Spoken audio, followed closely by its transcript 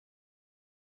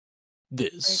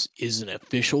This is an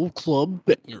official club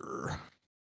banger.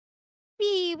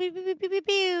 Pew, pew, pew, pew, pew,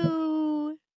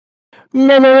 pew.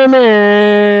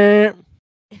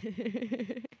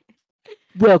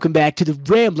 Welcome back to the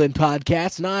Ramblin'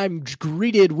 Podcast, and I'm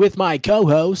greeted with my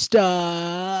co-host,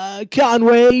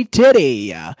 Conway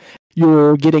Titty.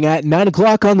 You're getting at 9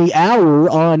 o'clock on the hour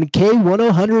on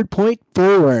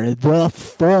K100.4. The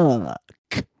fuck?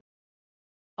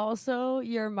 Also,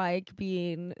 your mic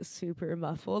being super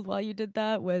muffled while you did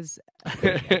that was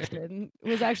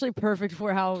actually perfect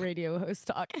for how radio hosts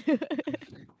talk.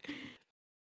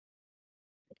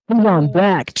 Moving on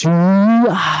back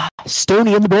to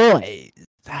Stoney and the Boys.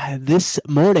 This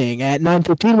morning at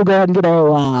 9:15, we'll go ahead and get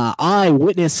our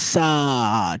eyewitness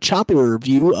chopper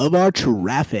view of our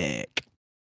traffic.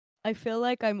 I feel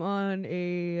like I'm on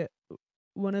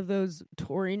one of those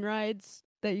touring rides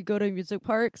that you go to music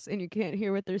parks and you can't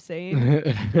hear what they're saying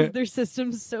because their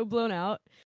system's so blown out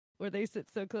where they sit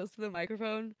so close to the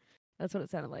microphone. That's what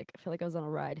it sounded like. I feel like I was on a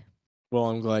ride. Well,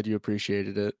 I'm glad you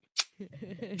appreciated it.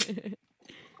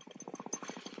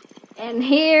 And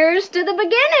here's to the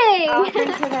beginning.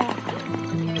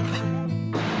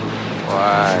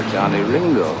 Why, Johnny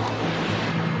Ringo.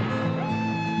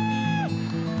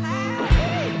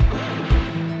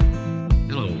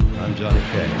 Hello, I'm Johnny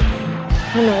Cash.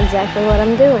 I know exactly what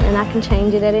I'm doing, and I can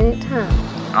change it at any time.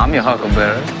 I'm your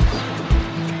huckleberry.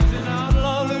 An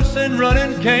outlaw loose and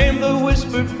running came the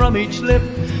whisper from each lip,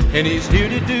 and he's here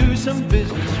to do some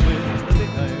business with the big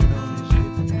iron on his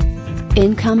hip.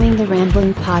 Incoming the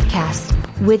Rambling Podcast,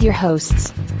 with your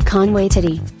hosts, Conway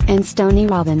Titty and Stoney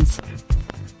Robbins.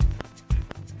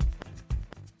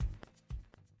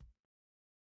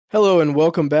 Hello and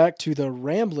welcome back to the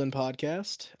Ramblin'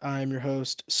 Podcast. I'm your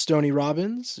host, Stoney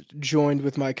Robbins, joined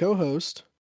with my co-host,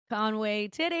 Conway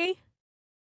Titty.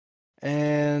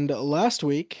 And last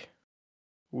week,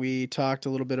 we talked a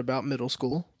little bit about middle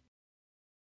school,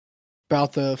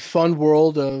 about the fun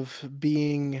world of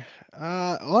being,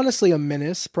 honestly, a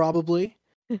menace, probably.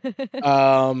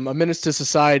 A menace to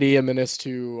society, a menace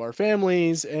to our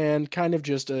families, and kind of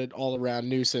just an all-around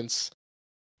nuisance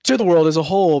to the world as a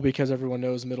whole, because everyone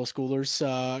knows middle schoolers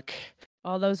suck.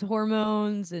 All those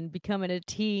hormones and becoming a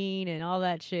teen and all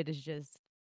that shit is just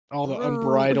All the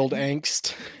unbridled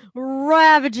angst.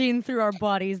 ravaging through our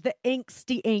bodies. The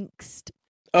angsty angst.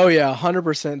 Oh yeah,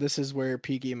 100%. This is where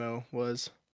peak emo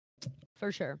was.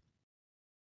 For sure.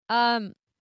 But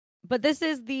this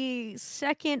is the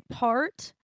second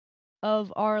part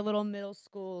of our little middle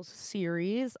school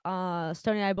series.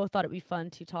 Stoney and I both thought it'd be fun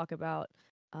to talk about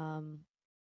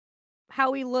how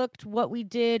we looked, what we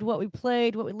did, what we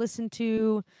played, what we listened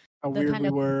to, How weird we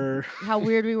were. how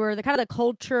weird we were, the kind of the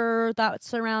culture that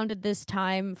surrounded this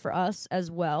time for us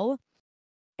as well.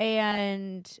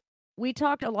 And we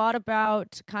talked a lot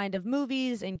about kind of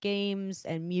movies and games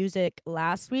and music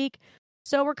last week.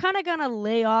 So we're kind of going to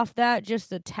lay off that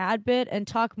just a tad bit and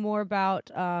talk more about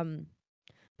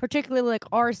particularly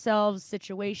like ourselves,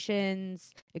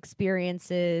 situations,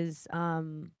 experiences,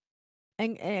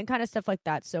 and kind of stuff like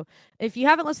that. So if you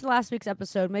haven't listened to last week's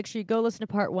episode, make sure you go listen to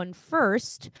part 1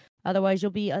 first. Otherwise, you'll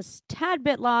be a tad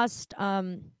bit lost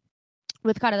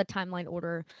with kind of the timeline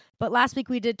order. But last week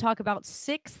we did talk about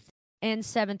 6th and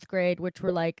 7th grade, which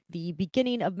were like the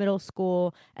beginning of middle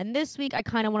school. And this week I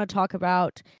kind of want to talk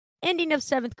about ending of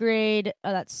 7th grade,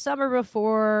 that summer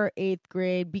before 8th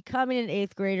grade, becoming an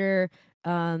 8th grader,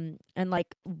 and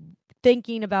like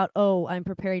thinking about, oh, I'm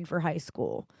preparing for high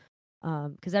school.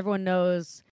 Because everyone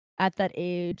knows at that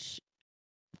age,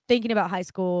 thinking about high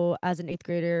school as an 8th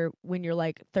grader when you're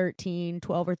like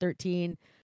 12 or 13,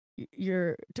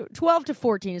 you're 12 to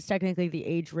 14 is technically the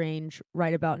age range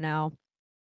right about now.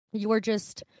 You are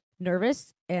just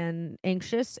nervous and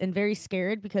anxious and very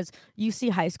scared because you see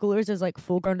high schoolers as like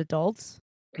full-grown adults,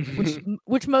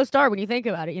 which most are when you think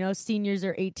about it. You know, seniors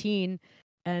are 18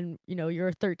 and you know you're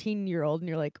a 13-year-old and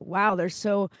you're like, wow, they're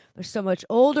so much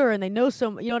older and they know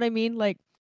so, you know what I mean? Like,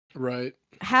 right,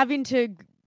 having to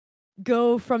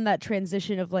go from that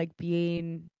transition of like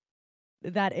being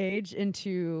that age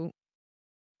into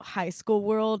high school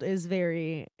world is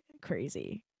very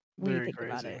crazy when you think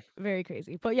about it. Very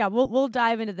crazy. But yeah, we'll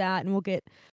dive into that and we'll get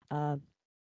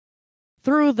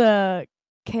through the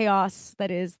chaos that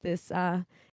is this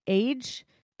age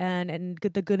and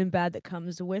the good and bad that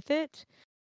comes with it.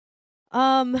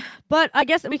 But I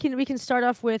guess we can start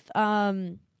off with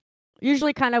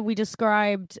usually kind of we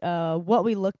described what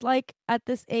we looked like at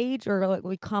this age, or like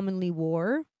we commonly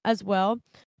wore as well.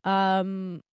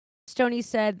 Stoney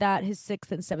said that his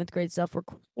 6th and 7th grade self were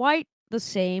quite the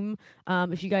same.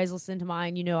 If you guys listen to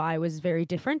mine, you know I was very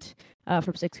different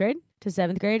from 6th grade. to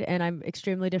 7th grade, and I'm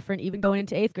extremely different even going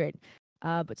into 8th grade.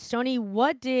 But Stony,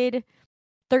 what did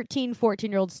 13,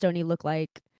 14-year-old Stony look like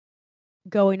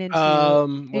going into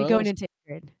going into 8th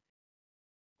grade?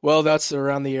 Well, that's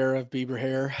around the era of Bieber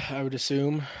hair, I would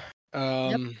assume.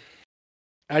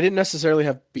 I didn't necessarily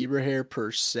have Bieber hair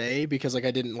per se because like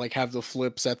I didn't like have the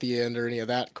flips at the end or any of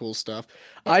that cool stuff.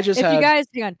 I just had.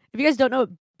 Hang on. If you guys don't know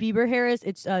what Bieber hair is,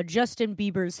 it's Justin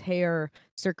Bieber's hair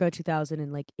circa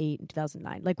 2008 and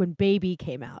 2009, like when Baby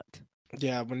came out.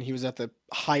 Yeah, when he was at the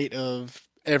height of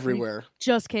everywhere.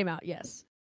 Just came out, yes.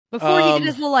 Before he did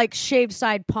his little like shaved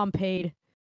side pomade.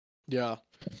 Yeah.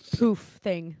 Poof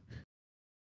thing.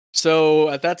 So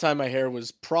at that time, my hair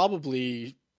was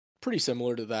probably pretty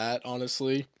similar to that,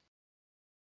 honestly.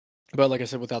 But like I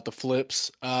said, without the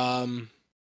flips. Trying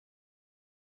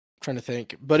to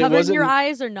think, but Covering it wasn't your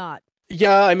eyes or not.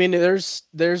 Yeah, I mean, there's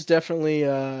definitely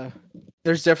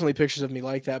pictures of me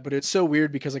like that, but it's so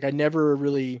weird because like I never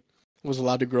really was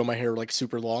allowed to grow my hair like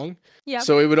super long. Yeah.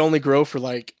 So it would only grow for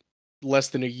like less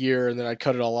than a year, and then I'd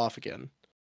cut it all off again.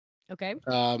 Okay.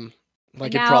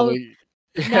 Like now, it probably.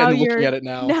 Now looking at it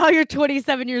now. Now you're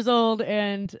 27 years old,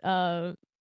 and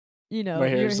you know my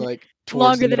hair's like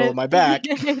towards the middle of my back.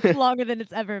 It's longer than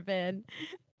it's ever been.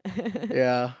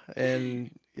 Yeah,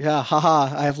 and yeah,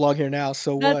 haha, I have long hair now.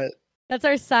 So what? That's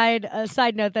our side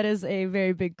note. That is a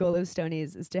very big goal of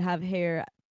Stoney's, is to have hair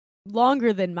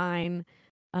longer than mine,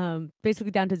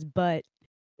 basically down to his butt.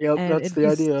 Yep, that's the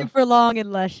idea. Super long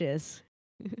and luscious.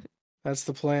 That's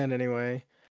the plan, anyway.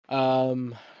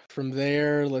 From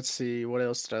there, let's see, what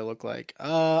else did I look like?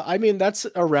 I mean, that's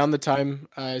around the time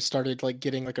I started like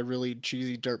getting like a really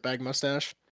cheesy dirtbag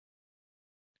mustache.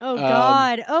 Oh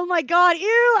God! Oh my God!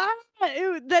 Ew!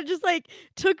 Ew! That just like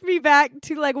took me back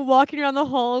to like walking around the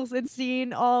halls and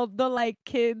seeing all the like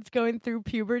kids going through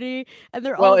puberty, and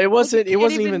they're all. Well, it wasn't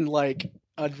even like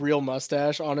a real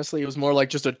mustache. Honestly, it was more like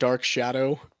just a dark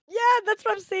shadow. Yeah, that's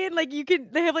what I'm saying. Like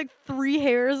they have like 3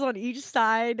 hairs on each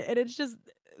side, and it's just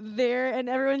there, and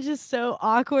everyone's just so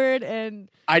awkward. And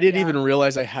I didn't even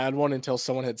realize I had one until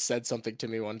someone had said something to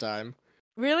me one time.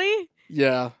 Really?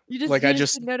 Yeah. I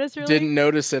just didn't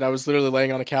notice it. I was literally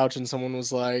laying on a couch and someone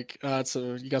was like,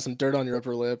 so you got some dirt on your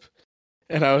upper lip.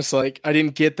 And I was like, I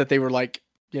didn't get that they were like,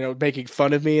 you know, making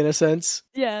fun of me in a sense.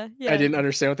 Yeah. I didn't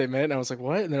understand what they meant. And I was like,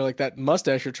 what? And they're like, that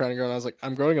mustache you're trying to grow. And I was like,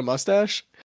 I'm growing a mustache?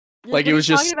 Like it was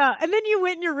just. And then you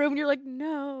went in your room and you're like,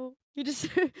 no. You just.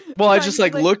 Well, I just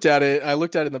like looked at it. I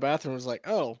looked at it in the bathroom and was like,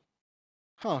 oh,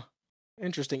 huh.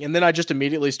 Interesting. And then I just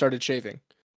immediately started shaving.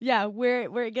 Yeah, where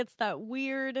it gets that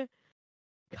weird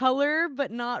color, but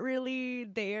not really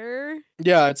there.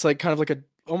 Yeah, it's like kind of like it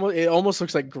almost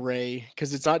looks like gray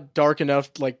because it's not dark enough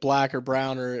like black or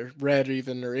brown or red or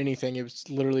even or anything. It was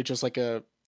literally just like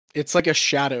it's like a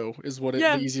shadow is what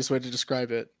the easiest way to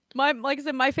describe it. Like I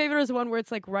said, my favorite is the one where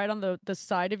it's like right on the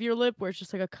side of your lip where it's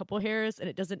just like a couple hairs and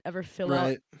it doesn't ever fill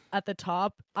out at the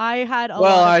top. I had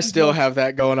I still have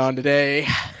that going on today.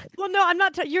 Well, no, I'm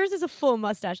not. Yours is a full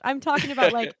mustache. I'm talking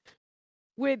about like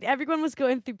when everyone was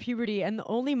going through puberty and the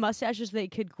only mustaches they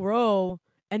could grow,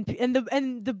 and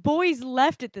the boys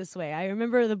left it this way. I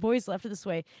remember the boys left it this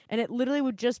way, and it literally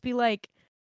would just be like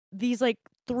these like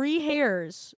 3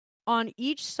 hairs on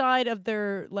each side of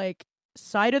their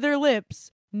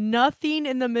lips, nothing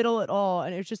in the middle at all,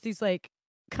 and it was just these like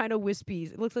kind of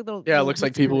wispies. It looks like little. Yeah, it looks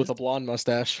like people with a blonde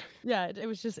mustache. Yeah,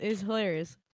 it's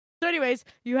hilarious. So anyways,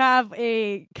 you have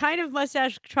a kind of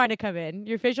mustache trying to come in.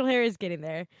 Your facial hair is getting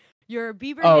there. Your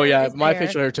Bieber hair is my there.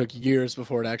 facial hair took years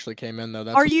before it actually came in though.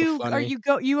 That's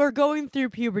you are going through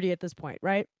puberty at this point,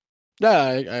 right?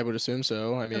 Yeah, I would assume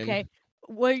so. I mean, okay.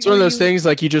 It's one of those things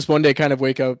like you just one day kind of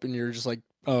wake up and you're just like,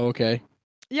 oh, okay.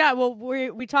 Yeah, well,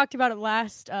 we talked about it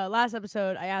last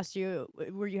episode. I asked you,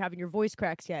 were you having your voice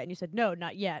cracks yet? And you said, no,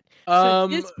 not yet. So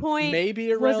at this point,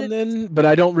 maybe around then, but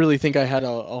I don't really think I had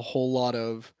a whole lot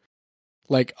of,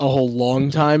 like, a whole long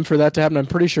time for that to happen. I'm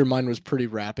pretty sure mine was pretty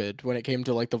rapid when it came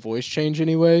to, like, the voice change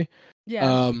anyway.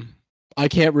 Yeah. I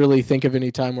can't really think of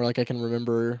any time where, like, I can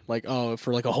remember, like, oh,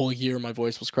 for, like, a whole year my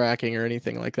voice was cracking or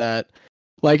anything like that.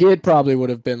 Like, it probably would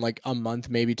have been, like, a month,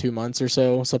 maybe 2 months or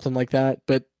so, something like that.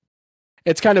 But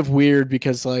it's kind of weird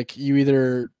because like you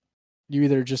either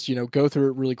just, you know, go through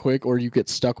it really quick or you get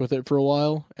stuck with it for a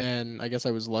while. And I guess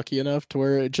I was lucky enough to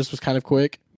where it just was kind of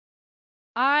quick.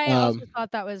 I also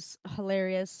thought that was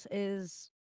hilarious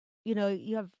is, you know,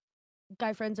 you have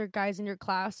guy friends or guys in your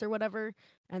class or whatever,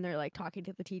 and they're like talking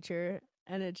to the teacher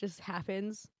and it just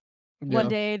happens. Yeah. One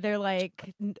day they're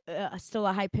like still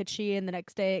a high pitchy and the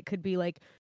next day it could be like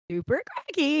super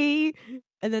cracky.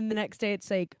 And then the next day it's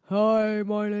like, hi,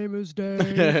 my name is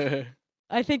Dave.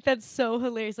 I think that's so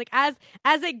hilarious. Like as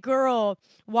a girl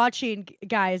watching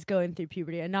guys going through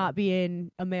puberty and not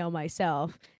being a male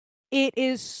myself, it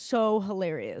is so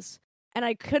hilarious. And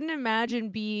I couldn't imagine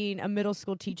being a middle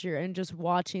school teacher and just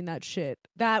watching that shit.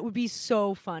 That would be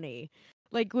so funny.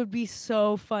 Like would be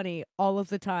so funny all of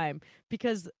the time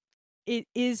because it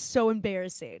is so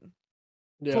embarrassing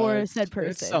for said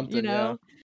person, it's something, you know?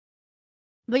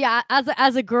 But yeah,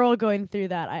 as a girl going through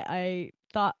that, I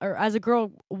thought, or as a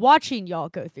girl watching y'all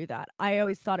go through that, I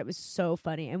always thought it was so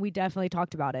funny, and we definitely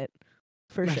talked about it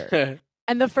for sure. Yeah.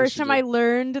 And the first you time I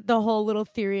learned the whole little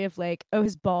theory of like, oh,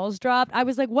 his balls dropped, I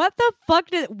was like, what the fuck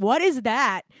what is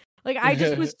that? Like, I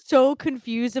just was so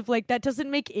confused of like, that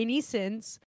doesn't make any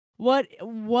sense. What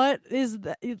is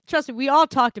that? Trust me, we all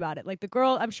talked about it. Like the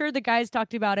girl, I'm sure the guys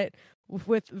talked about it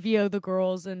with via the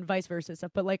girls and vice versa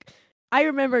stuff. But like, I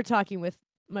remember talking with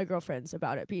my girlfriends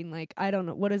about it, being like, I don't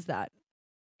know, what is that?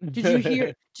 Did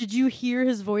you hear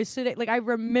his voice today? Like I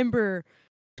remember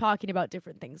talking about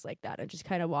different things like that and just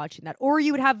kind of watching that. Or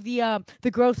you would have the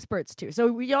growth spurts too.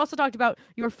 So we also talked about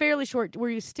you were fairly short.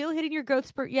 Were you still hitting your growth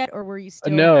spurt yet, or were you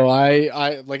still? No,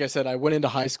 I like I said, I went into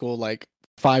high school like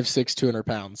 5'6", 200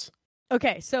 pounds.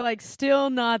 Okay, so like still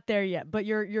not there yet, but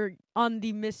you're on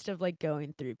the midst of like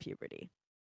going through puberty.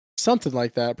 Something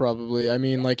like that, probably. I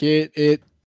mean, like it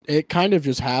kind of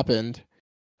just happened.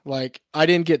 Like I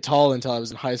didn't get tall until I was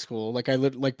in high school. Like I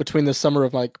lived like between the summer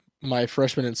of like my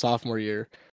freshman and sophomore year,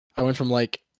 I went from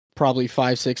like probably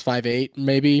 5'6", 5'8",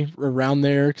 maybe around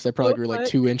there, because I probably grew like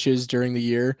 2 inches during the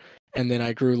year, and then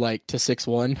I grew like to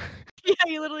 6'1". Yeah,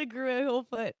 you literally grew a whole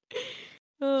foot.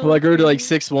 Well, I grew to like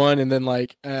 6'1", and then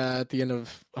like at the end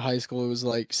of high school, it was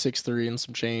like 6'3" and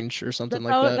some change or something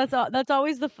like that. That's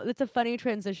always it's a funny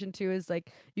transition too. Is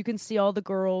like you can see all the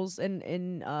girls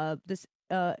in this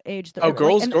age. That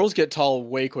Girls get tall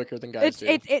way quicker than guys do.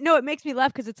 It makes me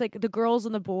laugh because it's like the girls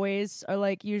and the boys are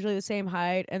like usually the same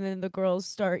height, and then the girls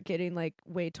start getting like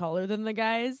way taller than the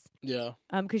guys. Yeah.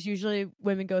 Because usually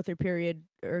women go through period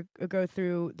or go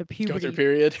through the puberty. Go through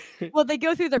period. Well, they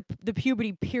go through the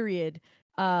puberty period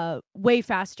way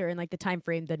faster in like the time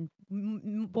frame than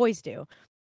boys do.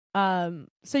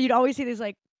 So you'd always see these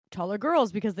like taller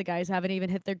girls because the guys haven't even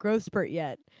hit their growth spurt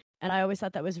yet, and I always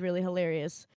thought that was really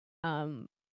hilarious. And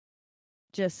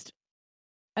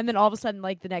then all of a sudden,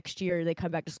 like the next year, they come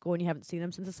back to school and you haven't seen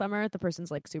them since the summer. The person's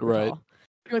like super tall.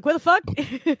 You're like, what the fuck?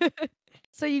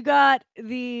 So you got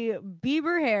the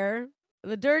Bieber hair,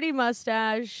 the dirty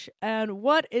mustache, and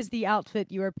what is the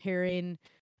outfit you are pairing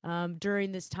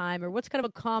during this time, or what's kind of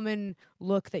a common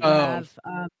look that you have?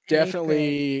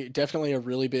 Definitely a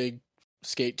really big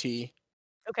skate tee.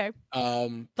 Okay.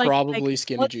 Probably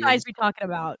skinny jeans. What size are we talking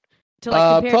about? To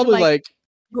like probably to, like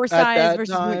your size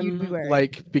versus what you'd be wearing.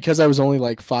 Like because I was only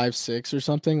like 5'6" or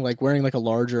something, like wearing like a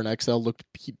large or an XL looked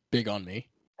big on me.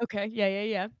 Okay.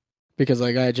 Yeah. Because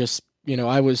like I just,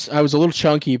 I was a little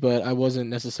chunky, but I wasn't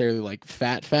necessarily like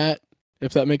fat,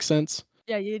 if that makes sense.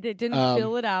 Yeah, you didn't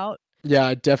fill it out. Yeah,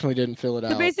 I definitely didn't fill it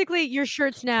out. So basically, your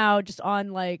shirt's now just on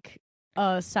like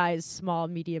a size small,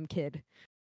 medium kid.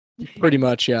 Pretty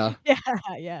much, yeah.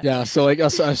 Yeah. Yeah, so like a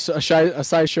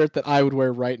size shirt that I would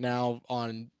wear right now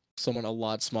on someone a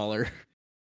lot smaller.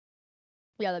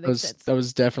 Yeah, that makes sense. That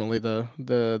was definitely the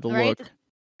look.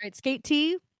 Right, skate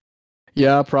tee.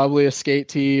 Yeah, probably a skate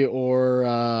tee, or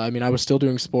I was still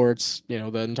doing sports, the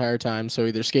entire time. So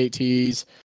either skate tees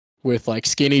with like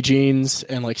skinny jeans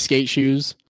and like skate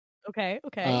shoes. Okay.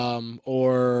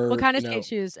 Or what kind of skate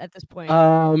shoes at this point?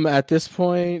 At this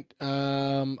point,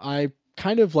 I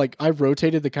kind of like I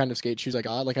rotated the kind of skate shoes I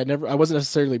got. Like I wasn't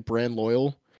necessarily brand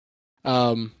loyal.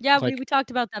 Yeah, like, we talked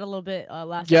about that a little bit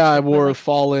last. Yeah, I wore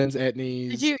Fallens,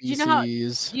 Etnies, Do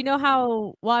you know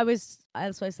how? Well, that's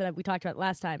what I said we talked about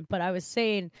last time. But I was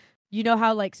saying, you know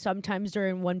how like sometimes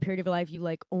during one period of your life you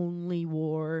like only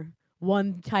wore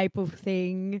one type of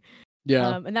thing.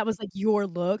 Yeah. And that was like your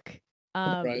look.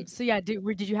 Right. So yeah,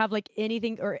 did you have like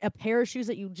anything or a pair of shoes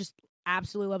that you just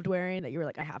absolutely loved wearing that you were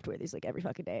like, I have to wear these like every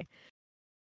fucking day?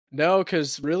 No,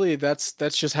 because really that's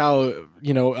just how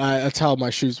that's how my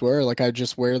shoes were. Like I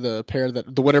just wear the pair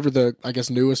whatever the I guess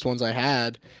newest ones I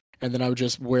had, and then I would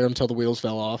just wear them till the wheels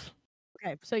fell off.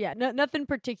 Okay, so yeah, nothing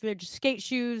particular, just skate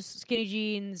shoes, skinny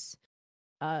jeans,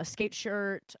 skate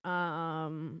shirt.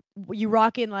 You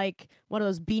rocking like one of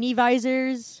those beanie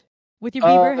visors with your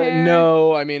Bieber hair?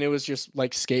 No, it was just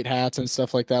like skate hats and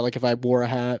stuff like that. Like if I wore a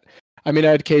hat. I'd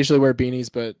occasionally wear beanies,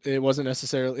 but it wasn't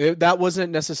necessarily that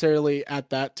wasn't necessarily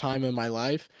at that time in my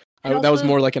life. That was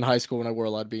more like in high school when I wore a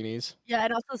lot of beanies. Yeah,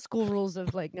 and also school rules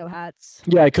of like no hats.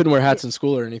 Yeah, I couldn't wear hats in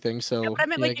school or anything. So yeah, but I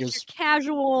meant like it's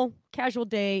your casual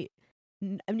day,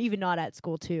 even not at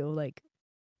school too. Like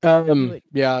would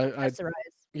Yeah, accessorize?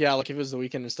 yeah, like if it was the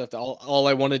weekend and stuff, all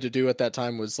I wanted to do at that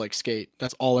time was like skate.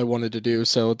 That's all I wanted to do.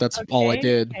 So that's all I Okay,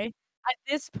 did. okay. At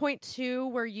this point too,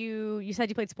 where you said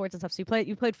you played sports and stuff, so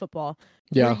you played football.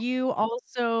 Were Yeah. you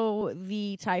also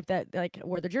the type that like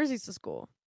wore the jerseys to school?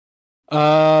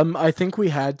 I think we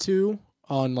had to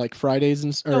on like Fridays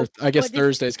or So I guess what did you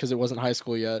Thursdays because it wasn't high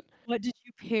school yet. what did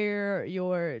you pair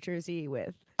your jersey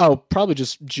with? Oh, probably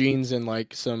just jeans and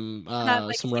like some Not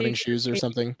like some skinny running jeans shoes or and skate.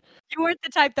 something. You weren't the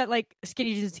type that like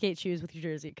skinny jeans and skate shoes with your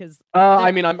jersey because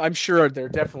I mean, I'm sure there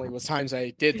definitely was times I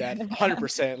did that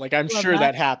 100%. Like I'm love sure that.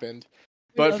 that happened.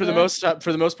 We But love for the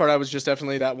that. most part, I was just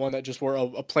definitely that one that just wore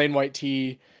a plain white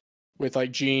tee with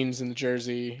like jeans and the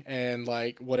jersey and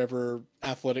like whatever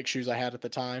athletic shoes I had at the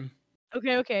time.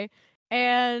 Okay, okay.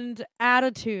 And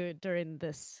attitude during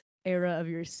this era of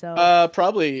yourself.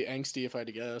 Probably angsty if I had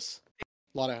to guess.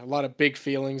 A lot of big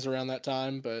feelings around that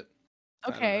time, but I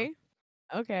don't know. Okay.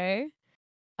 Okay.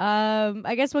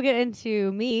 I guess we'll get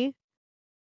into me.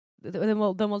 Then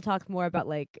we'll talk more about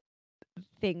like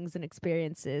things and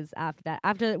experiences after that.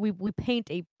 After we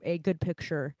paint a good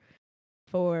picture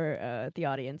for the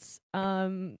audience.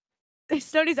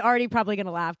 Stoney's already probably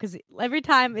gonna laugh because every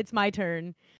time it's my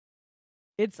turn,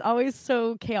 it's always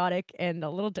so chaotic and a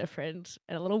little different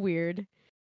and a little weird.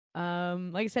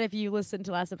 Like I said, if you listen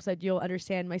to last episode, you'll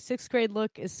understand my 6th grade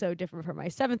look is so different from my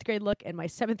 7th grade look, and my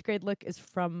 7th grade look is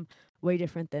from way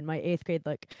different than my 8th grade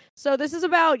look. So this is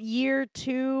about year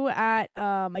 2 at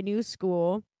my new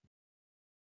school,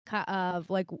 of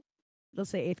like, let's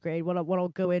say 8th grade. What I'll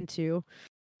go into.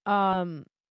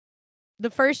 The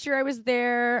first year I was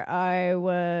there, I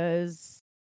was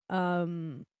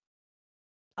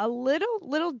a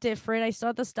little different. I still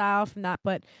had the style from that,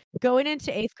 but going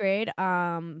into 8th grade,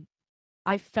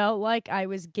 I felt like I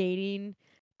was gaining.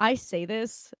 I say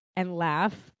this and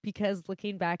laugh because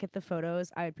looking back at the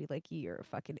photos, I would be like, "You're a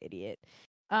fucking idiot."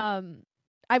 I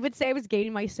would say I was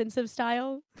gaining my sense of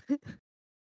style.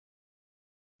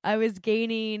 I was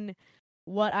gaining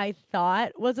what I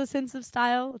thought was a sense of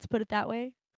style. Let's put it that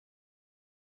way.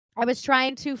 I was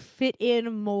trying to fit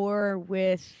in more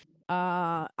with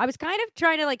I was kind of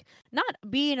trying to like not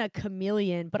being a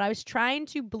chameleon, but I was trying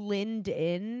to blend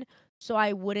in so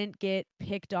I wouldn't get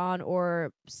picked on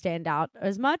or stand out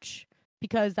as much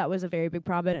because that was a very big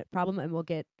problem and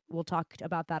we'll talk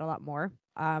about that a lot more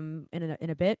in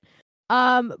a bit.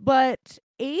 But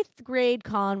 8th grade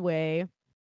Conway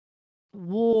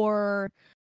wore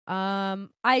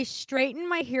I straightened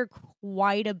my hair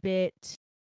quite a bit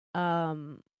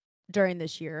during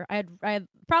this year. I had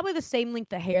probably the same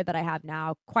length of hair that I have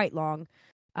now, quite long.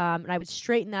 And I would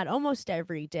straighten that almost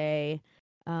every day.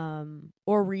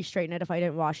 Or re-straighten it if I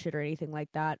didn't wash it or anything like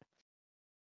that.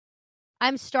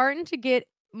 I'm starting to get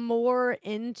more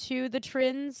into the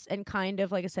trends and kind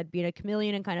of, like I said, being a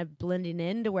chameleon and kind of blending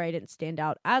in to where I didn't stand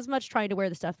out as much, trying to wear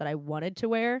the stuff that I wanted to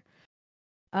wear.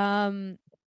 And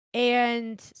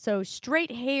so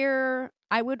straight hair,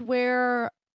 I would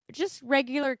wear just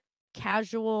regular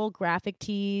casual graphic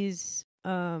tees.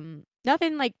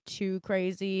 Nothing like too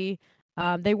crazy.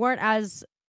 They weren't as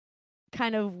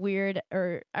kind of weird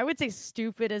or I would say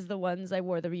stupid as the ones I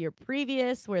wore the year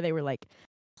previous, where they were like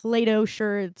Play-Doh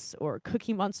shirts or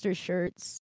Cookie Monster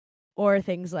shirts or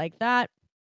things like that.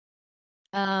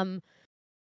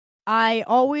 I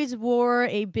always wore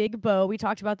a big bow. We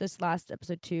talked about this last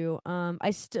episode too.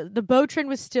 The bow trend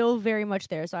was still very much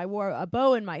there, so I wore a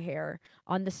bow in my hair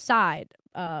on the side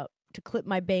to clip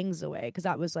my bangs away because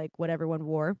that was like what everyone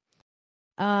wore.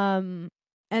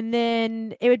 And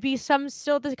then it would be some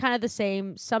sort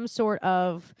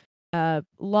of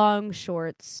long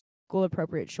shorts, school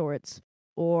appropriate shorts,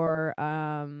 or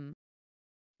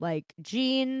like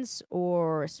jeans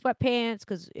or sweatpants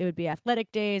because it would be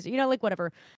athletic days, like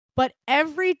whatever. But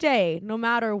every day, no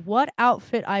matter what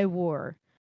outfit I wore,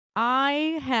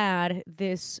 I had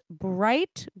this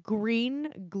bright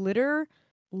green glitter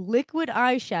liquid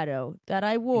eyeshadow that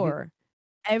I wore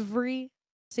every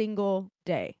single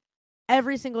day.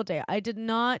 Every single day. I did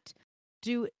not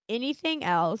do anything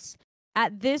else.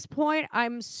 At this point,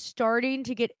 I'm starting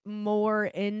to get more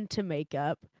into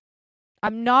makeup.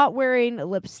 I'm not wearing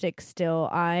lipstick still.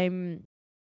 I'm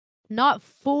not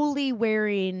fully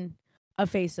wearing a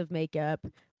face of makeup,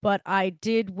 but I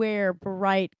did wear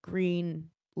bright green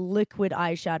liquid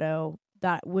eyeshadow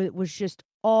that was just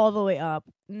all the way up.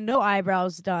 No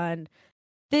eyebrows done.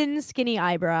 Thin, skinny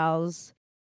eyebrows.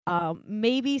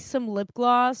 Maybe some lip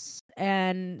gloss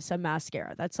and some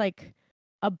mascara. That's like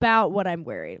about what I'm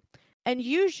wearing. And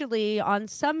usually on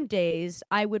some days,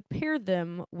 I would pair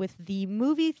them with the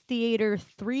movie theater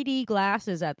 3D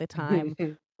glasses at the time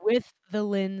with the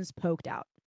lens poked out.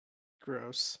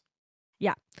 Gross.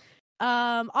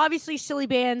 Obviously silly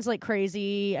bands like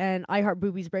crazy, and I Heart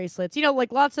Boobies bracelets. You know,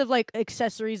 like lots of like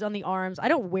accessories on the arms. I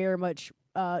don't wear much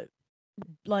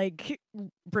like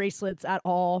bracelets at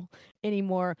all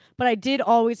anymore, but I did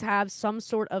always have some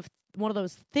sort of one of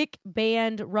those thick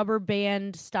band, rubber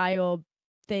band style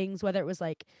things, whether it was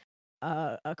like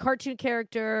a cartoon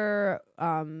character,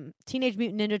 Teenage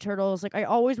Mutant Ninja Turtles. Like I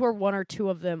always wore one or two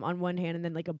of them on one hand and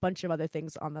then like a bunch of other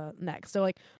things on the neck. So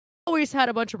like always had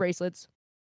a bunch of bracelets.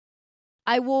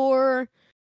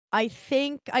 I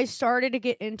think I started to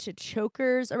get into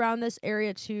chokers around this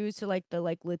area too. So like the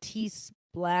like Latisse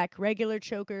black regular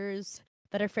chokers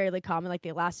that are fairly common, like the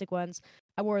elastic ones.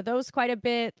 I wore those quite a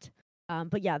bit.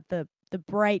 But yeah, the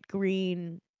bright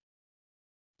green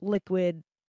liquid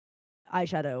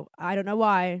eyeshadow. I don't know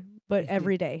why, but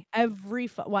every day,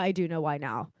 well, I do know why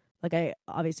now. Like I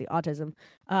obviously autism.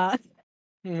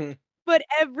 But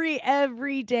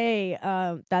every day,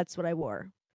 that's what I wore.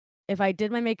 If I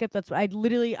did my makeup, that's what I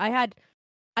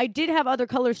did have other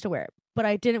colors to wear, but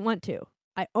I didn't want to.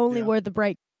 I only wore the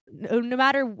bright, no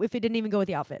matter if it didn't even go with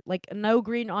the outfit. Like no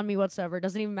green on me whatsoever.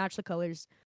 Doesn't even match the colors.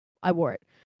 I wore it.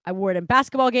 I wore it in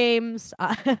basketball games.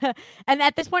 And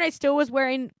at this point, I still was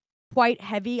wearing quite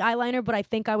heavy eyeliner, but I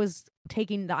think I was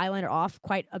taking the eyeliner off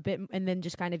quite a bit and then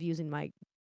just kind of using my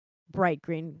bright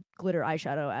green glitter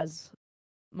eyeshadow as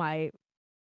my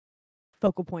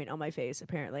focal point on my face,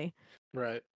 apparently.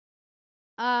 Right.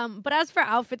 But as for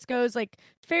outfits goes, like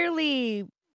fairly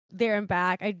there and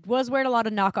back. I was wearing a lot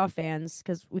of knockoff Vans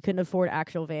because we couldn't afford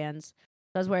actual Vans. So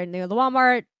I was wearing the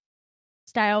Walmart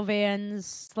style Vans,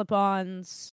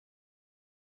 slip-ons.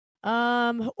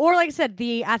 Or like I said,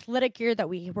 the athletic gear that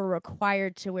we were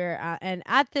required to wear. And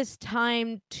at this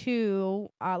time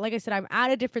too, like I said, I'm at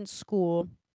a different school.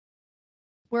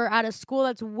 We're at a school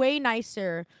that's way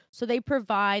nicer, so they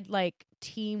provide like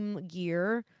team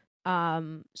gear.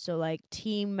 So like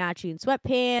team matching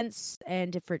sweatpants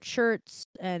and different shirts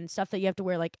and stuff that you have to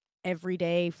wear like every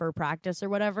day for practice or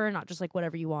whatever, not just like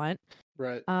whatever you want.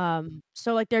 Right.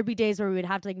 So like there'd be days where we would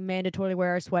have to like mandatorily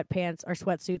wear our sweatpants, our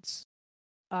sweatsuits.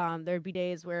 There'd be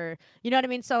days where, you know what I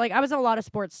mean? So like I was in a lot of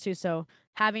sports too, so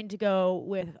having to go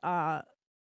with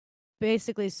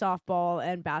basically softball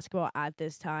and basketball at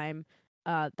this time,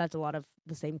 that's a lot of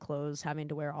the same clothes having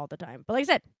to wear all the time. But like I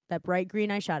said, that bright green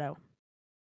eyeshadow,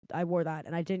 I wore that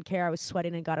and I didn't care. I was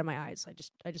sweating and got in my eyes.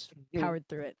 I just powered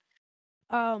through it.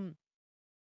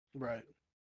 Right.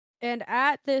 And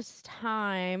at this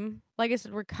time, like I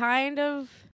said, we're kind of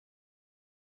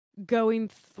going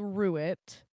through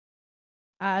it.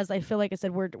 As I feel like I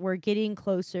said, we're getting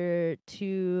closer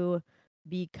to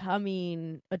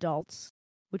becoming adults,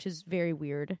 which is very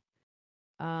weird.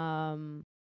 And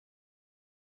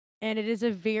it is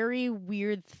a very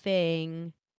weird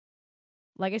thing.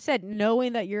 Like I said,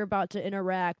 knowing that you're about to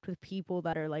interact with people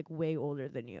that are like way older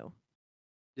than you.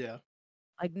 Yeah.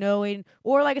 Like knowing,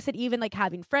 or like I said, even like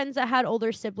having friends that had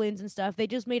older siblings and stuff. They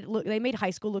just made high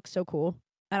school look so cool.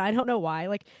 And I don't know why.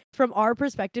 Like from our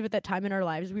perspective at that time in our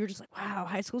lives, we were just like, wow,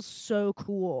 high school's so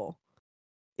cool.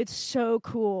 It's so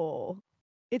cool.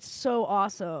 It's so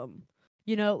awesome.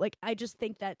 You know, like I just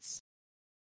think that's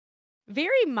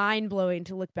very mind-blowing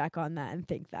to look back on that and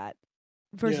think that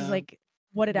versus like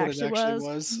what it actually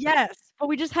was. Yes. But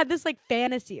we just had this like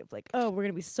fantasy of like, oh, we're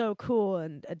going to be so cool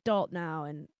and adult now.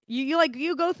 And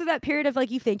you go through that period of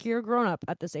like, you think you're a grown up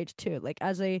at this age too. Like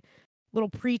as a little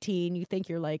preteen, you think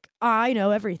you're like, I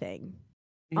know everything.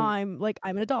 I'm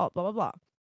an adult, blah, blah, blah.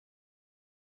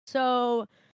 So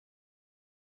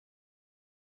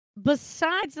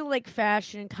besides the like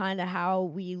fashion, kind of how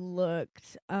we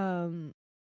looked,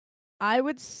 I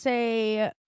would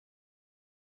say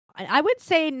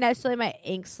necessarily my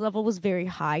angst level was very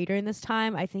high during this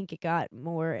time. I think it got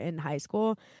more in high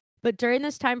school. But during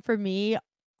this time for me,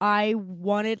 I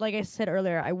wanted, like I said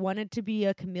earlier, I wanted to be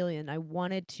a chameleon. I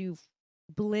wanted to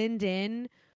blend in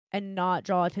and not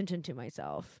draw attention to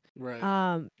myself.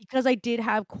 Right. Because I did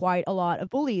have quite a lot of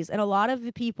bullies. And a lot of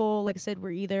the people, like I said, were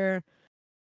either...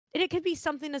 And it could be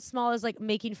something as small as like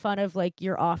making fun of like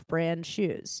your off-brand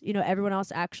shoes. You know, everyone else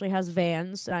actually has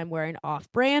Vans and I'm wearing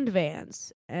off-brand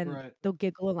Vans and they'll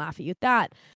giggle and laugh at you at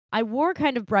that. I wore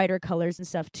kind of brighter colors and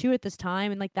stuff too at this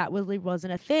time and like that really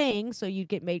wasn't a thing. So you'd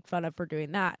get made fun of for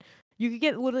doing that. You could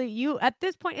get at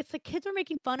this point, it's like kids are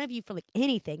making fun of you for like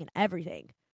anything and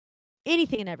everything.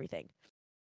 Anything and everything.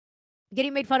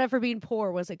 Getting made fun of for being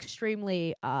poor was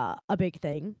extremely a big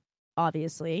thing,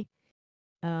 obviously.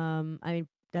 I mean,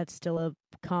 that's still a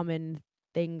common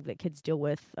thing that kids deal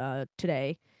with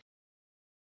today.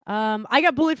 I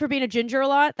got bullied for being a ginger a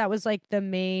lot. That was like the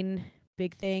main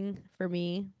big thing for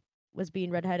me. was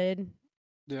being redheaded,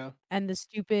 Yeah. and the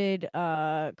stupid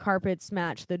carpets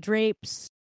match the drapes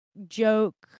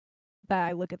joke. That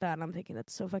I look at that and I'm thinking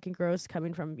that's so fucking gross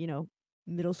coming from,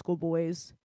 middle school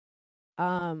boys.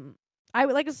 Like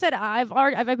I said, I've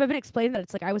been explaining that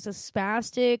it's like I was a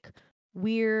spastic,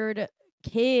 weird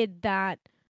kid that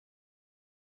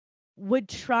would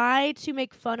try to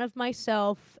make fun of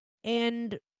myself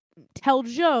and tell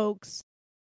jokes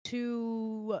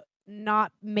to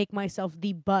not make myself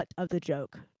the butt of the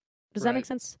joke. Does that make Right.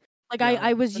 sense? Like Yeah,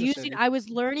 I was understand you. I was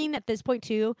learning at this point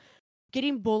too,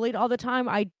 getting bullied all the time.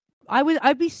 I'd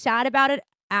be sad about it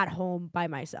at home by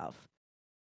myself.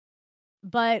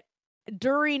 But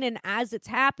during and as it's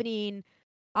happening,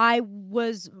 I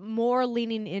was more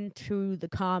leaning into the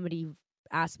comedy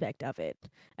aspect of it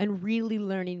and really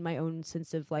learning my own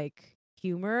sense of like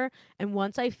humor. And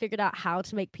once I figured out how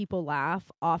to make people laugh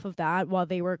off of that while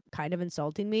they were kind of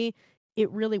insulting me,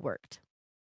 it really worked.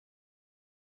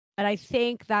 And I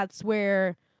think that's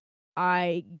where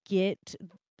I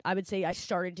would say I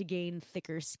started to gain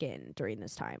thicker skin during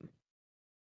this time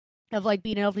of like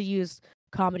being able to use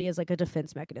comedy as like a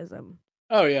defense mechanism.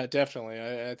 Oh yeah, definitely.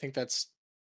 I think that's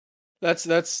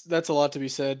a lot to be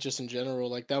said just in general.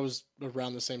 Like that was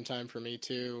around the same time for me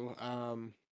too.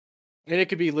 And it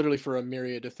could be literally for a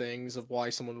myriad of things of why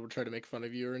someone would try to make fun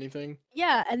of you or anything.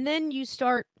 Yeah, and then you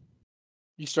start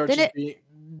You start Then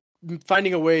just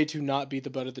finding a way to not be the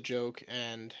butt of the joke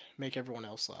and make everyone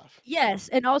else laugh. yes,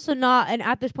 and also and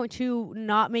at this point too,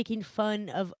 not making fun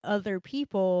of other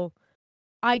people.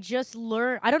 I just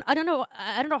learned. I don't know.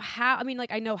 I don't know how. I mean,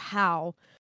 like I know how,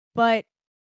 but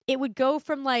it would go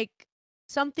from like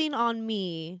something on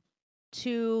me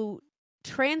to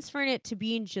transferring it to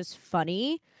being just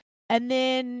funny, and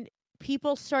then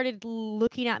people started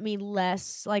looking at me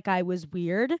less like I was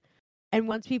weird. And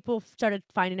once people started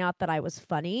finding out that I was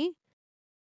funny,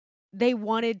 they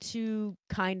wanted to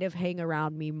kind of hang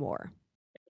around me more.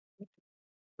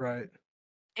 Right.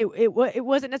 It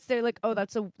wasn't necessarily like, oh,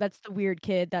 that's the weird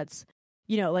kid. That's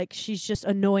like she's just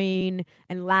annoying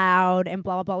and loud and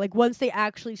blah blah blah. Like once they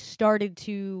actually started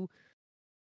to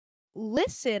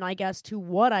listen, I guess, to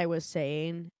what I was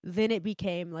saying, then it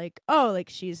became like, oh, like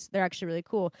they're actually really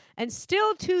cool. And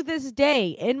still to this day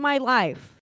in my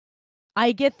life,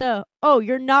 I get oh,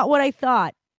 you're not what I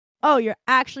thought. Oh, you're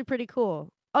actually pretty cool.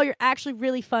 Oh, you're actually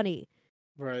really funny.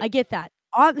 Right. I get that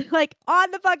on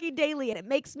the fucking daily, and it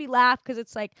makes me laugh because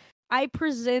it's like I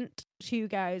present to you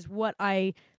guys what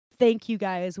I think you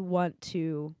guys want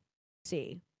to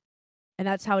see, and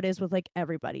that's how it is with like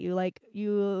everybody.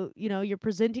 You're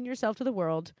presenting yourself to the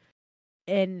world,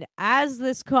 and as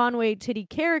this Conway Titty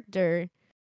character,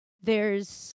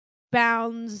 there's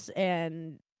bounds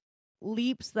and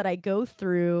leaps that I go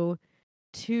through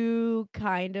to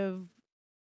kind of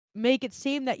make it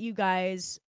seem that you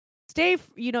guys stay,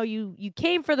 you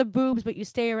came for the boobs, but you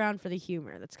stay around for the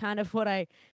humor. That's kind of what I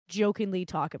jokingly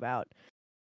talk about.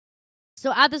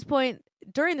 So at this point,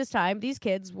 during this time, these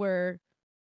kids were,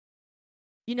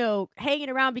 hanging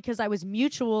around because I was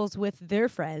mutuals with their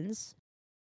friends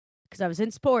because I was in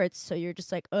sports. So you're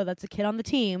just like, oh, that's a kid on the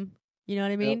team. You know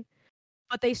what I mean? Yep.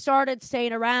 But they started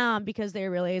staying around because they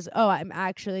realized, oh, I'm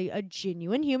actually a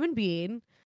genuine human being,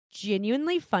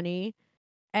 genuinely funny,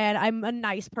 and I'm a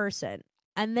nice person.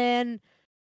 And then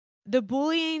the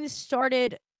bullying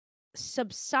started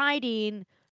subsiding,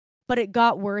 but it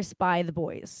got worse by the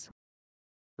boys.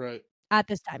 Right. At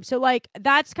this time. So like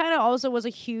that's kind of also was a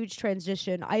huge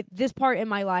transition. This part in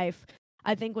my life,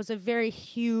 I think, was a very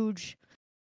huge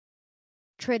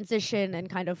transition and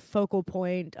kind of focal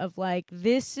point of like,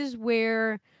 this is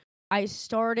where I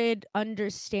started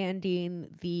understanding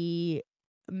the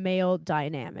male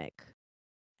dynamic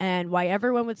and why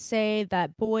everyone would say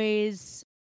that boys,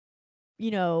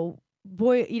 he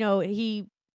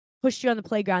pushed you on the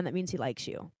playground, that means he likes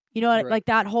you. Right. Like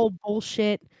that whole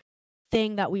bullshit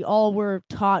thing that we all were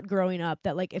taught growing up,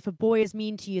 that like if a boy is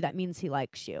mean to you, that means he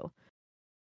likes you.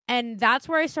 And that's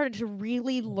where I started to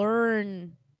really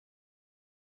learn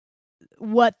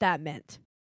what that meant.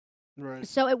 Right.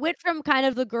 So it went from kind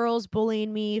of the girls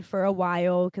bullying me for a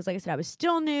while because, like I said, I was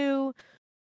still new.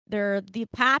 They're the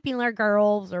popular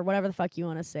girls or whatever the fuck you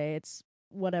want to say. It's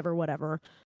whatever.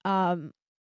 And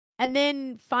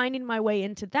then finding my way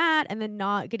into that and then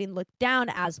not getting looked down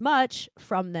as much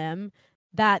from them,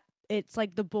 that it's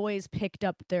like the boys picked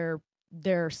up their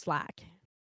slack.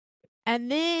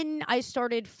 And then I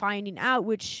started finding out,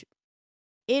 which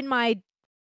in my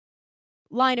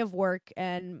line of work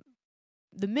and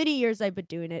the many years I've been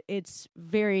doing it, it's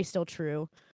very still true.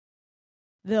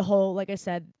 The whole, like I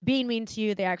said, being mean to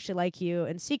you, they actually like you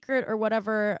in secret or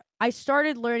whatever. I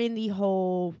started learning the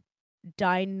whole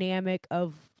dynamic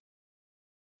of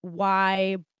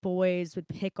why boys would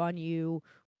pick on you,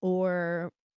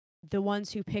 or the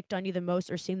ones who picked on you the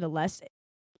most or seemed the less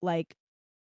like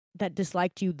that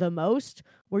disliked you the most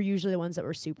were usually the ones that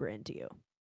were super into you.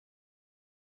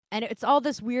 And it's all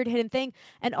this weird hidden thing.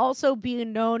 And also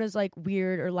being known as like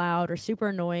weird or loud or super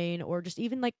annoying or just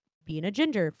even like being a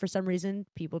ginger. For some reason,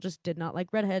 people just did not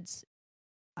like redheads.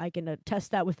 I can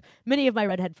attest that with many of my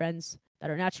redhead friends that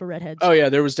are natural redheads. Oh yeah,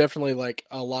 there was definitely like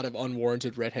a lot of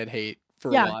unwarranted redhead hate for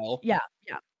a while. Yeah.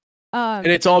 And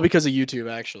it's all because of YouTube,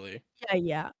 actually.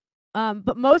 Yeah.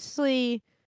 But mostly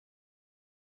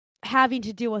having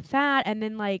to deal with that, and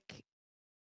then like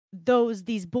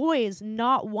these boys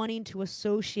not wanting to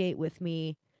associate with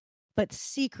me, but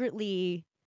secretly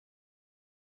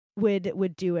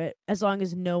would do it as long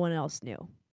as no one else knew.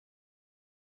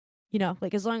 You know,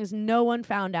 like as long as no one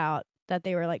found out that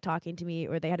they were like talking to me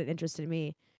or they had an interest in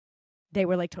me, they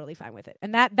were like totally fine with it.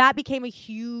 And that became a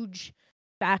huge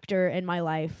factor in my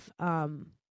life.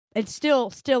 It still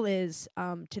is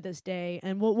to this day,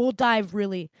 and we'll dive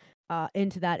really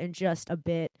into that in just a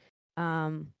bit.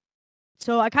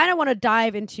 So I kind of want to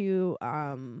dive into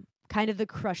kind of the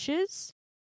crushes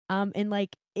and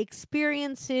like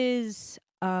experiences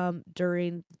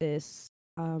during this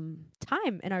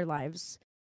time in our lives.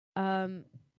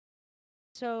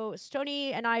 So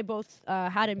Stony and I both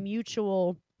had a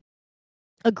mutual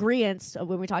agreement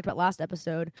when we talked about last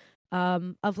episode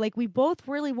of like we both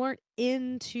really weren't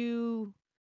into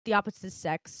the opposite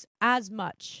sex as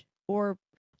much, or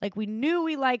like we knew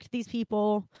we liked these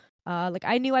people. Like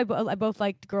I knew I both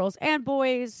liked girls and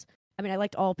boys. I mean, I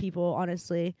liked all people,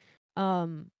 honestly.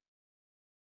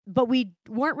 But we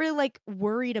weren't really like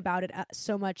worried about it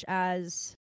so much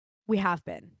as we have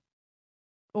been,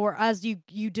 or as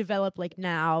you develop like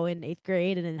now in 8th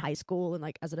grade and in high school and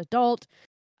like as an adult.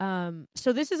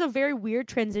 So this is a very weird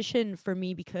transition for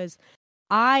me because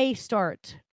I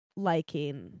start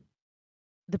liking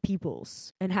the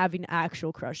peoples and having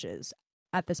actual crushes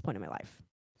at this point in my life.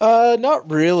 Not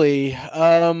really.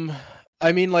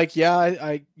 I mean, like, yeah,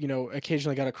 I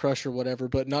occasionally got a crush or whatever,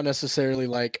 but not necessarily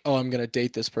like, oh, I'm gonna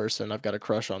date this person. I've got a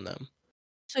crush on them.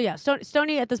 So yeah,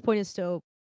 Stony at this point is still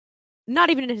not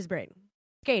even in his brain.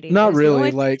 Skating. Not really.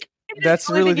 Like,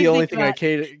 that's really the only thing I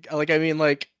like. I mean,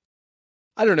 like,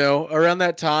 I don't know. Around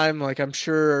that time, like, I'm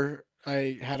sure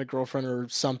I had a girlfriend or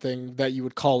something that you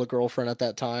would call a girlfriend at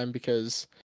that time, because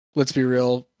let's be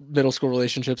real, middle school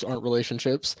relationships aren't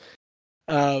relationships.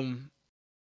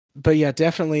 But yeah,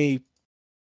 definitely,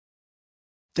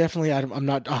 I'm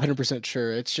not 100%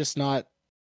 sure. It's just not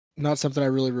something I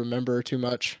really remember too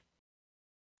much.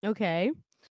 Okay.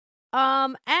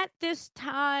 At this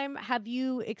time, have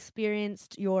you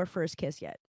experienced your first kiss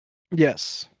yet?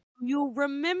 Yes. You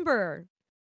remember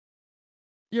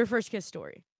your first kiss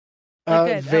story?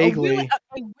 Vaguely. A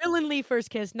willingly first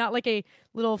kiss, not like a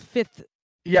little fifth.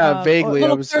 Yeah, vaguely.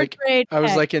 I was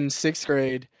like in 6th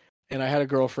grade, and I had a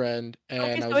girlfriend,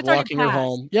 and I was walking her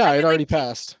home. Yeah, it already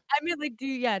passed. I mean, like,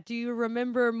 do you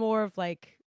remember more of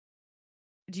like?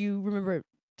 Do you remember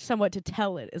somewhat to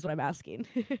tell it? Is what I'm asking.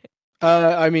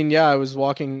 I mean, yeah, I was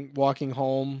walking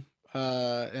home,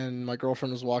 and my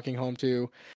girlfriend was walking home too,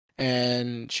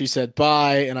 and she said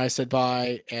bye, and I said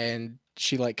bye, and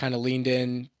she like kind of leaned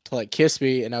in to like kiss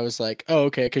me, and I was like, oh,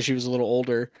 okay, because she was a little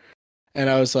older, and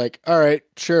I was like, all right,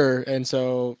 sure, and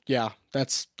so yeah,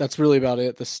 that's really about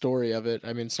it. The story of it.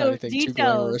 I mean, it's not anything too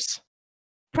glamorous.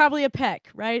 Probably a peck,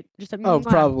 right? Just a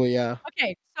probably, yeah.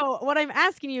 Okay, so what I'm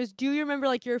asking you is, do you remember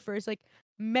like your first like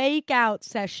make out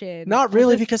session? Not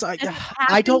really, because I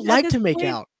don't like to make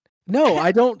out. No,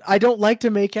 I don't like to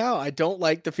make out. I don't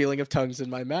like the feeling of tongues in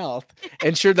my mouth.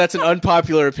 And sure, that's an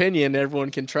unpopular opinion.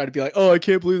 Everyone can try to be like, oh, I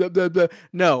can't believe that. Blah, blah.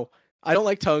 No, I don't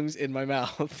like tongues in my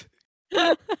mouth.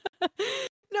 No,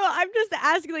 I'm just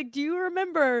asking, like, do you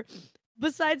remember,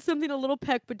 besides something a little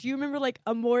peck, but do you remember like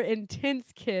a more intense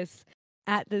kiss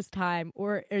at this time,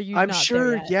 or are you? I'm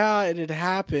sure, yeah, it had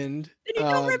happened. And you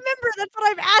don't remember? That's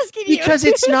what I'm asking you. Because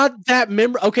it's not that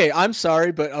memorable. Okay, I'm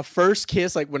sorry, but a first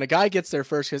kiss, like when a guy gets their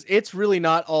first kiss, it's really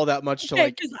not all that much to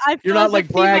like. You're not like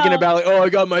bragging about like, oh, I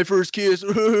got my first kiss.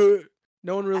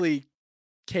 No one really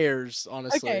cares,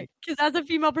 honestly. Okay, because as a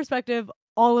female perspective,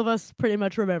 all of us pretty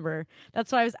much remember.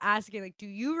 That's why I was asking, like, do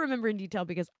you remember in detail?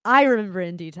 Because I remember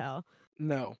in detail.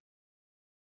 No.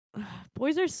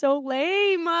 Boys are so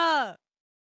lame.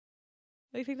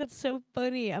 I think that's so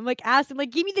funny. I'm like asking,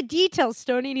 like, give me the details,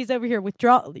 Stony, and he's over here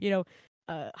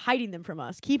hiding them from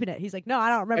us, keeping it. He's like, no, I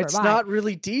don't remember. It's not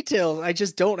really details. I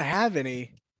just don't have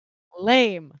any.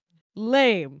 Lame.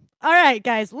 All right,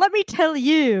 guys, let me tell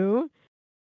you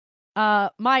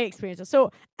my experiences.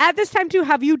 So at this time too,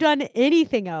 have you done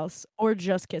anything else or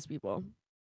just kiss people?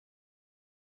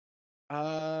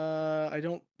 I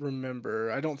don't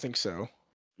remember. I don't think so.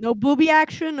 No booby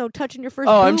action, no touching your first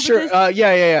Oh, boob I'm at sure. this-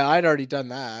 Yeah. I'd already done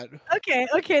that.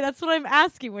 Okay, that's what I'm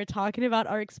asking. We're talking about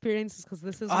our experiences because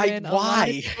this is when a lot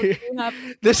of Why? people do have-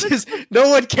 This is no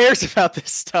one cares about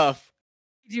this stuff.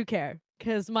 I do care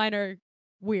because mine are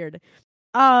weird.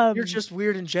 You're just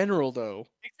weird in general, though.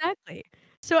 Exactly.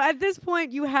 So at this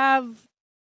point, you have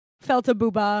felt a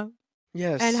booba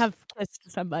Yes. and have kissed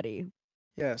somebody.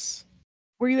 Yes.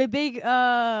 Were you a big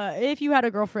if you had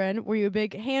a girlfriend, were you a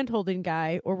big hand holding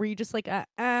guy, or were you just like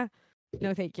no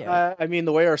thank you? I mean,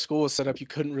 the way our school was set up, you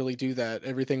couldn't really do that.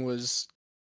 Everything was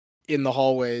in the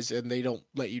hallways, and they don't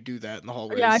let you do that in the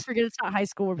hallways. Yeah, I forget it's not high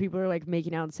school where people are like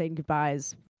making out and saying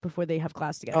goodbyes before they have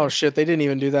class together. Oh shit, they didn't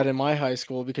even do that in my high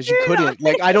school because you couldn't.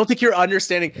 Like, I don't think you're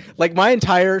understanding. Like, my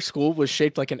entire school was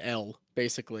shaped like an L,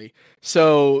 basically.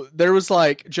 So there was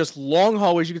like just long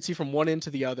hallways you could see from one end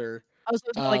to the other. I was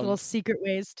like little secret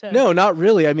ways to. No, not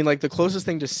really. I mean, like the closest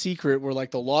thing to secret were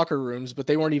like the locker rooms, but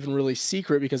they weren't even really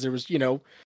secret because there was, you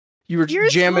were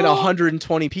jamming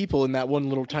 120 people in that one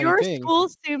little tiny thing. Your school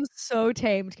seems so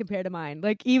tamed compared to mine.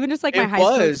 Like even just like it my high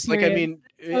school was like, I mean,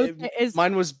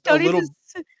 mine was a little.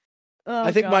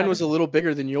 I think mine was a little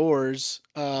bigger than yours.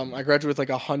 I graduated with like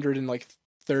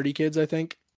 130 kids, I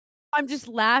think. I'm just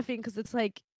laughing because it's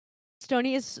like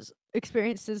Stony's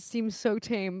experiences seem so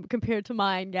tame compared to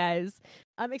mine, guys.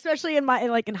 Especially in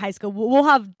high school. We'll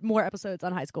have more episodes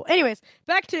on high school. Anyways,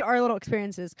 back to our little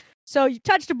experiences. So you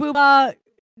touched a booba,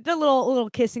 the little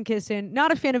kissing.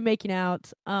 Not a fan of making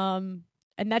out. And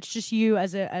that's just you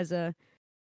as a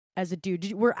dude.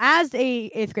 As a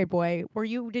 8th grade boy,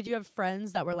 did you have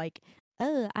friends that were like,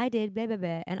 oh, I did blah blah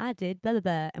blah, and I did blah blah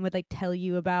blah, and would like tell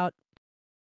you about?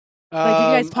 Like, did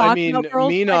you guys talk about girls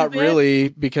me quite a not bit? really,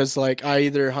 because like I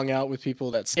either hung out with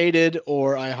people that skated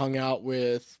or I hung out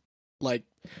with like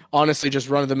honestly just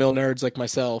run of the mill nerds like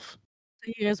myself.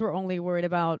 So you guys were only worried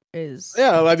about is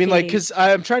Yeah, I mean, like, skating. because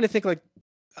I'm trying to think like.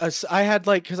 I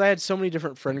had so many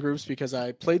different friend groups because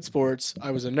I played sports,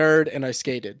 I was a nerd, and I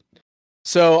skated.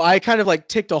 So I kind of like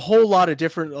ticked a whole lot of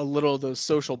different little of those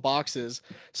social boxes.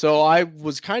 So I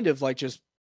was kind of like just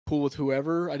cool with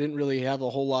whoever. I didn't really have a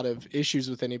whole lot of issues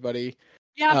with anybody.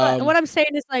 Yeah, but what I'm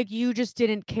saying is like you just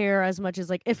didn't care as much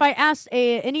as like if I asked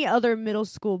any other middle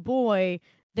school boy,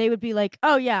 they would be like,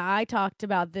 "Oh yeah, I talked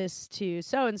about this to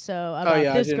so and so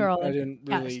about this girl." I didn't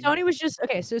really. Yeah, Stony was just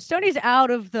okay. So Stony's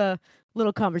out of the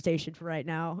little conversation for right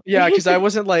now. Yeah, because I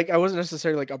wasn't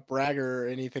necessarily like a bragger or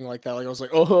anything like that. Like I was like,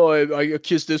 oh, I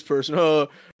kissed this person. Oh,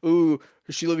 ooh,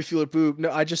 she let me feel her boob. No,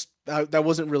 that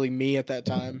wasn't really me at that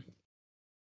time.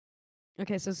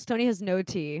 Okay, so Stony has no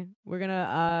tea. We're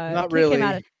gonna Not kick really. him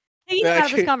out of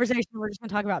this conversation. We're just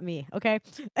gonna talk about me, okay?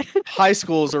 High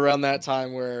school is around that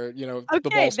time where the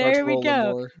ball starts rolling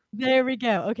more. There we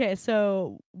go. Okay,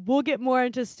 so we'll get more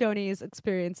into Stony's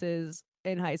experiences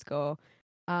in high school.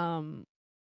 I'll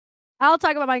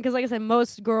talk about mine because, like I said,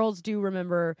 most girls do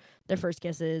remember their first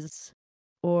kisses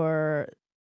or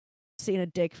seeing a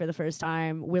dick for the first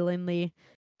time willingly.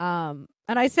 And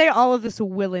I say all of this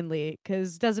willingly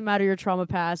because it doesn't matter your trauma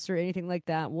past or anything like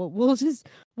that.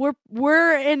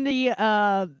 We're in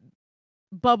the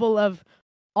bubble of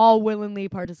all willingly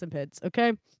participants.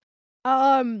 Okay.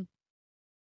 So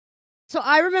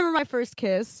I remember my first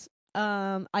kiss.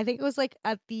 I think it was like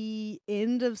at the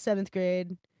end of 7th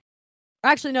grade.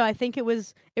 Actually, no, I think it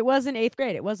wasn't 8th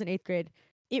grade. It wasn't 8th grade.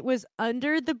 It was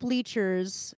under the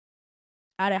bleachers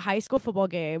at a high school football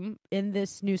game in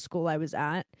this new school I was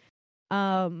at.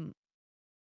 I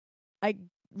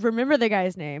remember the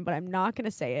guy's name, but I'm not gonna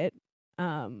say it.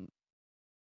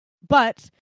 But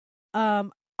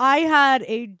I had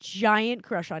a giant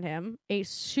crush on him, a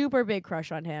super big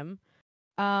crush on him.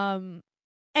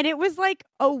 And it was like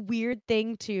a weird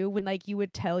thing too when like you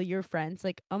would tell your friends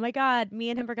like, "Oh my god, me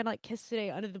and him are gonna like kiss today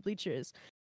under the bleachers."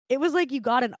 It was like you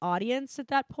got an audience at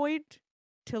that point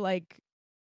to like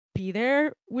be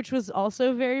there, which was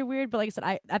also very weird. But like I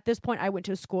said, at this point I went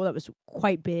to a school that was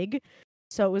quite big,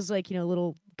 so it was like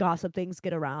little gossip things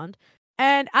get around.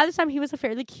 And at the time, he was a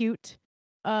fairly cute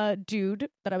dude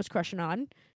that I was crushing on.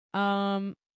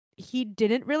 He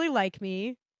didn't really like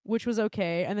me, which was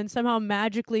okay. And then somehow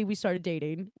magically we started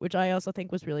dating, which I also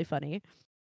think was really funny.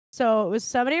 So it was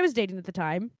somebody I was dating at the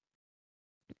time.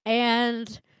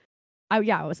 And I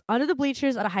was under the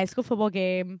bleachers at a high school football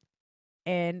game.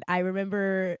 And I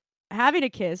remember having a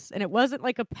kiss, and it wasn't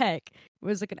like a peck. It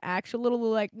was like an actual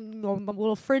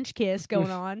little French kiss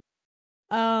going on.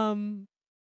 And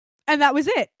that was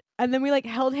it. And then we like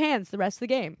held hands the rest of the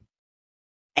game.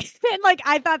 And like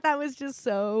I thought that was just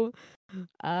so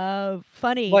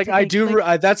funny. Like to I think, do,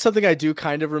 like, that's something I do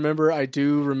kind of remember. I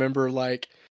do remember like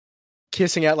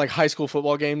kissing at like high school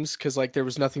football games because like there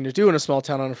was nothing to do in a small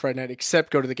town on a Friday night except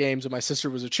go to the games, and my sister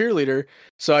was a cheerleader,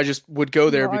 so I just would go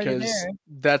you there were already because there.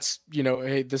 that's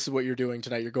hey, this is what you're doing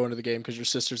tonight. You're going to the game because your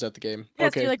sister's at the game. Yeah, so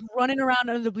Okay. you're like running around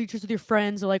under the bleachers with your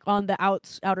friends, or like on the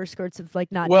outer skirts of like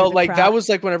not near Well, the like crowd. that was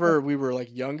like whenever we were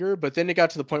like younger, but then it got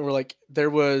to the point where like there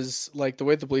was like the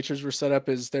way the bleachers were set up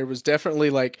is there was definitely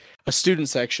like a student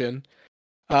section.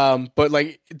 But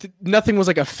like nothing was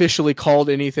like officially called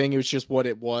anything. It was just what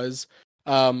it was.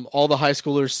 All the high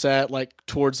schoolers sat like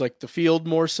towards like the field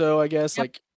more so, I guess, Yep.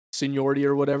 like seniority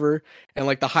or whatever. And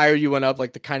like the higher you went up,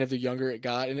 like the kind of the younger it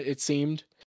got, and it seemed.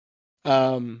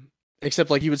 Except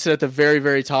like you would sit at the very,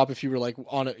 very top if you were like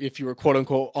if you were quote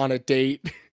unquote on a date.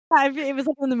 It was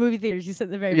like in the movie theaters. You sit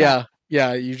in the very back. Yeah.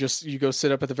 Yeah, you go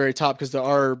sit up at the very top because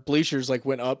our bleachers like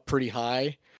went up pretty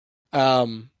high.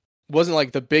 Wasn't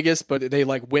like the biggest, but they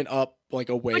like went up like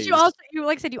a ways. But you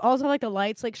like I said, you also have like the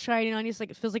lights like shining on you, so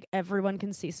like it feels like everyone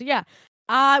can see. So yeah,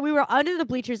 we were under the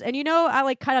bleachers, and at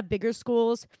like kind of bigger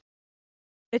schools,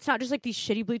 it's not just like these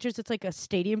shitty bleachers; it's like a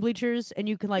stadium bleachers, and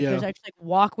you can like there's actually like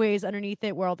walkways underneath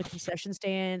it where all the concession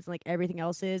stands and like everything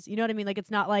else is. You know what I mean? Like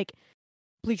it's not like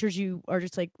bleachers you are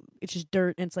just like it's just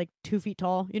dirt and it's like 2 feet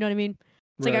tall. You know what I mean?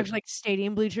 It's like actually like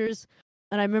stadium bleachers.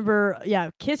 And I remember,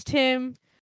 kissed him,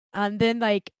 and then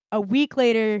like a week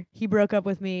later he broke up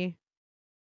with me.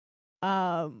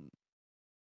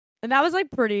 And that was like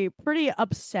pretty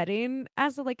upsetting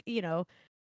as a, like,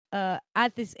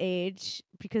 at this age,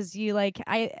 because you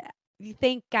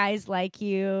think guys like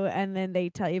you and then they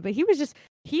tell you, but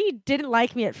he didn't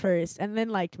like me at first and then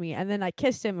liked me, and then I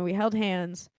kissed him and we held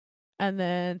hands, and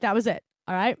then that was it.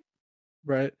 All right.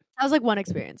 Right. That was like one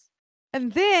experience.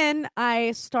 And then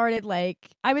I started like,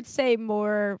 I would say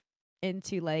more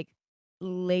into like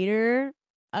later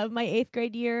of my 8th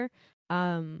grade year.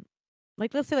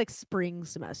 Like let's say like spring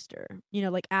semester,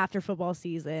 like after football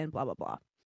season, blah, blah, blah.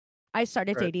 I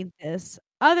started dating this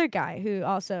other guy who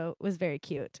also was very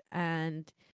cute, and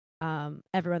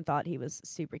everyone thought he was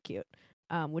super cute,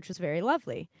 which was very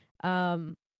lovely.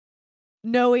 Knowing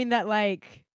that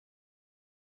like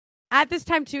at this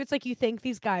time too, it's like you think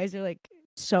these guys are like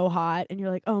so hot, and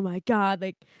you're like, oh my god,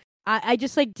 like I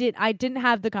just like I didn't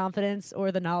have the confidence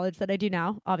or the knowledge that I do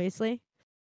now, obviously.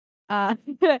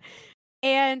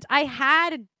 And I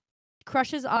had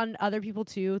crushes on other people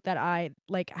too that I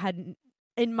like had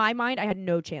in my mind I had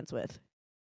no chance with.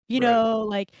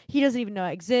 Like he doesn't even know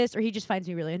I exist, or he just finds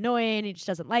me really annoying, he just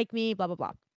doesn't like me, blah blah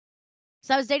blah.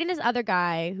 So I was dating this other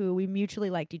guy who we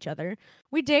mutually liked each other.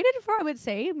 We dated for, I would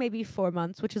say, maybe 4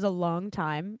 months, which is a long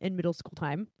time in middle school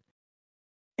time.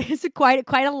 It's quite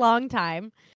a long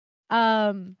time.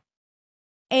 And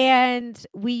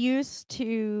we used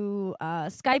to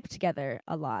Skype together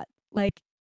a lot. Like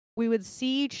we would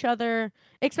see each other,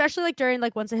 especially like during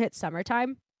like once it hit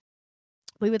summertime.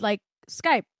 We would like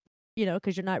Skype,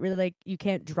 because you're not really like, you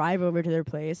can't drive over to their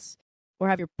place or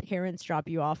have your parents drop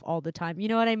you off all the time. You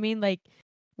know what I mean? Like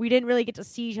we didn't really get to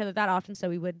see each other that often, so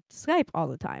we would Skype all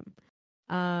the time.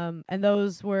 And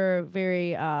those were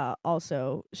very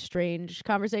also strange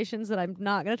conversations that I'm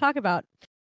not going to talk about.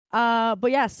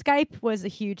 But yeah, Skype was a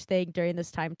huge thing during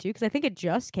this time too, because I think it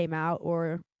just came out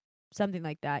or something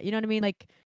like that. You know what I mean? Like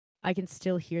I can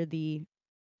still hear the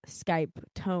Skype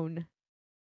tone.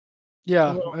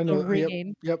 Yeah, I know.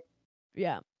 Yep.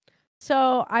 Yeah.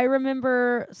 So I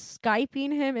remember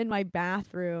Skyping him in my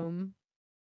bathroom.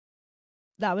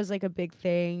 That was like a big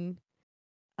thing.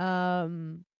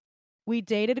 We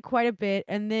dated quite a bit,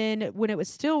 and then when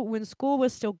school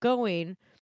was still going,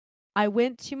 I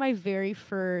went to my very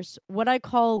first what I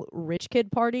call rich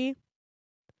kid party.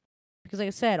 Because like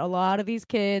I said, a lot of these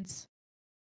kids,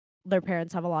 their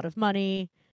parents have a lot of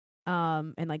money,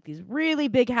 and like these really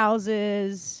big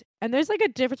houses. And there's like a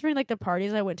difference between like the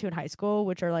parties I went to in high school,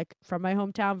 which are like from my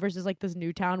hometown, versus like this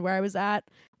new town where I was at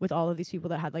with all of these people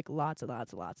that had like lots and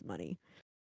lots and lots of money.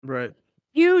 Right.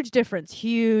 Huge difference.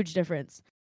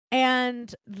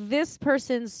 And this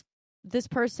person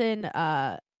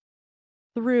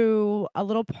threw a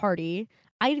little party.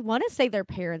 I want to say their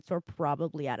parents were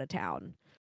probably out of town.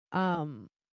 And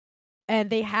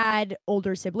they had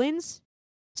older siblings.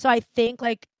 So I think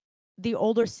like the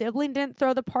older sibling didn't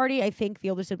throw the party. I think the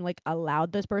older sibling like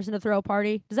allowed this person to throw a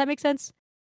party. Does that make sense?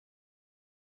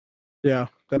 Yeah,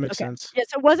 that makes sense. Yeah,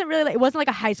 so it wasn't like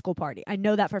a high school party. I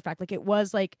know that for a fact. Like it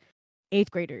was like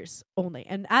 8th graders only.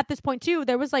 And at this point too,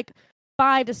 there was like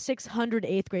 500 to 600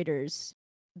 8th graders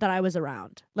that I was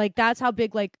around. Like that's how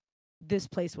big like this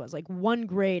place was. Like one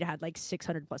grade had like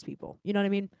 600 plus people. You know what I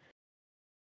mean?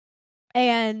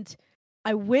 And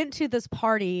I went to this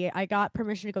party. I got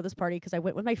permission to go to this party because I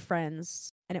went with my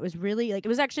friends, and it was really like, it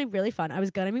was actually really fun. I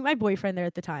was gonna meet my boyfriend there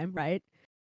at the time, right?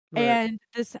 Right. And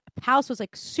this house was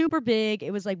like super big.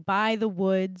 It was like by the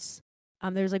woods.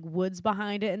 There's like woods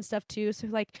behind it and stuff too. So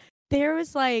like there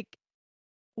was like,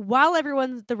 while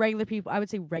everyone's the regular people, I would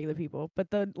say regular people,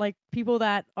 but the like people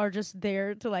that are just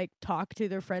there to like talk to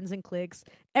their friends and cliques,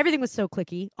 everything was so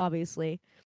cliquey, obviously.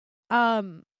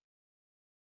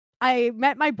 I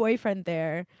met my boyfriend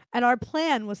there, and our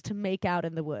plan was to make out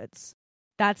in the woods.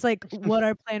 That's like what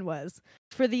our plan was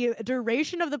for the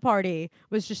duration of the party,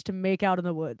 was just to make out in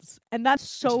the woods. And that's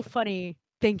so funny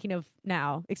thinking of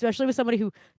now, especially with somebody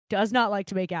who does not like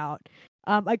to make out.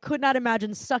 I could not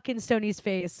imagine sucking Stoney's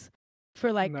face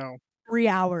for like No, 3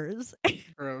 hours.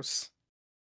 gross.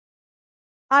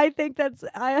 I think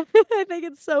I think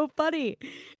it's so funny.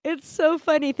 It's so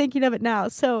funny thinking of it now.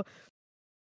 So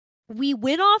we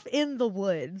went off in the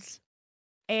woods,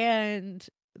 and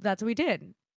that's what we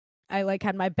did. I like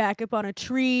had my back up on a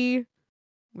tree.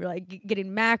 We're like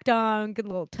getting macked on,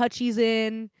 getting little touchies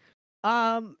in.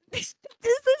 This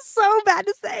is so bad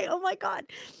to say. Oh my god.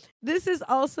 This is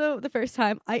also the first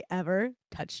time I ever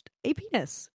touched a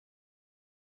penis.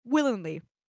 Willingly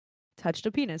touched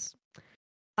a penis.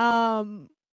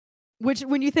 Which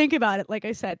when you think about it, like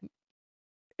I said,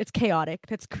 it's chaotic.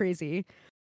 That's crazy.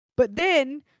 But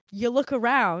then you look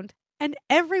around, and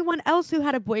everyone else who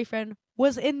had a boyfriend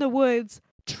was in the woods,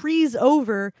 trees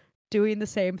over, doing the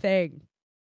same thing,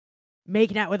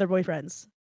 making out with their boyfriends.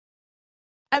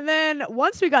 And then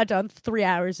once we got done 3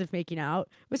 hours of making out,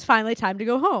 it was finally time to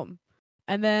go home.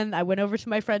 And then I went over to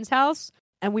my friend's house,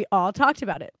 and we all talked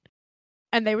about it.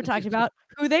 And they were talking about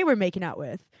who they were making out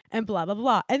with, and blah, blah,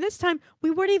 blah. And this time,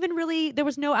 we weren't even really, there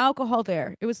was no alcohol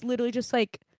there. It was literally just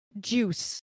like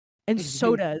juice and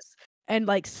sodas and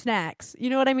like snacks. You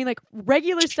know what I mean? Like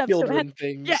regular stuff. So it had,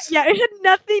 Things. yeah, it had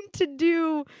nothing to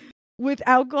do with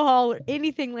alcohol or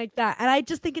anything like that. And I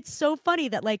just think it's so funny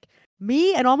that like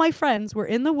me and all my friends were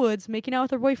in the woods making out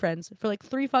with their boyfriends for like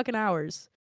 3 fucking hours.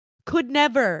 Could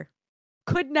never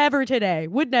today.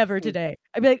 Would never today.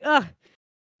 I'd be like, ugh,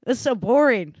 this is so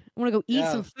boring. I want to go eat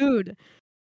some food.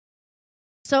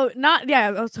 So it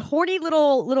was horny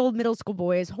little middle school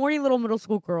boys, horny little middle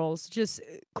school girls, just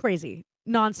crazy,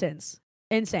 nonsense,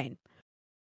 insane.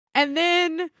 And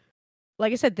then,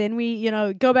 like I said, then we,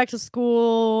 go back to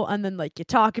school, and then like you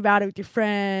talk about it with your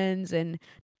friends and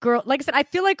like I said, I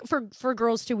feel like for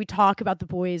girls too, we talk about the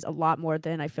boys a lot more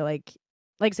than I feel like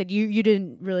I said, you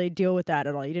didn't really deal with that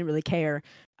at all. You didn't really care.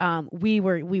 We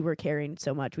were caring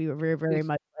so much. We were very, very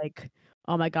much like,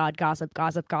 oh my God, gossip,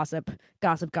 gossip, gossip,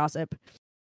 gossip, gossip.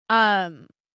 So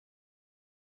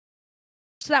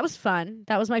that was fun.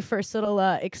 That was my first little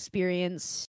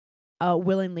experience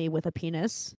willingly with a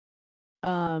penis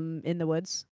in the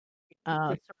woods,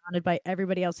 surrounded by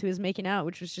everybody else who was making out,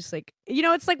 which was just like,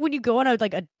 it's like when you go on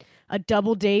a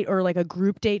double date or like a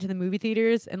group date to the movie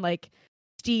theaters, and like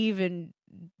Steve and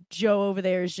Joe over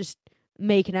there is just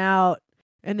making out,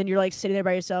 and then you're like sitting there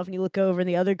by yourself, and you look over and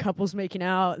the other couple's making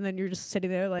out, and then you're just sitting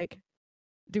there like,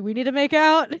 do we need to make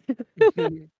out?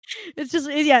 It's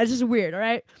just weird. All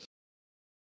right.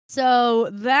 So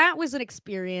that was an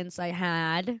experience I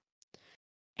had.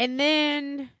 And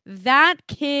then that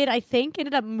kid, I think,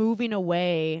 ended up moving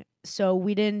away. So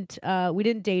we didn't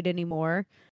date anymore.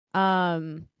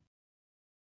 So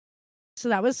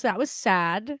that was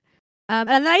sad. And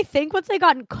then I think once I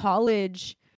got in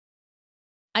college,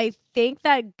 I think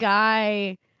I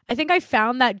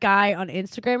found that guy on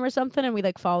Instagram or something, and we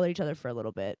like followed each other for a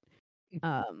little bit.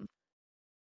 That's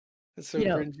so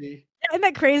cringy. Isn't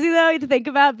that crazy though, to think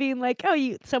about being like,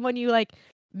 someone you like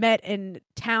met in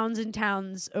towns and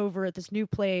towns over at this new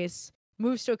place,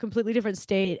 moves to a completely different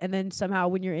state, and then somehow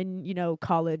when you're in,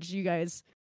 college, you guys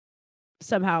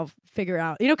somehow figure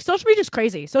out, 'cause social media is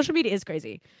crazy. Social media is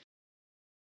crazy.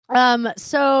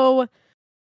 So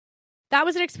that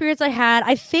was an experience I had.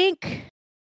 I think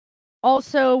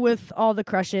also with all the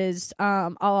crushes,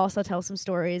 I'll also tell some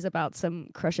stories about some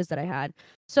crushes that I had.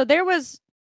 So there was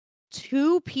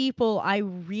 2 people I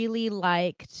really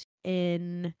liked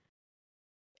at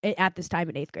this time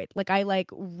in 8th grade. Like I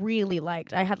really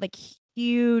liked. I had like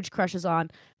huge crushes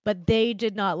on, but they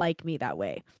did not like me that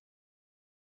way.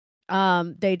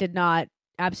 They did not,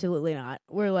 absolutely not.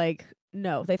 We're like,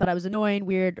 no, they thought I was annoying,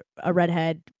 weird, a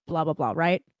redhead, blah, blah, blah,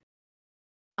 right?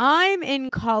 I'm in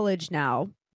college now,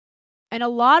 and a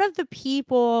lot of the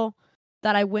people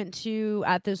that I went to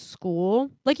at this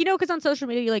school, like, because on social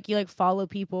media, you follow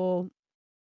people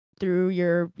through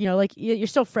your, like you're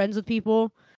still friends with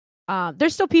people.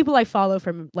 There's still people I follow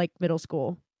from like middle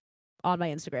school on my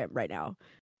Instagram right now.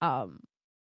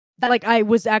 That like I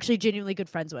was actually genuinely good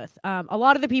friends with. A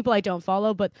lot of the people I don't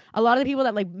follow, but a lot of the people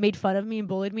that like made fun of me and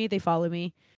bullied me, they follow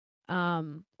me.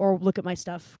 Or look at my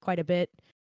stuff quite a bit.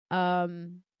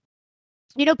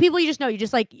 People you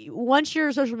just like once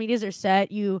your social medias are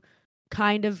set, you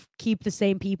kind of keep the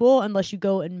same people unless you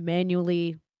go and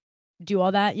manually do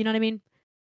all that. You know what I mean?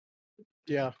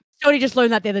 Yeah. Tony just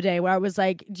learned that the other day where I was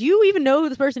like, do you even know who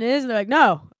this person is? And they're like,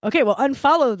 no. Okay, well,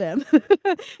 unfollow them.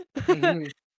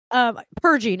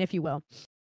 Purging, if you will.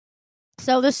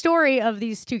 So the story of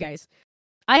these two guys.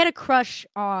 I had a crush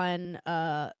on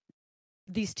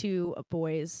these two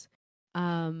boys.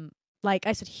 Like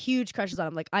I said, huge crushes on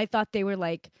them. Like I thought they were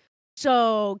like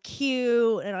so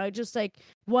cute, and I just like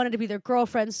wanted to be their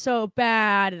girlfriend so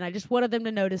bad, and I just wanted them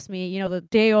to notice me. The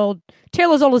tale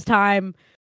as old as time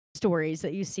stories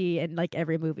that you see in like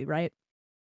every movie, right?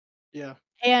 Yeah.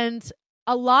 And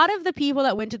a lot of the people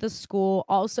that went to the school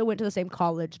also went to the same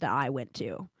college that I went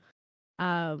to,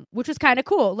 which was kind of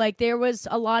cool. Like there was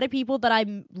a lot of people that I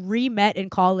re-met in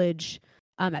college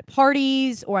at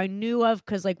parties, or I knew of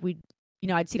because like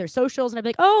I'd see their socials and I'd be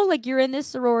like, oh, like you're in this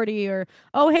sorority, or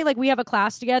oh, hey, like we have a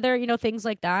class together, things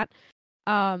like that.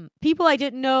 People I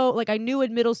didn't know, like I knew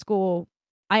in middle school,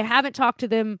 I haven't talked to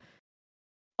them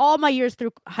all my years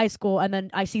through high school, and then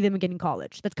I see them again in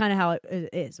college. That's kind of how it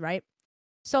is, right?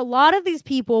 So a lot of these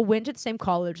people went to the same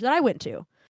college that I went to.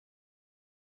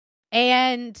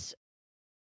 And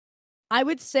I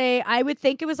would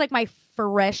think it was like my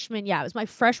freshman. Yeah, it was my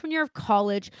freshman year of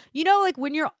college. Like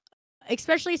when you're,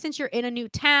 especially since you're in a new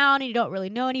town and you don't really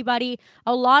know anybody,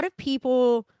 a lot of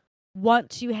people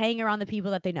want to hang around the people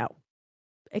that they know,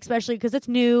 especially because it's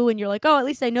new and you're like, oh, at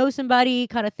least I know somebody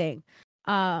kind of thing.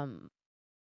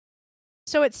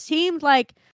 So it seemed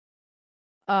like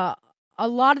a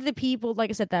lot of the people, like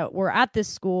I said, that were at this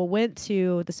school went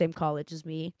to the same college as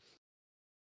me.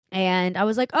 And I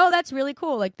was like, oh, that's really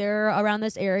cool. Like they're around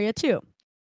this area too.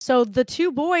 So the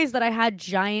two boys that I had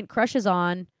giant crushes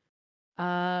on,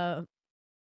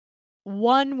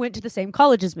 one went to the same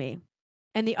college as me,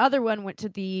 and the other one went to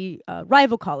the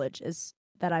rival college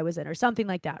that I was in, or something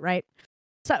like that, right?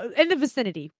 So in the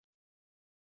vicinity.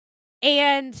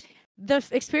 And the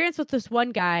experience with this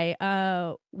one guy,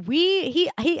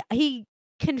 he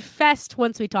confessed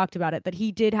once we talked about it that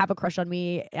he did have a crush on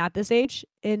me at this age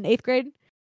in 8th grade.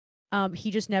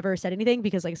 He just never said anything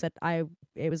because, like I said,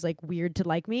 it was like weird to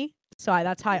like me, so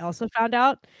that's how I also found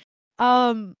out.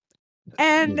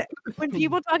 And when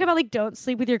people talk about like don't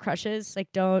sleep with your crushes,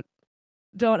 like don't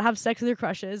have sex with your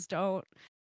crushes,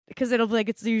 because it'll be like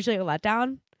it's usually a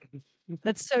letdown.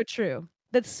 That's so true.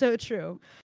 That's so true.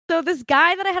 So this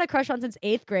guy that I had a crush on since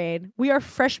 8th grade, we are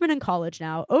freshmen in college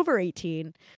now, over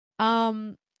 18.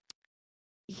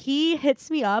 He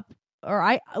hits me up,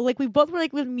 or we both were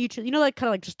like with mutual, like kind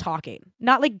of like just talking,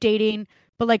 not like dating,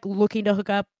 but like looking to hook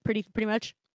up pretty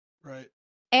much. Right.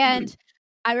 And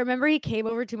I remember he came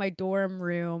over to my dorm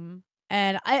room,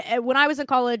 and when I was in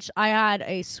college, I had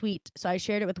a suite, so I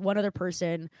shared it with one other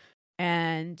person,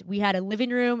 and we had a living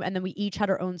room, and then we each had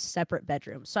our own separate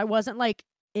bedroom. So I wasn't like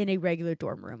in a regular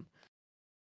dorm room.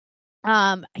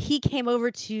 He came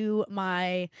over to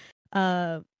my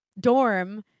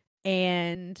dorm,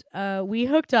 and we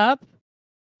hooked up.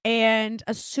 And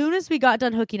as soon as we got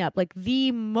done hooking up, like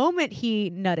the moment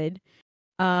he nutted,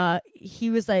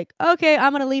 he was like, okay,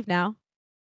 I'm gonna leave now,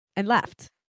 and left.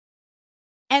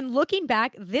 And looking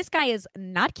back, this guy is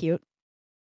not cute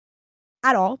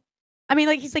at all. I mean,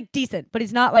 like he's like decent, but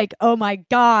he's not like, oh my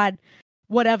God,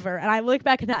 whatever. And I look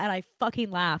back at that and I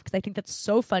fucking laugh because I think that's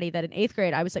so funny that in 8th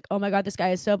grade, I was like, oh my God, this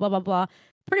guy is so blah, blah, blah.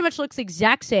 Pretty much looks the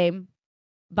exact same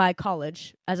by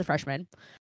college as a freshman.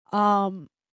 And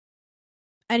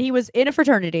he was in a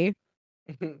fraternity.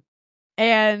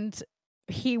 And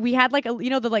we had like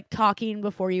the like talking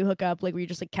before you hook up, like where you're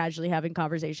just like casually having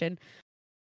conversation.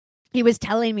 He was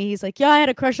telling me, he's like, yeah, I had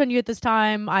a crush on you at this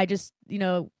time. I just,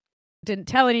 didn't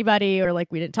tell anybody, or like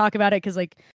we didn't talk about it because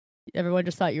like everyone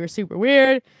just thought you were super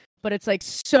weird, but it's like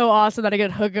so awesome that I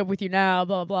get hook up with you now,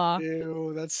 blah, blah.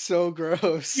 Ew, that's so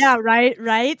gross. Yeah,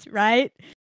 right.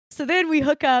 So then we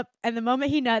hook up, and the moment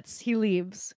he nuts, he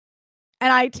leaves.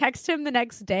 And I text him the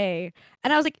next day,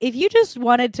 and I was like, if you just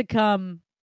wanted to come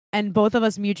and both of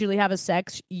us mutually have a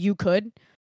sex, you could.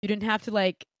 You didn't have to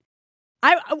like.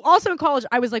 I also in college,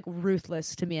 I was like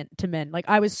ruthless to men. Like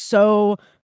I was so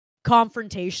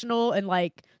confrontational and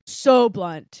like so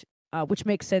blunt, which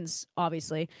makes sense,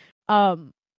 obviously.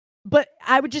 But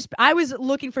I was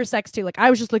looking for sex too. Like I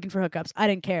was just looking for hookups. I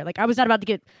didn't care. Like I was not about to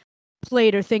get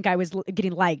played or think I was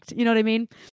getting liked. You know what I mean?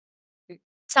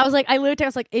 So I was like,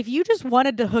 if you just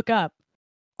wanted to hook up,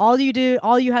 all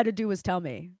you had to do was tell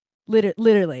me.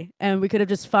 Literally, and we could have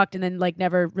just fucked and then like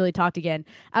never really talked again.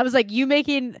 I was like, you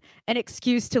making an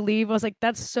excuse to leave. I was like,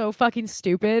 that's so fucking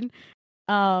stupid.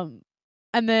 And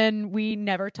then we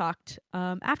never talked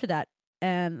after that,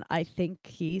 and I think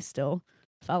he still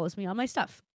follows me on my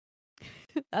stuff.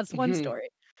 That's one story.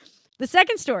 The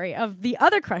second story of the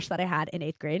other crush that I had in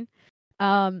 8th grade,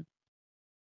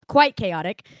 quite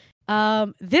chaotic.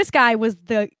 This guy was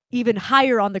the even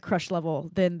higher on the crush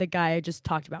level than the guy I just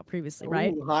talked about previously,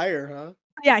 right? Ooh, higher, huh?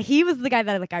 Yeah, he was the guy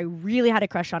that like I really had a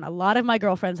crush on. A lot of my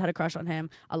girlfriends had a crush on him.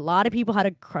 A lot of people had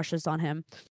a crushes on him.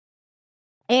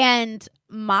 And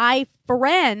my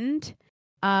friend,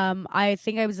 I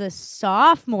think I was a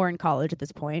sophomore in college at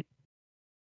this point.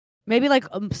 Maybe like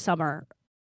summer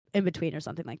in between or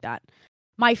something like that.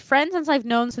 My friend, since I've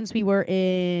known since we were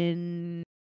in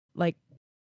like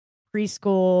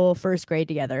preschool, 1st grade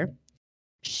together,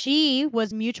 she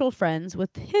was mutual friends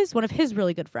with one of his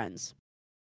really good friends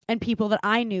and people that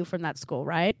I knew from that school,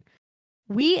 right?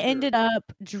 We ended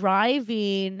up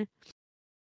driving,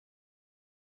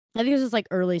 I think this was like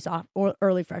early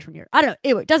freshman year. I don't know.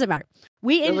 Anyway, it doesn't matter.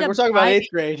 We ended up we're talking about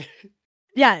 8th grade.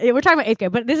 Yeah, we're talking about 8th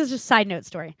grade, but this is just side note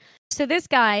story. So this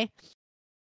guy,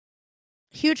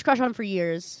 huge crush on for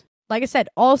years. Like I said,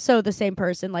 also the same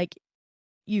person like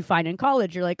you find in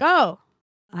college. You're like, oh,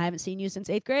 I haven't seen you since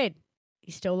 8th grade.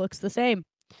 He still looks the same.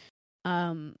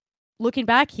 Looking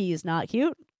back, he is not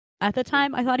cute. At the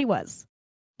time, I thought he was.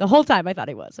 The whole time, I thought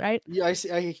he was, right? Yeah, I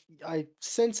see. I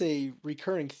sense a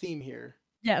recurring theme here.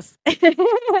 Yes. They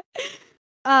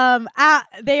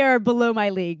are below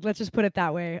my league. Let's just put it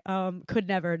that way. Could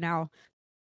never now.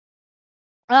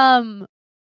 And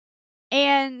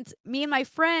me and my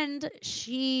friend,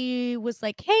 she was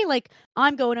like, hey, like,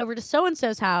 I'm going over to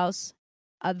so-and-so's house.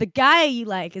 The guy you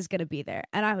like is going to be there.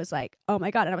 And I was like, oh my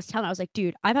God. And I was like,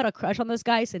 dude, I've had a crush on this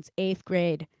guy since 8th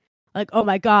grade. Like, oh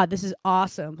my God, this is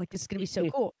awesome. Like, this is going to be so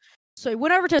cool. So I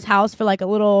went over to his house for like a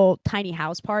little tiny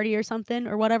house party or something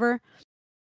or whatever.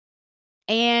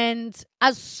 And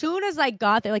as soon as I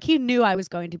got there, like he knew I was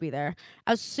going to be there.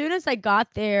 As soon as I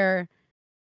got there,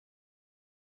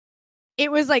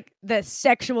 it was like the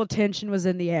sexual tension was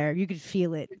in the air. You could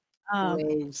feel it.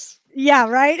 Yeah,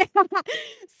 right?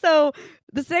 So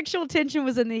the sexual tension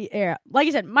was in the air. Like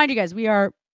you said, mind you guys, we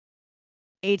are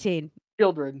 18.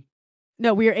 Children.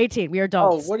 No, we are 18. We are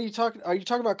adults. Oh, what are you talking? Are you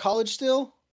talking about college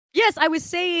still? Yes, I was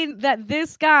saying that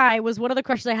this guy was one of the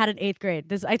crushes I had in 8th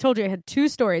grade. I told you I had 2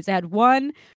 stories. I had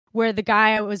one where the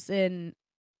guy I was in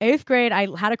 8th grade, I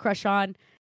had a crush on.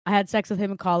 I had sex with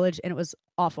him in college, and it was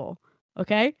awful.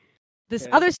 Okay? This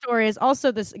other story is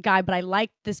also this guy, but I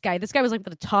liked this guy. This guy was like at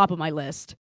the top of my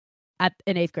list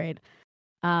in 8th grade.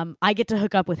 I get to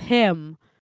hook up with him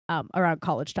around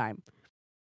college time.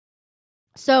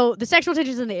 So the sexual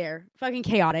tension's in the air. Fucking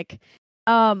chaotic.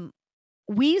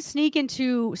 We sneak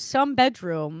into some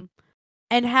bedroom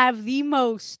and have the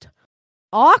most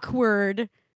awkward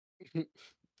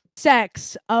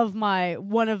sex of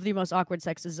one of the most awkward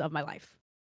sexes of my life.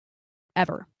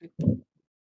 Ever.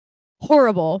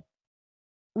 Horrible.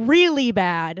 Really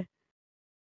bad.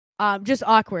 Just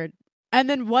awkward. And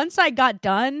then once I got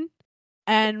done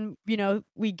and,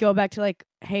 we go back to like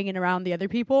hanging around the other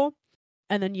people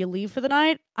and then you leave for the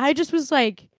night, I just was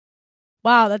like,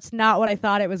 wow, that's not what I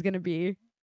thought it was going to be.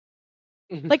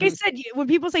 Like I said, when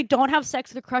people say don't have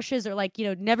sex with crushes or like,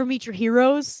 never meet your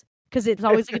heroes because it's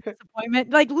always like a disappointment.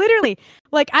 Like literally,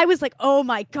 like I was like, oh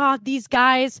my God, these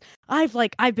guys, I've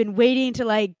been waiting to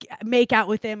like make out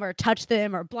with them or touch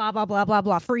them or blah, blah, blah, blah,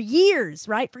 blah for years,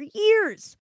 right? For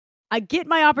years. I get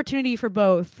my opportunity for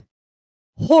both.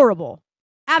 Horrible.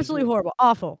 Absolutely horrible.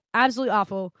 Awful. Absolutely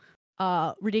awful.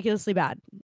 Ridiculously bad.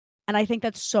 And I think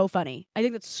that's so funny. I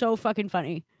think that's so fucking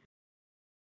funny.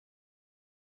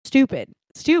 Stupid,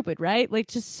 right? Like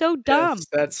just so dumb. Yes,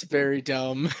 that's very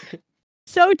dumb.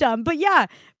 So dumb. But yeah,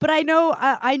 but I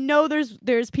know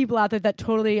there's people out there that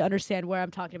totally understand what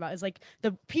I'm talking about. It's like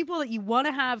the people that you want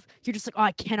to have, you're just like, oh,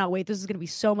 I cannot wait. This is going to be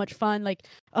so much fun. Like,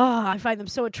 oh, I find them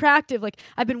so attractive. Like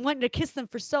I've been wanting to kiss them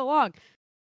for so long.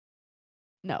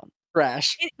 No.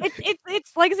 Trash.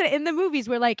 It's like I said in the movies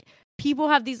where like people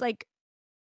have these like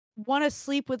want to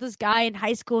sleep with this guy in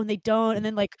high school and they don't, and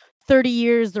then like 30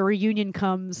 years the reunion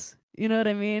comes. You know what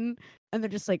I mean? And they're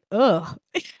just like, ugh.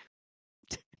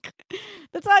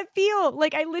 That's how I feel.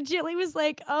 Like I legitimately was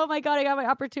like, oh my God, I got my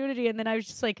opportunity. And then I was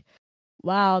just like,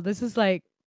 wow, this is like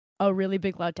a really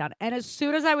big letdown. And as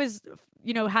soon as I was,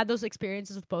 had those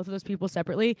experiences with both of those people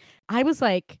separately, I was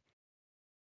like,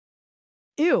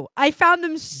 ew. I found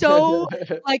them so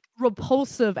like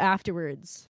repulsive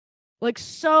afterwards. Like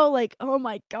so like, oh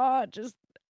my god, just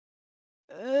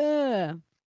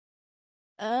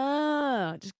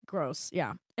just gross.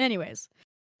 Yeah. Anyways,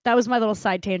 that was my little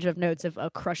side tangent of notes of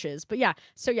crushes. But yeah,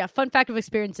 so yeah, fun fact of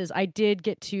experiences, I did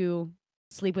get to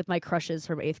sleep with my crushes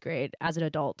from 8th grade as an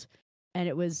adult, and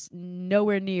it was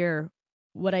nowhere near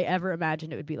what I ever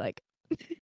imagined it would be like.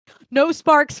 No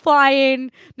sparks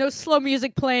flying, no slow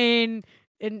music playing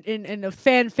in a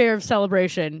fanfare of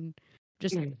celebration.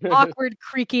 Just awkward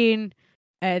creaking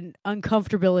and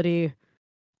uncomfortability.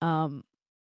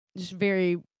 Just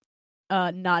very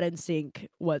not in sync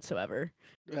whatsoever.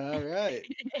 All right.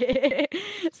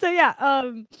 So yeah,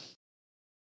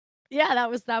 yeah,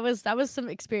 that was some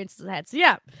experiences I had. So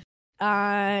yeah,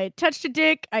 I touched a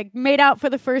dick. I made out for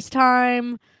the first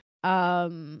time.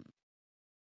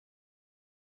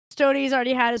 Stoney's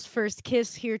already had his first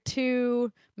kiss here too.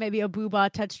 Maybe a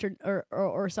booba touched her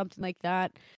or something like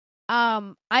that.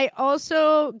 I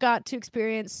also got to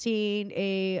experience seeing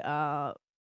a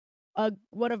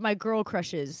one of my girl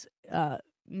crushes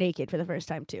naked for the first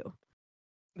time too.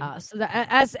 So that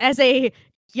as a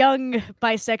young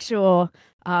bisexual,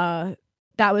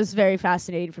 that was very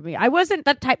fascinating for me. I wasn't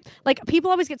that type. Like,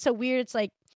 people always get so weird. It's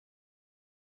like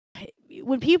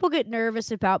when people get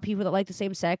nervous about people that like the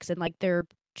same sex and like they're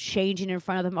changing in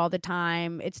front of them all the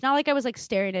time. It's not like I was like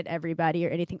staring at everybody or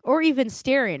anything, or even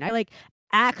staring. I like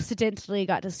accidentally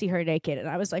got to see her naked, and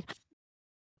I was like,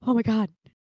 oh my god,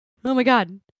 oh my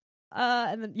god.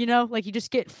 And then, you know, like you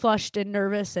just get flushed and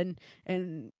nervous and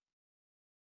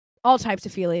all types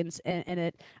of feelings in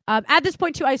it. At this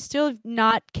point too, I still have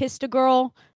not kissed a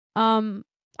girl. I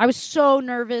was so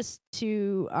nervous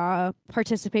to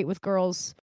participate with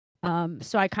girls.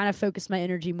 So I kind of focused my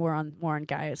energy more on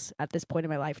guys at this point in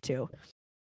my life too.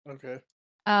 Okay.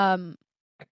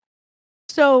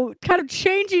 So kind of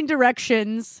changing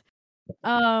directions,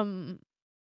 that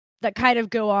kind of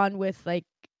go on with like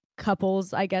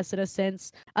couples, I guess, in a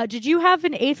sense. Did you have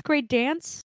an 8th grade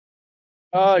dance?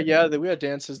 Yeah, we had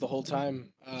dances the whole time.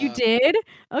 You did?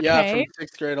 Okay. Yeah, from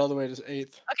 6th grade all the way to 8th.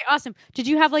 Okay, awesome. Did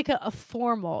you have like a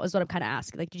formal? Is what I'm kind of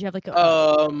asking. Like, did you have like a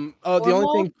the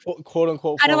only thing quote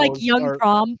unquote kind of like formal young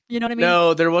prom? You know what I mean?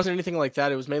 No, there wasn't anything like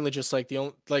that. It was mainly just like the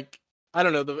only I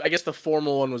don't know. I guess the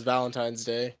formal one was Valentine's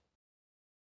Day.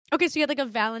 Okay, so you had like a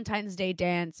Valentine's Day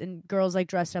dance and girls like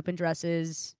dressed up in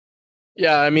dresses.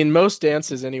 Yeah, I mean most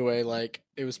dances anyway. Like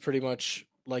it was pretty much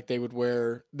like they would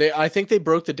wear. I think they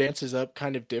broke the dances up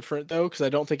kind of different though, because I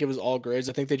don't think it was all grades.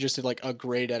 I think they just did like a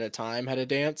grade at a time had a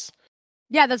dance.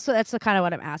 Yeah, that's the kind of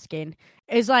what I'm asking.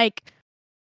 Is like,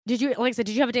 did you, like I said,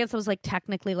 did you have a dance that was like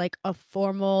technically like a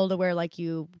formal to where like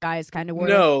you guys kind of were?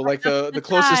 No, like the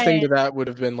closest thing to that would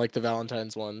have been like the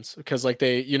Valentine's ones, because like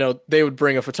they would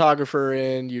bring a photographer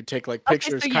in, you'd take like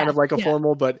pictures, kind of like a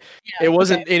formal, but it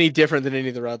wasn't any different than any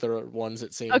of the other ones,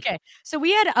 it seemed. Okay, so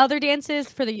we had other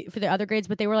dances for the other grades,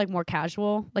 but they were like more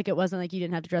casual. Like it wasn't like you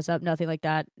didn't have to dress up, nothing like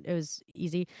that. It was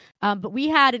easy. But we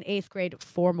had an 8th grade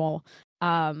formal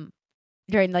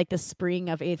during like the spring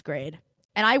of 8th grade.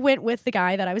 And I went with the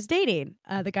guy that I was dating,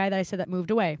 the guy that I said that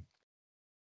moved away.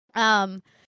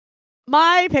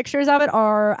 My pictures of it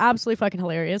are absolutely fucking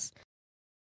hilarious.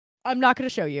 I'm not going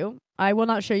to show you. I will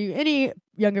not show you any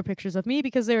younger pictures of me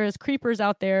because there is creepers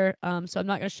out there. So I'm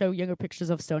not going to show younger pictures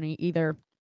of Stoney either.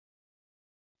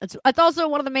 It's also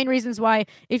one of the main reasons why,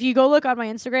 if you go look on my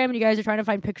Instagram and you guys are trying to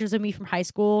find pictures of me from high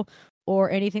school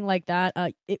or anything like that,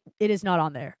 it is not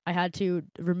on there. I had to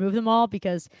remove them all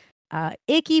because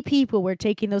icky people were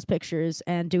taking those pictures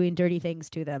and doing dirty things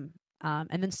to them,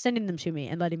 and then sending them to me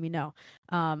and letting me know.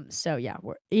 So yeah,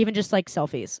 we're even just like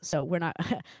selfies. So we're not,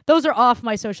 those are off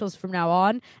my socials from now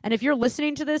on. And if you're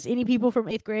listening to this, any people from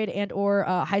 8th grade and or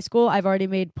high school, I've already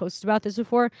made posts about this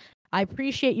before. I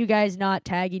appreciate you guys not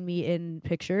tagging me in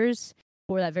pictures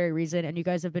for that very reason. And you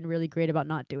guys have been really great about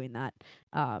not doing that.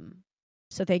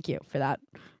 So thank you for that.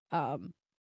 But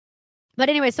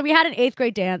anyway, so we had an 8th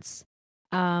grade dance.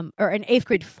 Or an 8th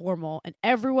grade formal, and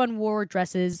everyone wore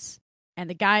dresses, and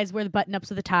the guys wear the button-ups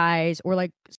with the ties or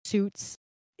like suits.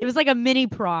 It was like a mini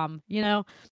prom, you know,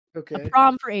 a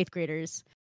prom for 8th graders.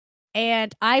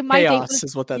 And my chaos date was,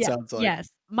 is what that sounds like. Yes,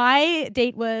 my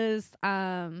date was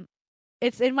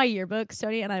it's in my yearbook,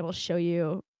 Stoney, and I will show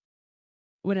you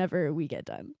whenever we get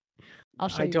done. I'll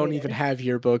show you. I don't even have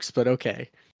yearbooks, but okay.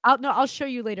 I'll show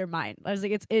you later mine. I was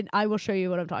like, I will show you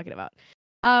what I'm talking about.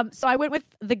 So I went with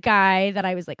the guy that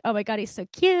I was like, oh my god, he's so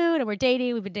cute, and we're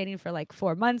dating. We've been dating for like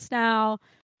 4 months now.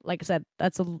 Like I said,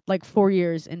 that's like 4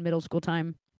 years in middle school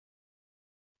time.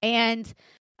 And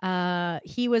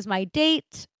he was my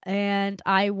date, and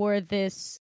I wore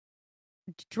this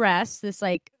dress, this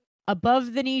like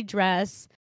above the knee dress.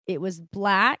 It was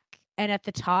black, and at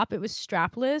the top it was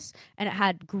strapless, and it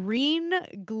had green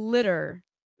glitter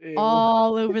Ew.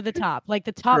 all over the top. Like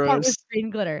the top part was Gross. green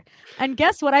glitter. And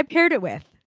guess what I paired it with?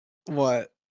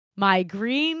 What? My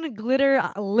green glitter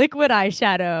liquid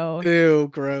eyeshadow. Ew,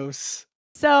 gross.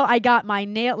 So I got my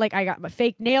I got my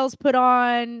fake nails put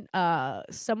on.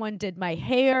 Someone did my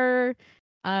hair.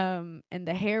 And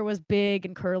the hair was big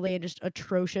and curly and just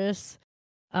atrocious.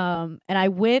 And I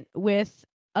went with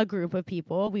a group of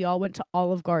people. We all went to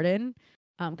Olive Garden,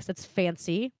 because it's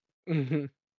fancy. Mhm.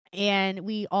 And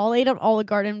we all ate at Olive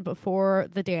Garden before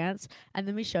the dance, and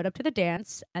then we showed up to the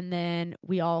dance, and then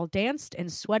we all danced and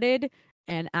sweated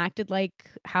and acted like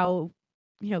how,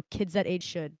 kids that age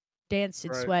should dance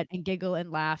and Right. sweat and giggle and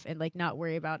laugh and like not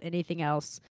worry about anything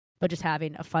else, but just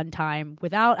having a fun time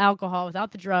without alcohol,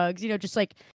 without the drugs, just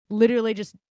like literally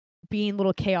just being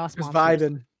little chaos Just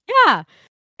monsters. vibing. Yeah.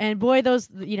 And boy, those,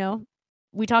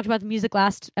 we talked about the music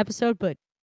last episode, but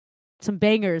some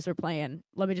bangers were playing.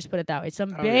 Let me just put it that way.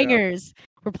 Some Oh, yeah. bangers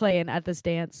were playing at this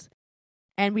dance.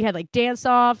 And we had like dance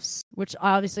offs, which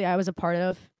obviously I was a part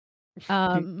of.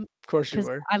 Of course you 'Cause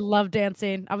were. I love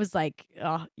dancing. I was like,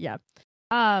 oh yeah.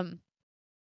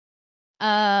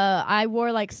 I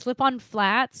wore like slip-on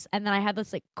flats, and then I had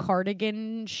this like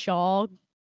cardigan shawl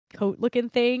coat looking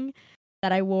thing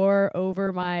that I wore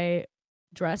over my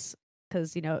dress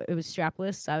because it was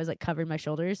strapless, so I was like covering my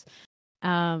shoulders.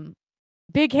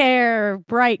 Big hair,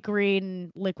 bright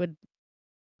green liquid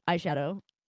eyeshadow,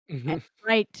 Mhm. and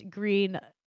bright green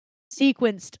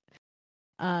sequenced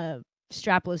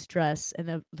strapless dress,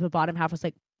 and the bottom half was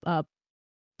like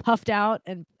puffed out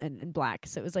and black,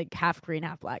 so it was like half green,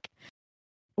 half black.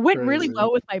 Went really Crazy.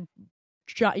 well with my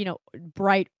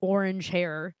bright orange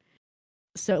hair,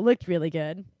 so it looked really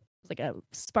good. It's like a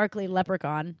sparkly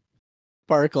leprechaun.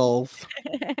 Sparkles.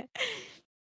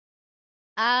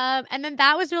 And then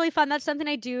that was really fun. That's something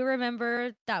I do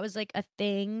remember. That was like a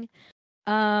thing.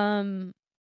 And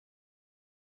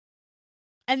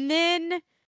then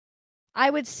I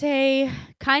would say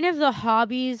kind of the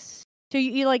hobbies. So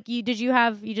you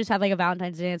just had like a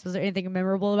Valentine's dance? Was there anything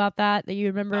memorable about that you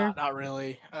remember? Not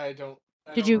really. I don't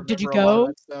Did you remember a lot go? of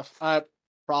that stuff.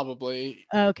 Probably.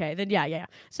 Okay, then yeah.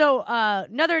 So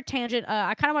another tangent.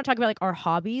 I kind of want to talk about like our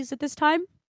hobbies at this time.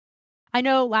 I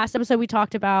know last episode we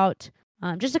talked about,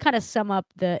 just to kind of sum up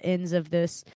the ends of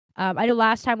this. I know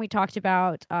last time we talked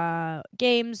about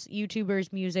games,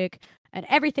 YouTubers, music, and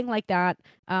everything like that.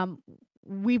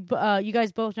 You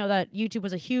guys both know that YouTube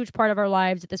was a huge part of our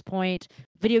lives at this point.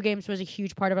 Video games was a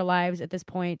huge part of our lives at this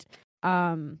point.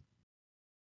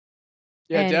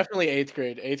 Yeah, And- definitely 8th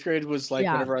grade. 8th grade was like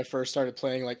Yeah. whenever I first started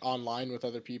playing like online with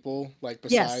other people, like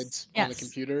besides on the yes.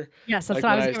 computer. Yes, that's Like what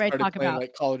I when was I getting ready to started talk playing about.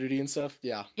 like Call of Duty and stuff.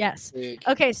 Yeah. Yes. Big.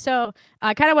 Okay, so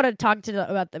I kind of want to talk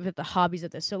about the hobbies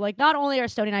of this. So, like, not only are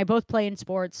Stoney and I both playing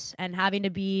sports and having to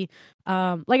be,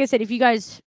 like I said, if you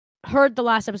guys heard the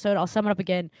last episode, I'll sum it up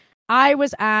again. I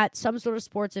was at some sort of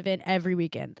sports event every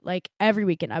weekend. Like, every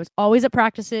weekend. I was always at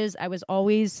practices. I was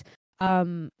always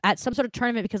at some sort of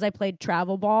tournament because I played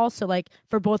travel ball. So, like,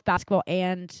 for both basketball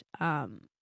and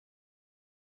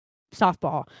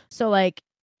softball. So, like,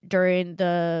 during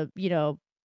the,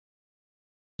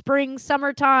 spring,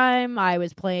 summertime, I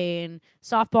was playing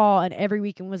softball, and every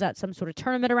weekend was at some sort of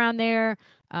tournament around there,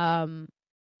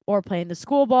 or playing the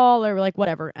school ball or like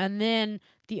whatever. And then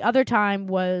the other time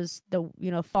was the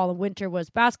fall and winter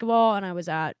was basketball, and I was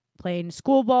at playing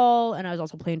school ball, and I was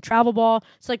also playing travel ball.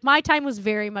 So like my time was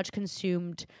very much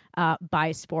consumed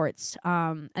by sports.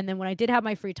 And then when I did have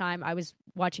my free time, I was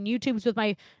watching YouTubes with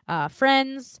my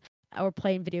friends or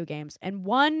playing video games. And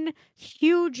one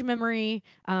huge memory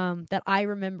that I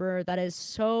remember that is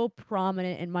so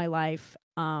prominent in my life,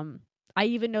 I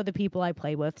even know the people I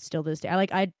play with still this day.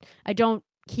 I don't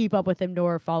keep up with them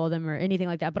nor follow them or anything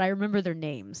like that, but I remember their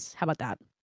names. How about that?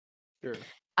 Sure.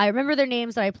 I remember their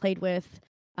names that I played with.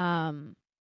 And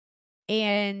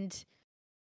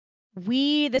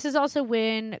this is also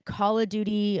when Call of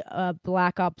Duty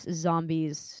Black Ops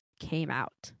Zombies came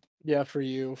out. Yeah, for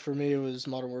you. For me, it was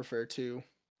Modern Warfare 2.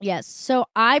 Yes. So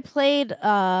I played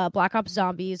Black Ops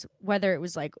Zombies, whether it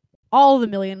was like all the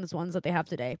millions ones that they have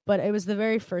today, but it was the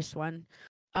very first one.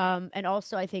 And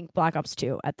also I think Black Ops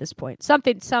 2 at this point.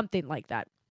 Something like that.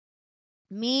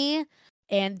 Me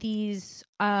and these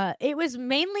it was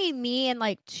mainly me and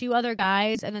like two other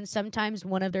guys, and then sometimes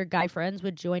one of their guy friends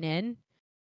would join in.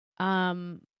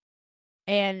 And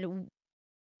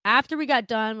after we got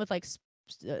done with like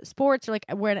sports, or like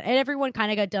where everyone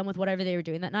kind of got done with whatever they were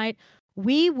doing that night,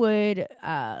 we would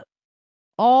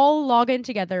all log in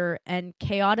together and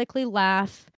chaotically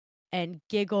laugh and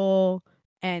giggle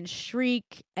and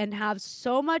shriek and have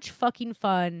so much fucking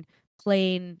fun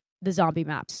playing the zombie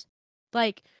maps.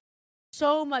 Like,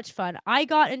 so much fun. I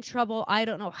got in trouble, I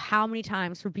don't know how many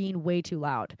times, for being way too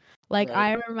loud. Like, Right.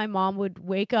 I remember my mom would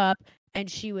wake up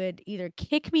and she would either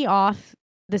kick me off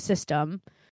the system,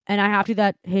 and I have to do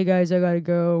that, hey guys, I gotta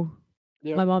go.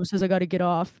 Yep. My mom says I gotta get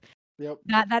off. Yep.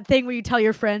 That thing where you tell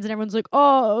your friends and everyone's like,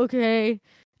 oh, okay.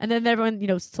 And then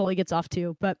everyone, slowly gets off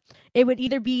too. But it would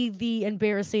either be the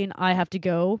embarrassing, I have to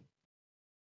go,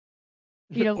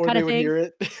 Or kind they of would thing, hear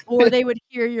it. or they would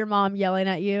hear your mom yelling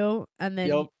at you, and then,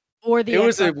 Yep. or the It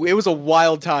was Xbox. a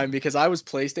wild time because I was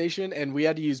PlayStation and we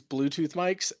had to use Bluetooth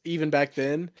mics even back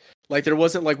then. Like there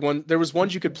wasn't like there was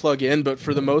ones you could plug in, but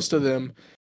for the most of them,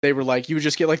 they were like you would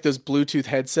just get like those Bluetooth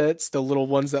headsets, the little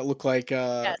ones that look like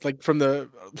Yes. like from the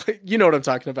you know what I'm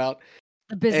talking about.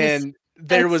 The business. And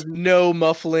there It's was no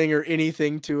muffling or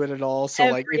anything to it at all. So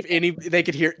like if they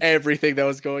could hear everything that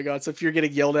was going on. So if you're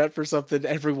getting yelled at for something,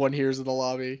 everyone hears in the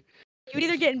lobby. You would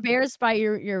either get embarrassed by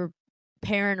your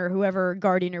parent or whoever,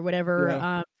 guardian or whatever,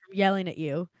 Yeah. from yelling at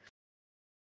you.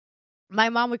 My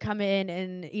mom would come in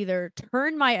and either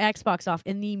turn my Xbox off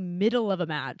in the middle of a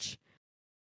match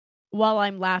while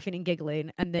I'm laughing and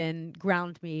giggling, and then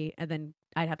ground me, and then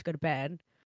I'd have to go to bed.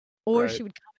 Or Right. she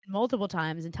would come in multiple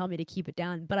times and tell me to keep it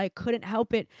down, but I couldn't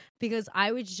help it because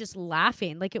I was just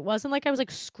laughing. Like, it wasn't like I was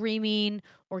like screaming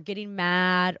or getting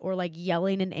mad or like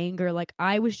yelling in anger. Like,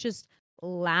 I was just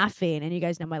laughing, and you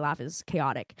guys know my laugh is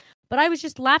chaotic. But I was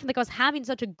just laughing, like I was having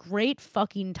such a great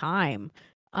fucking time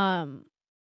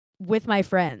with my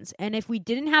friends. And if we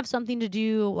didn't have something to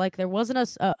do, like there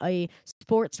wasn't a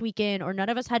sports weekend or none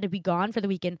of us had to be gone for the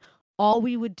weekend, all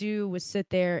we would do was sit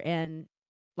there and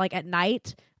like at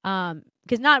night,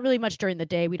 because not really much during the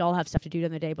day, we'd all have stuff to do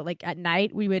during the day, but like at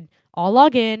night we would all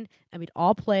log in and we'd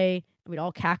all play and we'd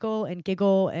all cackle and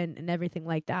giggle and everything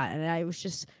like that. And I was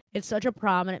just, it's such a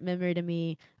prominent memory to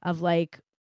me of like,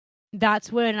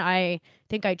 that's when I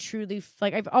think I truly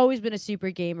like, I've always been a super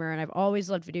gamer and I've always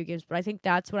loved video games, but I think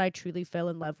that's when I truly fell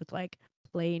in love with like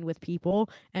playing with people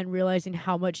and realizing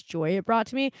how much joy it brought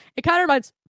to me. It kind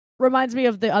of reminds me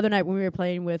of the other night when we were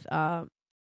playing with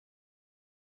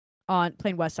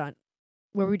playing West Hunt,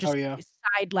 where we just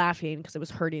sighed laughing because it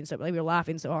was hurting. So like we were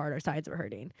laughing so hard, our sides were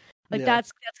hurting. Like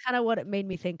that's kind of what it made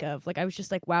me think of. Like I was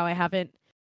just like, wow, I haven't.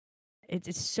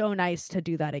 It's so nice to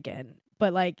do that again.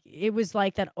 But like it was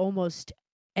like that almost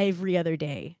every other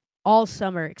day, all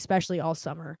summer, especially all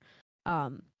summer.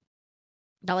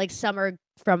 That like summer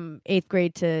from 8th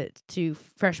grade to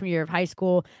freshman year of high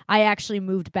school, I actually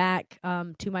moved back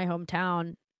to my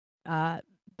hometown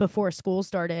before school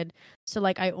started. So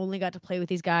like I only got to play with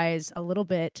these guys a little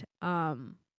bit.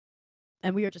 And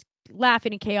we were just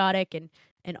laughing and chaotic and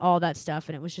all that stuff.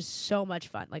 And it was just so much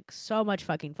fun, like so much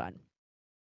fucking fun.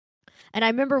 And I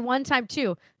remember one time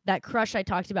too, that crush I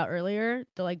talked about earlier,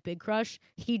 the like big crush,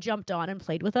 he jumped on and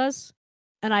played with us.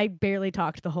 And I barely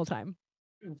talked the whole time.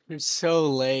 You're so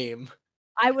lame.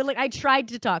 I tried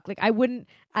to talk. Like I would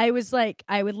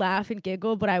laugh and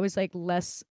giggle, but I was like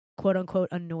less quote unquote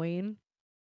annoying.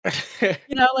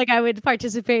 Like I would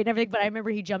participate and everything, but I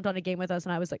remember he jumped on a game with us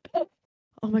and I was like, oh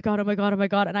my god, oh my god, oh my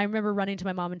god. And I remember running to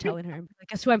my mom and telling her, like,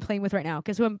 guess who I'm playing with right now?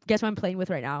 Guess who I'm playing with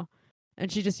right now? And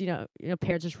she just,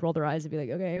 parents just roll their eyes and be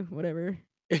like, okay, whatever.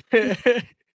 So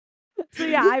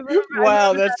yeah, I remember.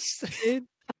 Wow, that's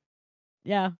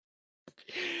yeah.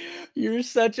 You're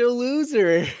such a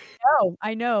loser.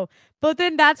 I know. But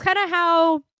then that's kind of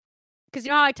how, because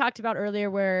how I talked about earlier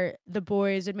where the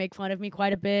boys would make fun of me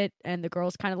quite a bit and the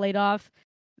girls kind of laid off.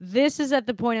 This is at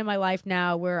the point in my life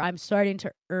now where I'm starting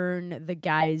to earn the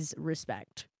guys'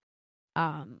 respect.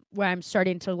 Where I'm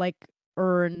starting to like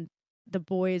earn the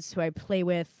boys who I play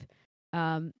with.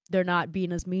 They're not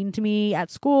being as mean to me at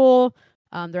school.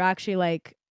 They're actually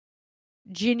like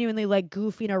genuinely like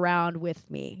goofing around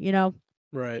with me,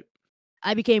 Right.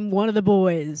 I became one of the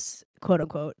boys, quote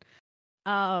unquote.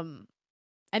 And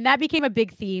that became a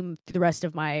big theme through the rest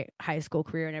of my high school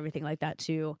career and everything like that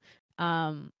too.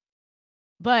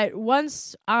 But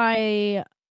once 8th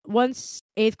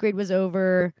grade was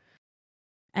over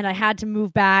and I had to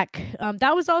move back,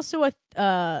 that was also at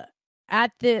that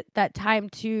time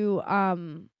too. I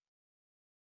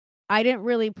didn't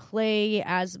really play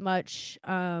as much.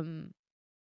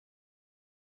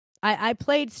 I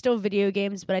played still video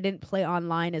games, but I didn't play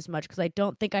online as much because I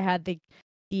don't think I had the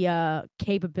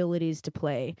capabilities to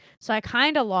play. So I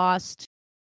kind of lost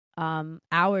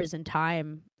hours and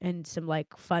time and some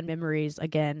like fun memories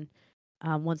again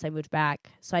once I moved back.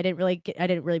 So I didn't really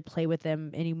play with them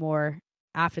anymore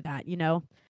after that,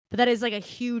 But that is like a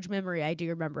huge memory I do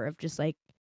remember of just like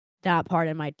that part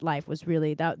in my life was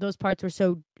really those parts were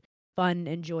so fun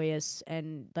and joyous,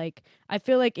 and like I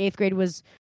feel like 8th grade was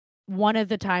one of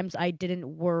the times I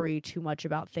didn't worry too much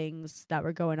about things that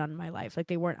were going on in my life. Like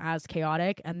they weren't as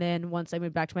chaotic. And then once I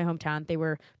moved back to my hometown, they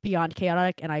were beyond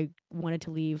chaotic, and I wanted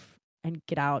to leave and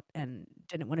get out and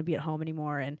didn't want to be at home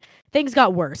anymore, and things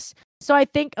got worse. So I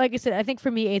think, like I said, I think for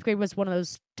me 8th grade was one of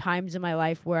those times in my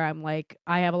life where I'm like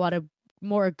I have a lot of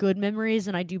more good memories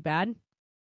than I do bad.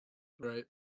 Right.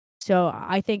 So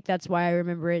I think that's why I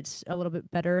remember it's a little bit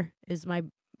better, is my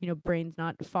brain's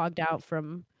not fogged out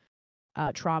from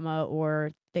trauma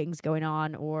or things going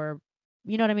on, or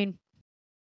you know what I mean?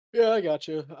 Yeah, I got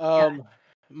you.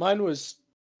 Mine was,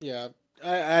 yeah,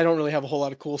 I don't really have a whole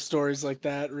lot of cool stories like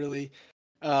that, really.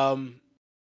 I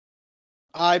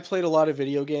played a lot of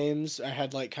video games. I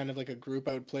had like kind of like a group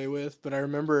I would play with, but I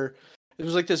remember it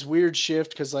was like this weird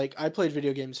shift because like I played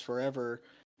video games forever,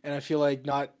 and I feel like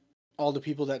not all the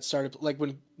people that started like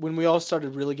when we all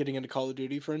started really getting into Call of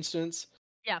Duty, for instance.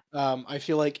 Yeah. I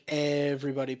feel like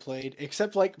everybody played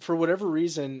except like for whatever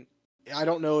reason, I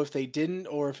don't know if they didn't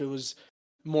or if it was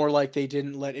more like they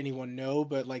didn't let anyone know,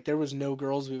 but like there was no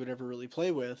girls we would ever really play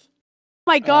with.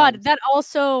 Oh my God, that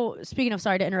also, speaking of,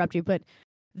 sorry to interrupt you, but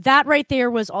that right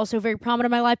there was also very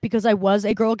prominent in my life because I was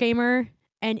a girl gamer.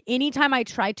 And anytime I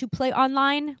tried to play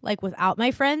online, like without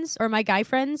my friends or my guy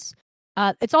friends,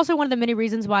 it's also one of the many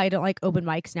reasons why I don't like open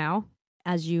mics now.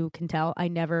 As you can tell,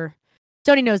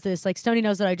 Stoney knows this. Like, Stoney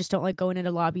knows that I just don't like going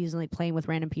into lobbies and like playing with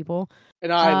random people.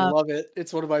 And I love it.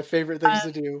 It's one of my favorite things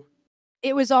to do.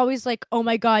 It was always like, oh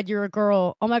my God, you're a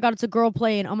girl. Oh my God, it's a girl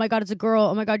playing. Oh my God, it's a girl.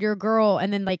 Oh my God, you're a girl.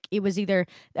 And then like it was either,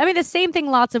 I mean, the same thing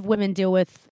lots of women deal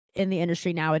with in the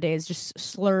industry nowadays, just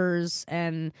slurs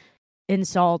and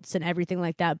insults and everything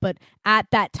like that. But at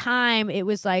that time, it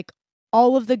was like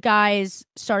all of the guys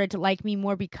started to like me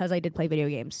more because I did play video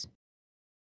games.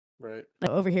 Right. Like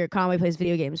over here, Conway plays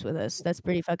video games with us. That's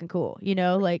pretty fucking cool. You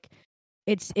know, like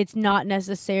it's not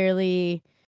necessarily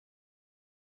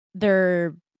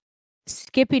they're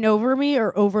skipping over me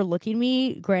or overlooking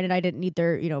me. Granted, I didn't need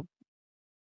their,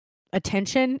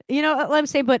 attention, what I'm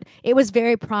saying, but it was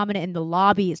very prominent in the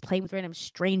lobbies, playing with random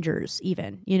strangers,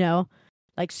 even,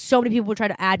 like so many people would try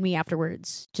to add me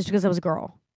afterwards just because I was a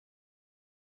girl.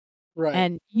 Right.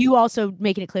 And you also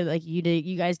making it clear that like you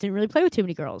guys didn't really play with too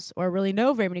many girls or really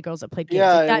know very many girls that played games.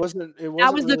 Yeah, like it wasn't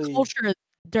that was really the culture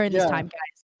during this time,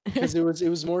 guys. Because it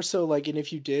was more so like, and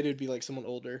if you did, it'd be like someone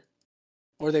older.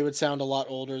 Or they would sound a lot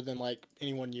older than like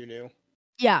anyone you knew.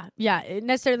 Yeah,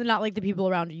 necessarily not like the people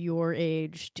around your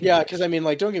age. Yeah, because I mean,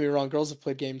 like, don't get me wrong, girls have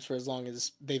played games for as long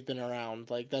as they've been around.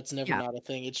 Like, that's never not a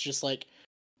thing. It's just like,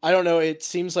 I don't know. It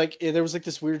seems like there was like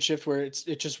this weird shift where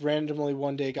it just randomly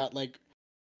one day got like,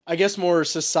 I guess more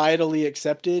societally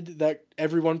accepted that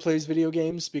everyone plays video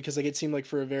games because like it seemed like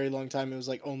for a very long time it was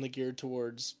like only geared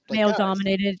towards like, male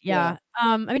dominated. Yeah.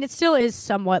 I mean, it still is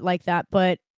somewhat like that,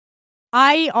 but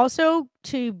I also,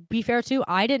 to be fair too,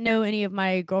 I didn't know any of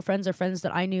my girlfriends or friends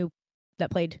that I knew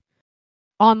that played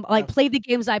played the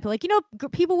games I play.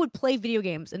 Like, people would play video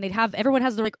games and everyone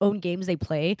has their like own games they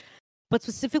play, but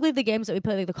specifically the games that we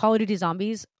play, like the Call of Duty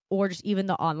Zombies or just even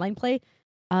the online play,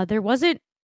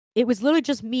 it was literally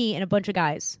just me and a bunch of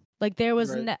guys. Like there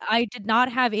was, I did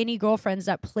not have any girlfriends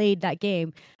that played that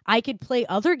game. I could play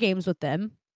other games with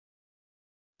them,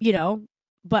 but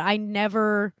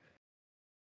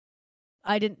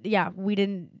we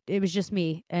didn't, it was just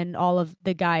me and all of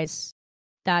the guys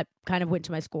that kind of went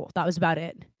to my school. That was about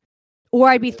it. Or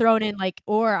I'd be thrown in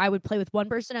or I would play with one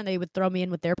person and they would throw me in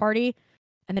with their party.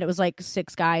 And then it was like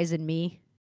 6 guys and me.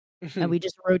 And we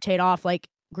just rotate off like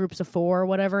groups of 4 or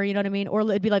whatever, you know what I mean? Or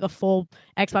it'd be like a full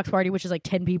Xbox party, which is like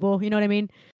 10 people, you know what I mean?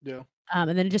 Yeah.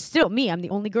 And then just still me, I'm the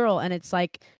only girl. And it's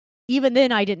like, even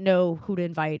then I didn't know who to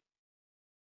invite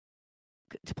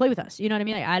to play with us. You know what I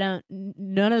mean? Like,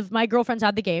 none of my girlfriends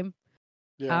had the game.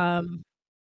 Yeah.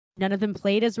 None of them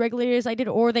played as regularly as I did,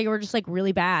 or they were just like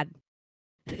really bad.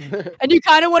 And you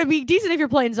kind of want to be decent if you're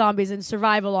playing zombies and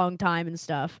survive a long time and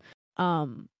stuff.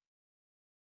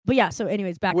 But yeah, so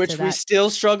anyways, back to that. Which we still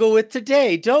struggle with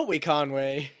today, don't we,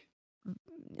 Conway?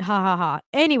 Ha ha ha.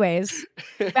 Anyways,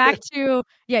 back to,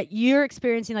 you're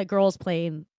experiencing like girls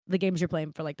playing the games you're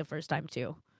playing for like the first time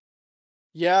too.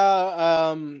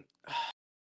 Yeah,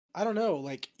 I don't know,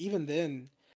 like even then,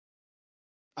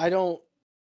 I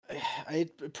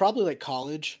probably like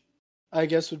college, I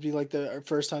guess would be like the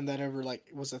first time that ever like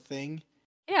was a thing.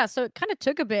 Yeah, so it kind of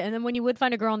took a bit, and then when you would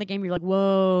find a girl in the game, you're like,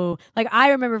 whoa. Like,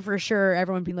 I remember for sure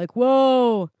everyone being like,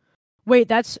 whoa, wait,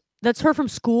 that's her from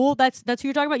school? That's who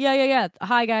you're talking about? Yeah.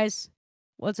 Hi, guys.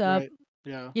 What's up? Right.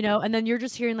 Yeah. And then you're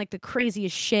just hearing, like, the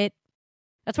craziest shit.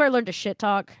 That's where I learned to shit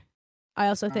talk. I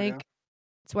also Oh, think yeah.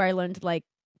 it's where I learned to like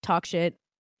talk shit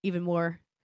even more.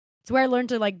 It's where I learned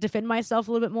to like defend myself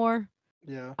a little bit more.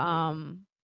 Yeah.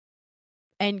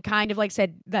 And kind of like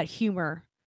said that humor,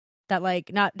 that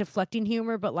like not deflecting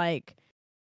humor, but like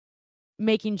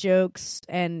making jokes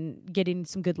and getting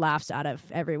some good laughs out of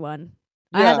everyone.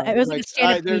 Yeah, It was like a like,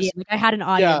 stand-up comedian. Like I had an yeah,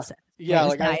 audience. yeah, It was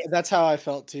like, nice. that's how I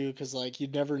felt too, because like,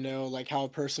 you'd never know, like, how a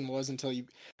person was until you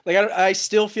like, I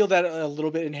still feel that a little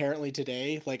bit inherently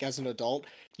today, like, as an adult.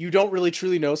 You don't really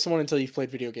truly know someone until you've played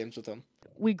video games with them.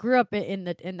 We grew up in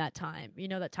that time. You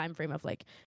know, that time frame of like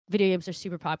video games are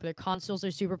super popular, consoles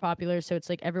are super popular, so it's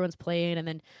like everyone's playing, and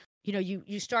then you know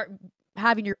you start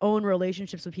having your own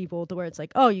relationships with people to where it's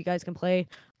like, oh, you guys can play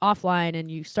offline, and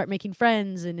you start making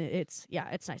friends, and it's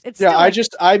nice. It's Yeah, still like this,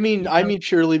 I you know? mean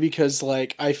purely because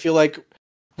like I feel like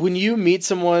when you meet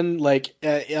someone like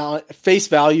face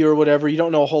value or whatever, you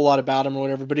don't know a whole lot about them or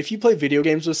whatever. But if you play video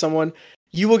games with someone,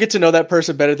 you will get to know that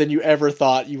person better than you ever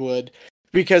thought you would,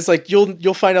 because like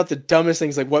you'll find out the dumbest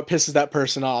things, like what pisses that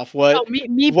person off, Oh,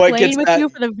 me what playing gets with that. you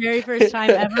for the very first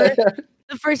time ever.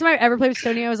 The first time I ever played with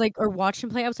Sony, I was like, or watched him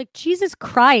play, I was like, Jesus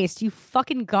Christ, you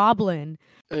fucking goblin!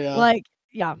 Yeah. Like,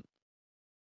 yeah.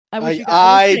 I wish you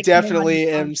I could have come on definitely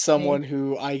your am phone someone today.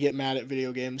 who I get mad at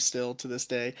video games still to this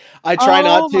day. I try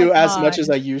not Oh my to as much god. as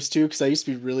I used to, because I used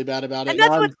to be really bad about it. And Now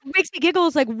that's what makes me giggle,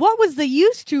 is like, what was the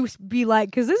used to be like?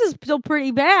 Because this is still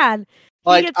pretty bad.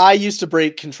 like Gets, I used to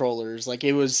break controllers. Like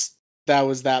that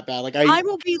was that bad. Like I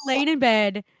will be laying in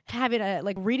bed, having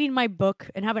like reading my book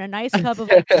and having a nice cup of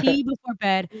like tea before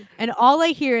bed, and all I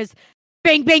hear is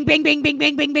bang, bang, bang, bang, bang,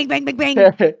 bang, bang, bang, bang, bang,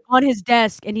 bang on his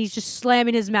desk, and he's just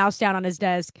slamming his mouse down on his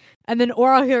desk. And then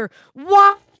or I'll hear,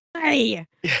 why?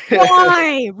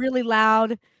 Why? Really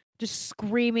loud, just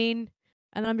screaming.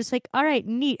 And then I'm just like, all right,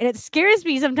 neat. And it scares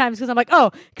me sometimes because I'm like,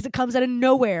 oh, because it comes out of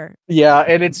nowhere. Yeah,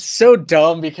 and it's so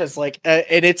dumb because like and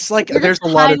it's like You're there's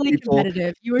just a lot of highly people.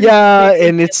 competitive. You were just Yeah, very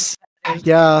and it's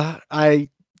I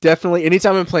definitely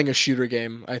anytime I'm playing a shooter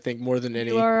game, I think more than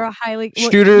any You are a highly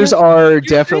shooters are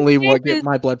definitely shooting what game get is-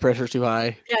 my blood pressure too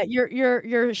high. Yeah,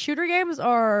 your shooter games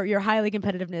are your highly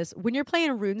competitiveness. When you're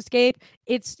playing RuneScape,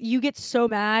 it's you get so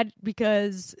mad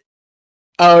because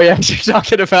Oh yeah, you're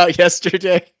talking about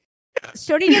yesterday.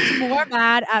 Sony gets more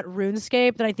mad at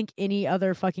RuneScape than I think any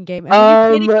other fucking game.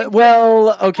 And when you play a game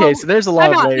Well, okay, Oh, so there's a lot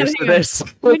time of out, no, layers to hang on. this.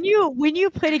 when you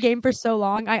played a game for so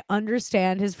long, I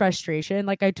understand his frustration.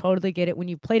 Like I totally get it. When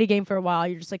you played a game for a while,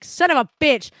 you're just like, son of a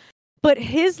bitch. But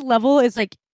his level is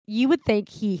like, you would think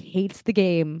he hates the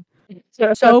game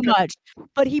so much,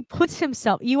 but he puts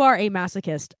himself. You are a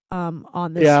masochist.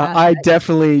 On this. Yeah, I aspect.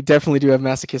 definitely do have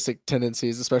masochistic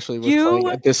tendencies, especially with You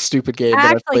playing this stupid game that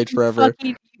I've Act like played you forever.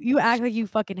 you act like you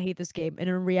fucking hate this game, and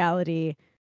in reality,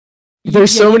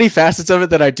 There's you so look- many facets of it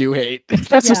that I do hate.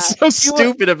 That's what's so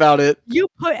stupid about it. You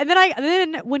put, and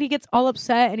then when he gets all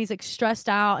upset and he's like stressed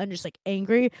out and just like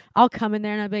angry, I'll come in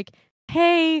there and I'll be like,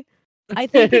 "Hey, I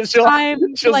think it's time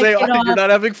to She'll like say, get "You're off." not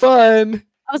having fun."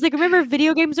 I was like, "Remember,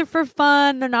 video games are for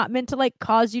fun. They're not meant to like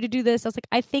cause you to do this." I was like,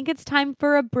 "I think it's time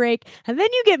for a break." And then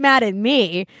you get mad at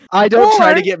me. I don't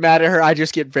try to Or- get mad at her. I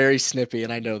just get very snippy,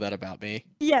 and I know that about me.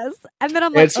 Yes, and then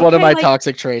I'm like, It's one of "Okay, my like,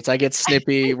 toxic traits. I get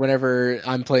snippy whenever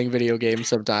I'm playing video games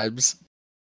sometimes.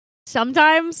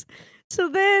 sometimes." So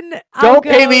then I'll Don't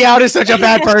paint me go- out as such a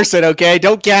bad person, okay?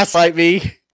 Don't gaslight me.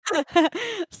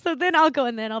 So then I'll go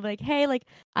in there and I'll be like, hey, like,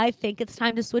 I think it's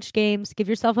time to switch games. Give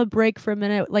yourself a break for a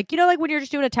minute. Like, you know, like when you're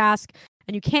just doing a task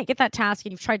and you can't get that task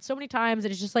and you've tried so many times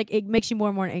and it's just like, it makes you more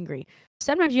and more angry.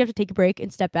 Sometimes you have to take a break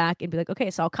and step back and be like,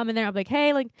 okay, so I'll come in there. I'll be like,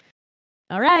 hey, like,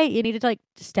 all right, you need to like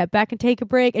step back and take a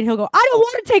break. And he'll go, I don't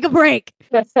want to take a break.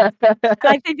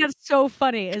 I think that's so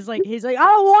funny. Is like, he's like, I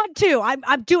don't want to.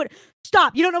 I'm doing it.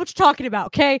 Stop. You don't know what you're talking about.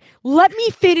 Okay. Let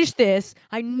me finish this.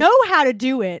 I know how to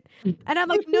do it. And I'm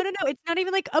like, no. It's not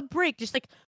even like a break. Just like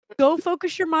go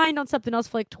focus your mind on something else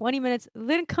for like 20 minutes,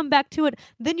 then come back to it.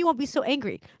 Then you won't be so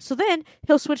angry. So then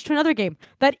he'll switch to another game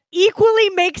that equally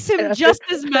makes him just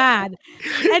as mad.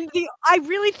 And I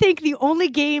really think the only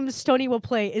games Tony will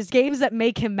play is games that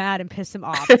make him mad and piss him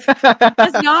off. He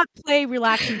does not play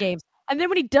relaxing games. And then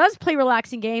when he does play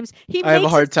relaxing games, I have a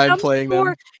hard time playing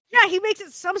them. Yeah, he makes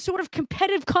it some sort of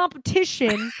competitive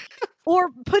competition or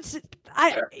puts it.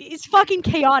 It's fucking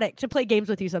chaotic to play games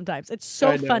with you sometimes. It's so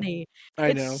I know. funny.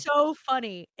 I know. It's so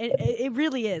funny. It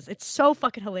really is. It's so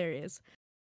fucking hilarious.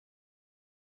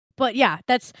 But yeah,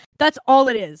 that's all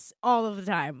it is all of the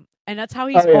time. And that's how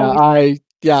he's always.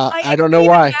 I don't know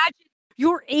why.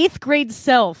 Your 8th grade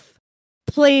self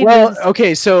played Well, this.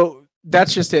 okay, so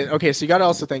that's just it. Okay, so you got to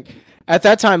also think at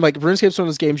that time, like RuneScape's one of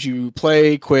those games you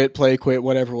play, quit,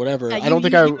 whatever. Yeah, I don't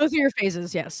think you go through your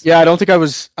phases. Yes. Yeah, I don't think I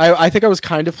was. I think I was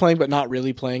kind of playing, but not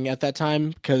really playing at that time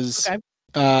because Okay.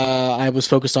 I was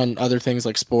focused on other things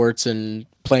like sports and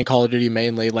playing Call of Duty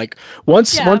mainly. Like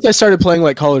once Yeah. I started playing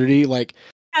like Call of Duty, like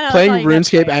I know, that's playing all you gotta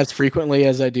RuneScape play. as frequently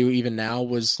as I do even now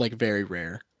was like very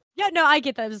rare. Yeah, no, I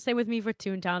get that. It was the same with me for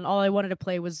Toontown. All I wanted to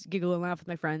play was giggle and laugh with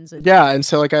my friends. And Yeah, and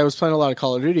so like I was playing a lot of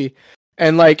Call of Duty,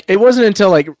 and like it wasn't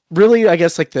until like really I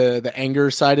guess like the anger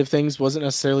side of things wasn't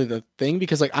necessarily the thing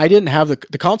because like I didn't have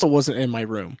the console wasn't in my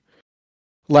room.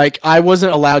 Like I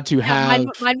wasn't allowed to Yeah, have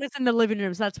mine was in the living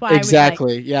room, so that's why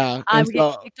exactly, yeah. I And would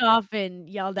so, get kicked off and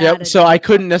yelled at. yep. and- So I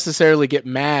couldn't necessarily get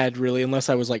mad really unless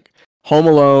I was like home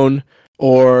alone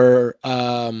or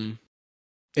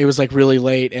it was like really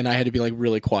late and I had to be like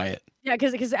really quiet. Yeah,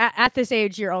 because at this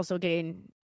age, you're also getting,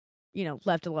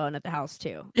 left alone at the house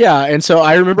too. Yeah, and so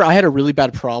I remember I had a really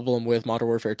bad problem with Modern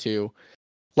Warfare 2.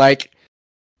 Like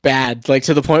bad, like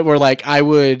to the point where like I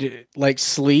would like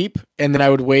sleep and then I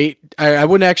would wait. I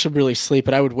wouldn't actually really sleep,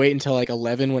 but I would wait until like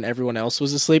 11 when everyone else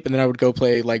was asleep, and then I would go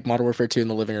play like Modern Warfare 2 in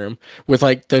the living room with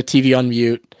like the TV on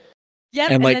mute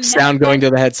Yep, and like then sound next going time-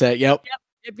 to the headset. Yep.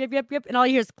 Yep, and all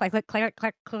you hear is clack, clack, clack,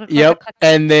 clack, clack, Yep. clack, clack.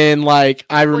 And then like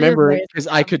I your remember voice, because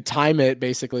I could time it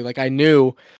basically. Like I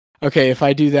knew, okay, if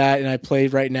I do that and I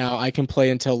played right now, I can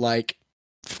play until like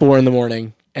 4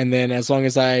 a.m. And then as long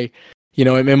as I,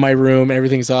 I'm in my room,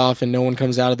 everything's off, and no one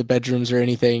comes out of the bedrooms or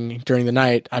anything during the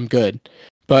night, I'm good.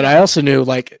 But I also knew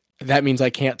like that means I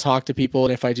can't talk to people,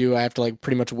 and if I do, I have to like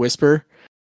pretty much whisper.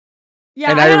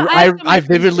 Yeah, And had some I friends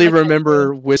vividly like that, too.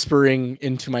 remember whispering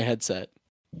into my headset.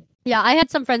 Yeah, I had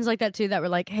some friends like that too that were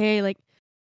like, "Hey, like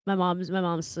my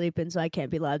mom's sleeping, so I can't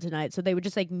be loud tonight." So they would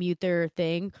just like mute their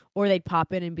thing, or they'd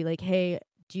pop in and be like, "Hey,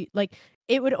 do you like?"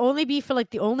 It would only be for like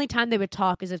the only time they would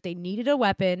talk is if they needed a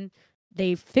weapon,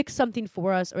 they fixed something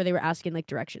for us, or they were asking like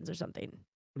directions or something.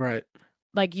 Right.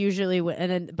 Like usually,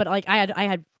 and then but like I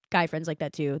had guy friends like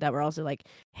that too that were also like,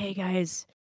 "Hey guys,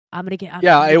 I'm gonna get."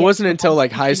 Yeah, I'm gonna it get wasn't I'm until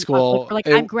like sleeping." high school. Or, like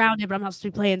it- I'm grounded, but I'm not supposed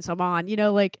to be playing, so I'm on.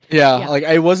 Like Yeah, Yeah. like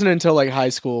it wasn't until like high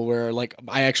school where like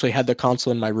I actually had the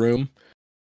console in my room.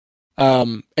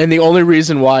 And the only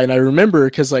reason why, and I remember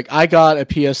because like I got a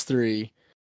PS3,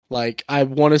 like I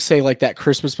want to say like that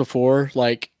Christmas before,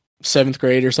 like 7th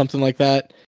grade or something like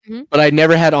that. Mhm. But I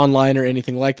never had online or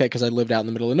anything like that because I lived out in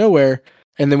the middle of nowhere.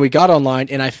 And then we got online,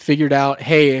 and I figured out,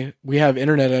 hey, we have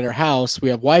internet at our house, we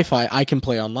have Wi-Fi, I can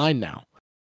play online now.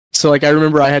 So like I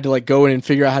remember I had to like go in and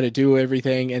figure out how to do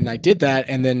everything, and I did that,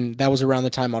 and then that was around the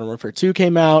time Modern Warfare 2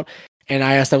 came out, and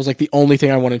I asked that was like the only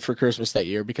thing I wanted for Christmas that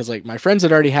year because like my friends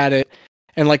had already had it,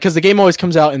 and like because the game always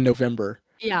comes out in November,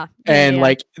 yeah, and yeah.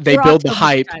 like they Or build the October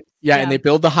hype, sometimes. yeah, Yeah. and they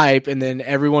build the hype, and then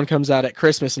everyone comes out at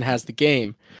Christmas and has the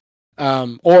game,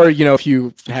 or if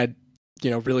you had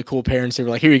really cool parents, they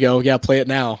were like, here you go, yeah, play it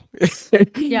now,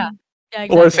 Yeah. Yeah,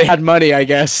 or if they exactly. had money, I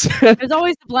guess. There's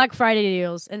always the Black Friday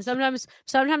deals, and sometimes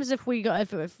if we go,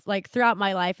 if like throughout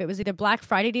my life, it was either Black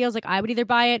Friday deals, like I would either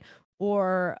buy it,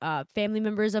 or family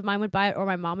members of mine would buy it, or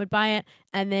my mom would buy it,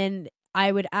 and then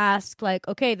I would ask like,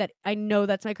 okay, that I know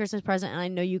that's my Christmas present, and I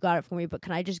know you got it for me, but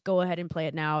can I just go ahead and play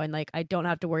it now, and like I don't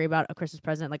have to worry about a Christmas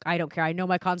present, like I don't care, I know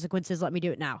my consequences, let me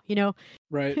do it now,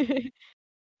 Right.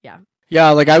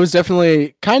 Yeah, like I was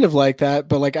definitely kind of like that,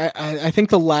 but like I think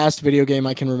the last video game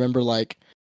I can remember like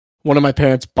one of my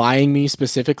parents buying me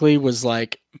specifically was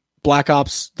like Black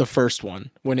Ops, the first one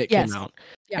when it Yes. came out.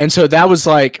 Yeah. And so that was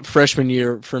like freshman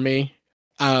year for me.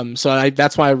 So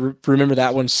that's why I remember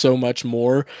that one so much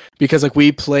more because like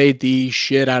we played the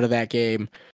shit out of that game.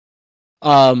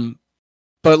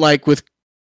 But like with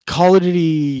Call of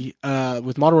Duty,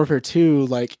 with Modern Warfare 2,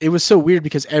 like it was so weird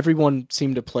because everyone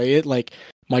seemed to play it. Like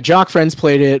my jock friends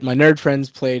played it, my nerd friends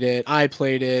played it, I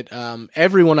played it.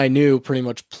 Everyone I knew pretty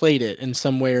much played it in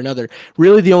some way or another.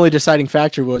 Really, the only deciding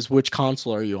factor was which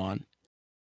console are you on,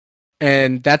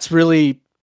 and that's really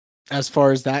as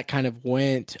far as that kind of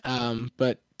went.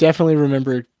 But definitely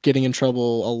remember getting in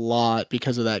trouble a lot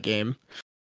because of that game.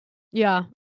 Yeah,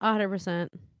 100%.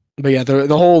 But yeah, the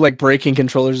whole like breaking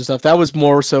controllers and stuff, that was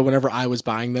more so whenever I was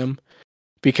buying them.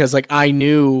 Because like I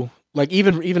knew like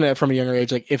even from a younger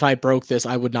age, like if I broke this,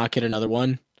 I would not get another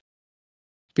one.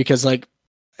 Because like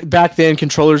back then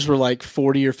controllers were like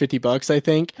 $40 or $50, I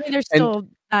think. I mean, they're still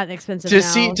that expensive To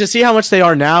now. see how much they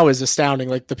are now is astounding.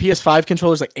 Like the PS5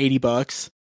 controller is like $80.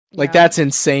 Like Yeah. that's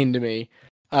insane to me.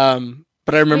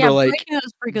 But I remember Yeah, like breaking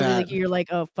those frequently, like that. you're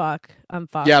like, oh fuck, I'm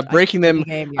fucked. Yeah, I breaking can't them.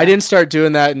 play the game, I yeah. didn't start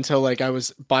doing that until like I was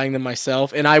buying them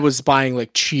myself, and I was buying like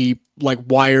cheap, like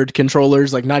wired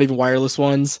controllers, like not even wireless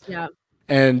ones. Yeah.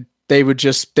 And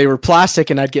they were plastic,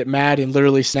 and I'd get mad and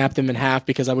literally snap them in half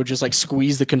because I would just like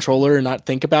squeeze the controller and not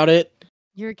think about it.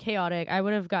 You're chaotic. I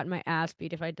would have gotten my ass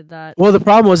beat if I did that. Well, the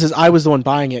problem was I was the one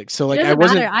buying it, so like It I doesn't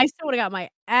wasn't. matter. I still would have got my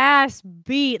ass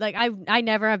beat. Like I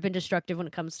never have been destructive when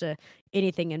it comes to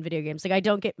anything in video games. Like I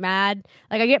don't get mad.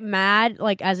 Like I get mad,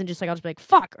 like as in just like I'll just be like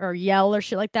fuck or yell or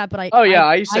shit like that. But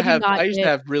I used to do have not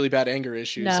have really bad anger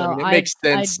issues. No, So, I mean, it makes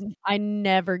sense. I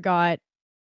never got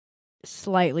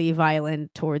slightly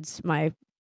violent towards my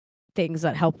things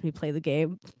that helped me play the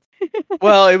game.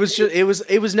 Well, it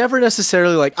was never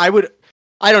necessarily like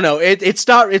I don't know. It's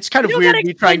kind of You don't weird gotta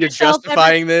me trying to explain yourself.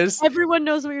 justifying this. Everyone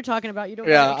knows what you're talking about. You don't.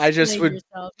 Yeah, gotta I just explain would.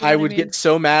 yourself, you know I what would mean? get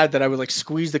so mad that I would like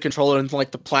squeeze the controller and like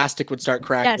the plastic would start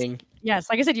cracking. Yes,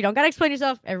 like I said, you don't gotta explain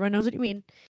yourself. Everyone knows what you mean.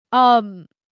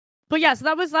 But yeah, so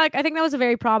that was like I think that was a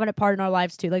very prominent part in our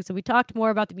lives too. Like so we talked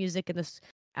more about the music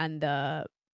and the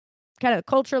kind of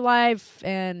culture life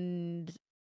and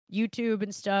YouTube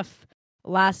and stuff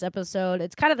last episode.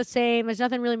 It's kind of the same. There's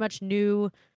nothing really much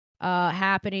new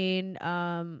happening.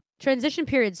 Transition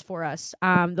periods for us.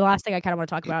 The last thing I kind of want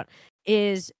to talk about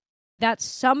is that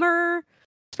summer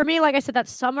for me, like I said, that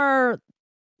summer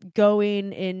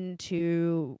going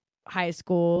into high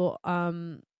school,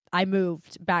 I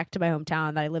moved back to my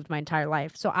hometown that I lived my entire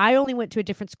life. So I only went to a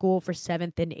different school for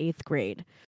 7th and 8th grade.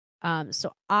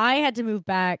 So I had to move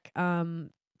back to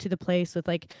the place with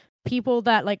like people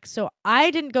that like so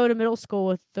I didn't go to middle school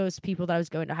with those people that I was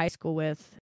going to high school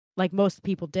with like most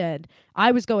people did.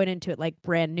 I was going into it like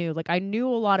brand new. Like I knew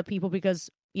a lot of people because,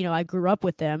 you know, I grew up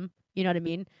with them, you know what I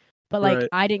mean? But like Right.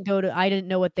 I didn't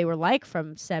know what they were like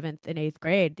from 7th and 8th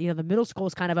grade. You know, the middle school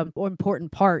is kind of an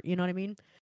important part, you know what I mean?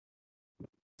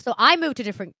 So I moved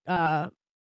to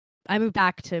I moved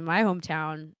back to my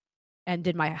hometown and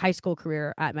did my high school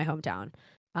career at my hometown.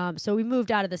 So we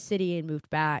moved out of the city and moved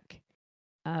back.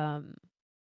 And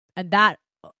that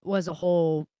was a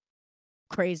whole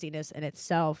craziness in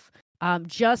itself.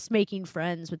 Just making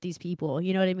friends with these people,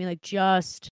 you know what I mean? Like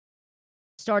just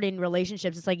starting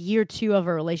relationships. It's like year 2 of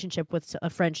a relationship with a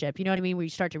friendship. You know what I mean? Where you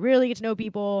start to really get to know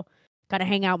people, kind of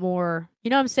hang out more. You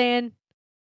know what I'm saying?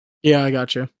 Yeah, I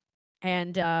got you.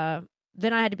 And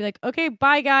then I had to be like, okay,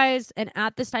 bye guys. And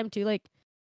at this time too, like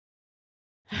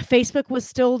Facebook was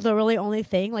still the really only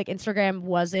thing. Like Instagram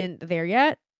wasn't there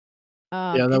yet.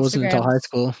 Yeah, that wasn't until high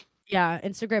school. Yeah,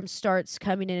 Instagram starts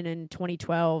coming in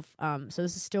 2012. So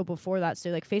this is still before that. So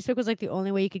like Facebook was like the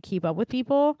only way you could keep up with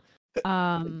people.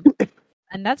 And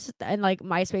like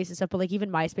MySpace and stuff, but like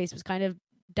even MySpace was kind of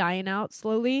dying out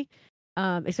slowly.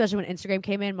 Especially when Instagram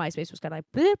came in, MySpace was kind of like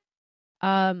blip.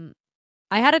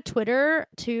 I had a Twitter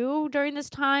too during this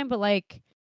time, but like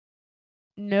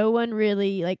no one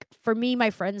really like for me, my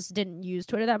friends didn't use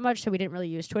Twitter that much, so we didn't really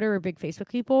use Twitter. We're big Facebook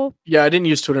people. Yeah, I didn't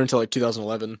use Twitter until like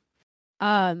 2011.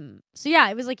 So yeah,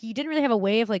 it was like you didn't really have a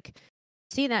way of like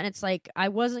seeing that, and it's like I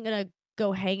wasn't gonna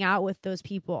go hang out with those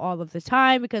people all of the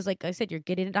time because like I said, you're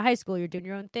getting into high school, you're doing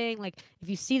your own thing. Like if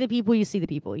you see the people, you see the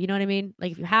people. You know what I mean?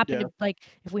 Like if you happen to like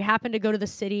if we happen to go to the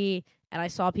city and I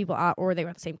saw people out or they were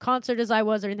at the same concert as I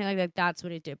was or anything like that, that's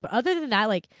what it did. But other than that,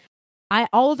 like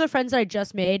all of the friends that I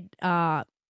just made,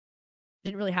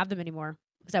 didn't really have them anymore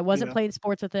because I wasn't playing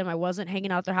sports with them. I wasn't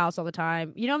hanging out at their house all the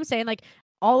time. You know what I'm saying? Like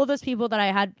all of those people that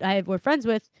I were friends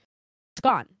with, it's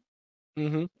gone.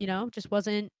 Mm-hmm. You know, just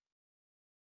wasn't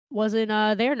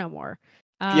there no more.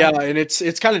 Yeah, and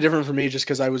it's kind of different for me just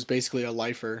because I was basically a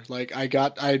lifer. Like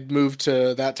I moved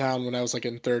to that town when I was like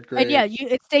in 3rd grade. And yeah,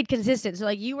 it stayed consistent. So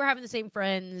like you were having the same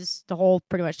friends the whole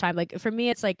pretty much time. Like for me,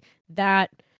 it's like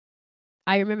that.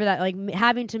 I remember that like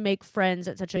having to make friends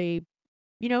at such a,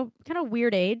 you know, kind of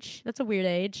weird age. That's a weird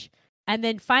age. And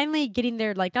then finally getting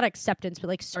their like not acceptance, but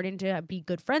like starting to be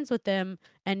good friends with them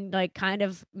and like kind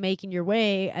of making your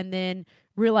way, and then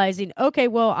realizing, okay,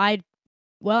 well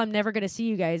I'm never gonna see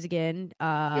you guys again.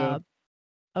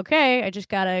 Okay, I just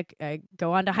gotta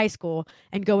go on to high school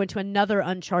and go into another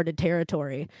uncharted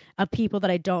territory of people that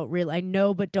I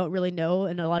know but don't really know,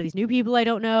 and a lot of these new people I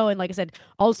don't know. And like I said,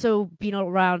 also being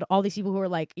around all these people who are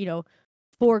like, you know,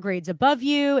 4 grades above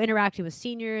you, interacting with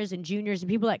seniors and juniors and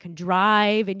people that can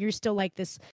drive, and you're still like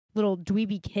this little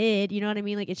dweeby kid. You know what I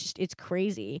mean? Like it's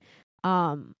crazy.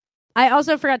 I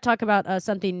also forgot to talk about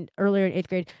something earlier in 8th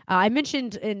grade. I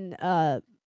mentioned in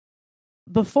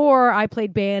before I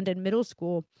played band in middle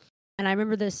school, and I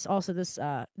remember this was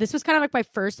kind of like my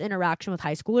first interaction with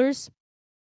high schoolers.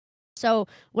 So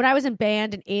when I was in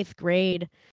band in 8th grade,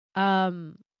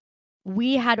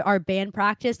 we had our band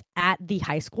practice at the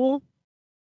high school.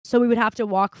 So we would have to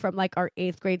walk from like our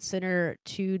 8th grade center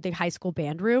to the high school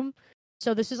band room.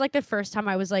 So this was like the first time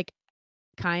I was like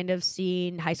kind of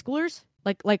seeing high schoolers,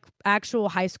 like actual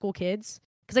high school kids.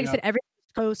 Because like I Yeah. said, everything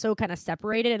was so kind of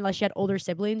separated. Unless you had older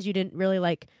siblings, you didn't really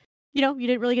like, you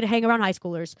didn't really get to hang around high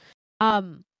schoolers.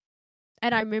 And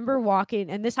I remember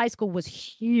walking, and this high school was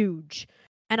huge.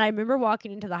 And I remember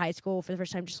walking into the high school for the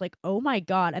first time, just like, oh my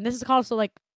God. And this is also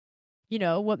like,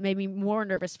 what made me more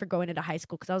nervous for going into high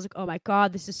school. Cause I was like, oh my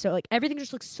God, this is so like, everything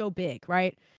just looks so big,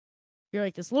 right? You're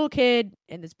like this little kid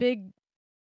in this big,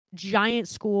 giant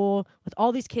school with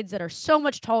all these kids that are so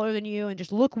much taller than you and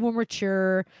just look more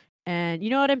mature. And you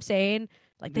know what I'm saying?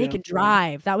 Like they Yeah. can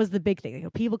drive. That was the big thing.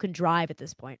 People can drive at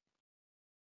this point.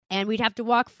 And we'd have to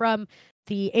walk from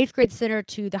the 8th grade center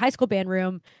to the high school band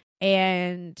room,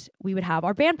 and we would have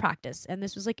our band practice. And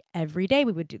this was like every day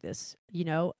we would do this,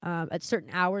 at certain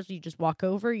hours, you just walk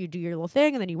over, you do your little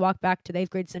thing, and then you walk back to the 8th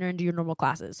grade center and do your normal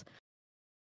classes.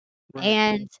 Right.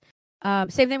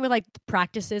 And same thing with like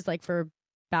practices, like for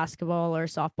basketball or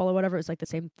softball or whatever. It was like the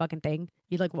same fucking thing.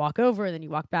 You'd like walk over and then you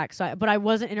walk back. But I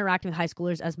wasn't interacting with high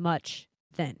schoolers as much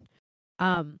then.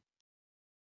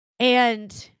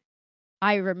 And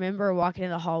I remember walking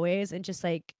in the hallways and just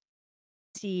like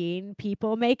seeing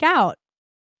people make out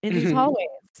in these hallways.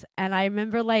 And I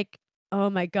remember like, oh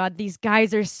my God, these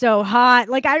guys are so hot.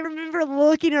 Like I remember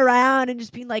looking around and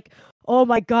just being like, oh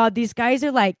my God, these guys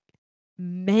are like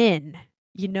men.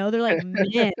 They're like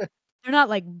men. They're not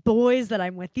like boys that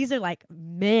I'm with. These are like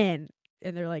men.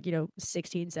 And they're like,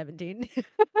 16, 17.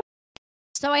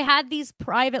 So I had these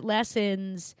private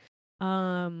lessons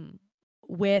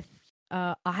with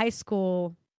a high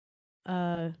school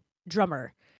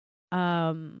drummer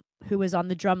who was on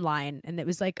the drum line. And it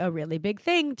was like a really big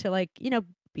thing to like,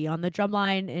 be on the drum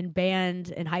line in band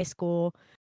in high school.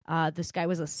 This guy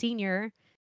was a senior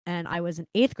and I was an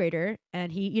 8th grader.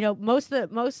 And he, most of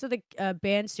the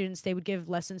band students, they would give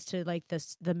lessons to like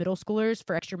the middle schoolers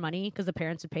for extra money because the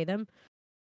parents would pay them.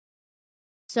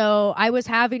 So I was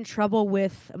having trouble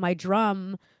with my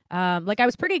drum. Like I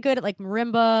was pretty good at like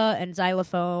marimba and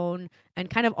xylophone and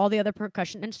kind of all the other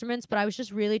percussion instruments, but I was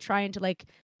just really trying to like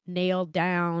nail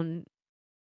down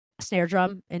snare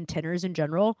drum and tenors in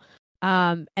general.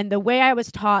 And the way I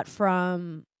was taught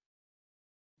from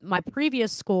my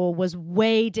previous school was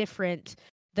way different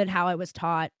than how I was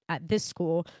taught at this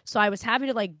school. So I was having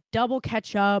to like double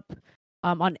catch up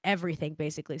on everything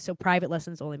basically. So private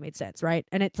lessons only made sense, right?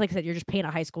 And it's like I said, you're just paying a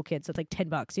high school kid, so it's like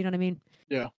 $10. You know what I mean?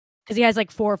 Yeah. Because he has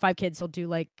like 4 or 5 kids. He'll do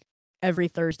like every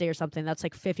Thursday or something. That's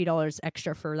like $50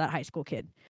 extra for that high school kid.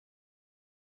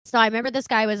 So I remember this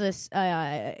guy was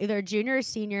either a junior or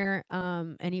senior,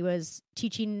 and he was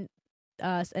teaching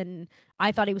us, and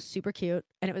I thought he was super cute.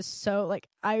 And it was so like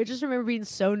I just remember being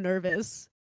so nervous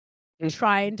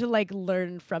trying to like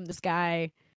learn from this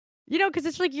guy. Because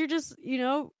it's like you're just,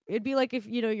 it'd be like if,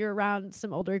 you're around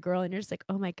some older girl and you're just like,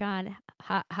 oh my God,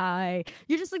 hi.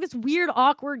 You're just like this weird,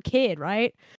 awkward kid,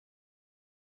 right?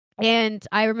 And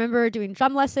I remember doing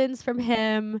drum lessons from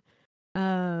him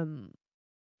and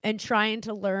trying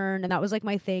to learn. And that was like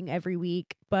my thing every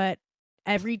week. But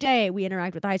every day we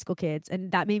interact with the high school kids.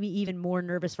 And that made me even more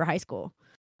nervous for high school.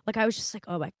 Like I was just like,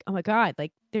 oh my God,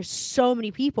 like there's so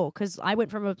many people. Because I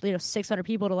went from 600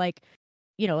 people to like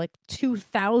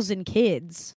 2,000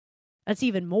 kids. That's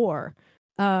even more.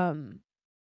 And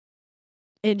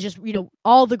just,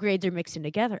 all the grades are mixed in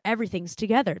together. Everything's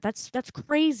together. That's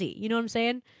crazy. You know what I'm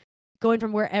saying? Going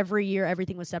from where every year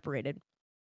everything was separated.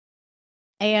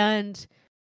 And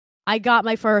I got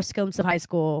my first glimpse of high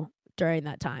school during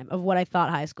that time of what I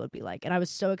thought high school would be like. And I was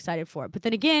so excited for it. But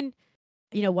then again,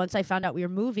 once I found out we were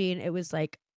moving, it was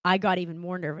like, I got even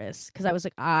more nervous because I was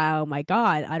like, oh my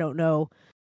God, I don't know.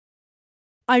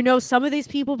 I know some of these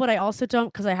people, but I also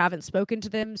don't because I haven't spoken to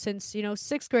them since,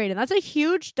 6th grade. And that's a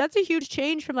huge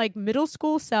change from like middle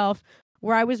school self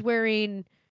where I was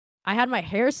I had my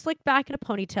hair slicked back in a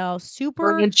ponytail,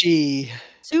 super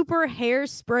hair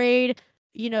sprayed,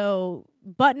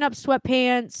 button up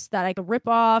sweatpants that I could rip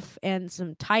off and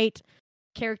some tight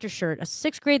character shirt, a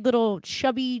 6th grade little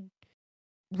chubby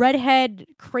redhead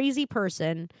crazy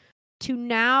person to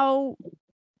now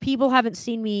people haven't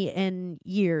seen me in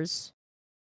years.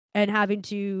 And having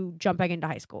to jump back into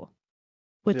high school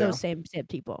with those same set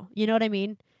people. You know what I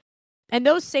mean? And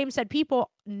those same set people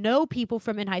know people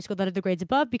from in high school that are the grades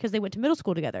above because they went to middle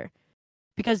school together.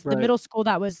 Because the middle school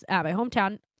that was at my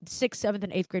hometown, 6th, 7th,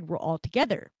 and 8th grade were all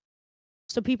together.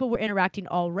 So people were interacting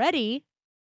already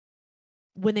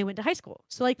when they went to high school.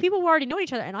 So like people were already knowing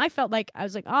each other. And I felt like, I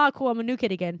was like, cool, I'm a new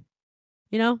kid again.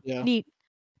 Neat.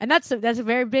 And that's a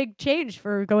very big change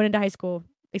for going into high school.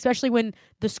 Especially when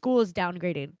the school is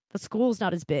downgrading. The school's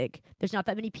not as big. There's not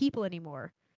that many people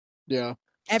anymore. Yeah.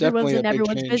 Everyone's in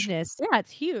everyone's business. Yeah,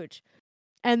 it's huge.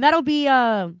 And that'll be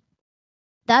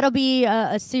that'll be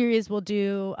a series we'll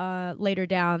do later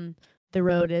down the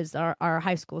road is our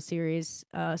high school series.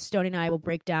 Stoney and I will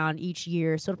break down each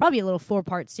year. So it'll probably be a little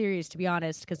 4-part series, to be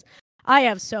honest, because I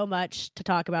have so much to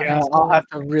talk about high Yeah, school. I'll have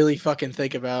to really fucking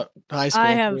think about high school.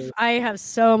 I have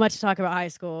so much to talk about high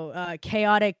school,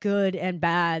 chaotic good and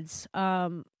bads.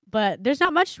 But there's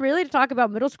not much really to talk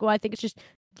about middle school. I think it's just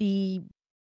the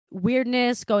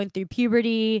weirdness, going through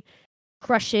puberty,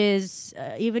 crushes,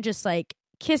 even just like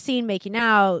kissing, making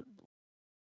out,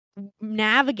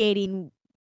 navigating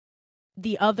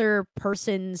the other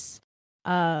person's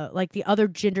like the other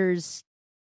gender's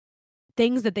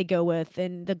things that they go with,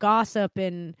 and the gossip,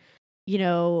 and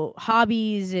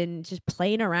hobbies, and just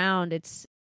playing around. It's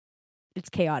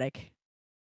chaotic.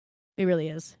 It really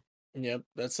is. Yep,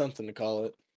 that's something to call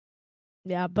it.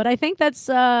 Yeah, but I think that's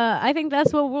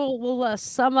what we'll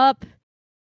sum up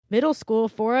middle school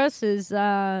for us is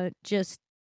just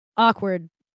awkward.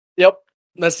 Yep,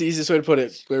 that's the easiest way to put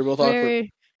it. We were both awkward.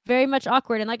 Very much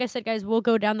awkward. And like I said, guys, we'll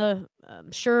go down the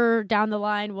down the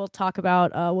line. We'll talk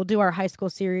about we'll do our high school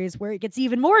series where it gets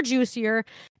even more juicier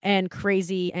and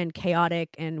crazy and chaotic,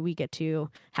 and we get to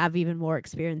have even more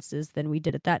experiences than we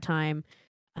did at that time.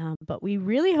 But we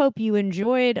really hope you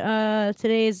enjoyed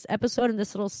today's episode and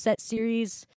this little set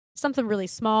series. Something really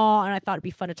small, and I thought it'd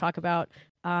be fun to talk about.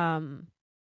 Yeah,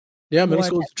 middle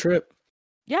school was a trip.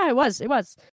 Yeah, it was.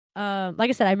 Like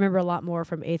I said, I remember a lot more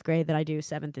from 8th grade than I do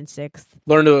 7th and 6th.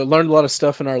 Learned a lot of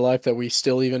stuff in our life that we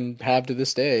still even have to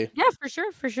this day. Yeah, for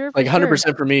sure. Like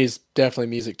 100% for me is definitely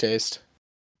music taste.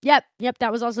 Yep.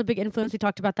 That was also a big influence. We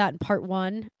talked about that in part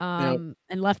 1, and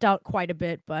left out quite a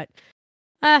bit. But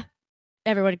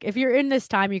everyone, if you're in this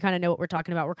time, you kind of know what we're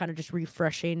talking about. We're kind of just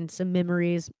refreshing some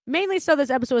memories. Mainly, so this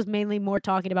episode is mainly more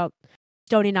talking about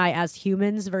Stoney and I as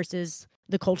humans versus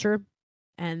the culture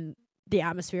and the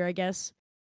atmosphere, I guess.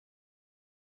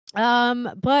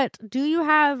 But do you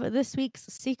have this week's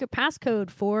secret passcode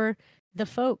for the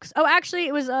folks? Oh, actually,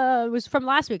 it was from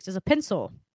last week's. It's a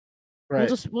pencil. Right.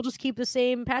 We'll just keep the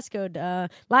same passcode.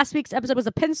 Last week's episode was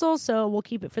a pencil, so we'll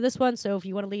keep it for this one. So if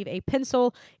you want to leave a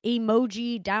pencil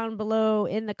emoji down below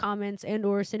in the comments and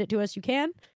or send it to us, you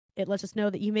can. It lets us know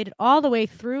that you made it all the way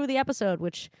through the episode,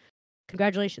 which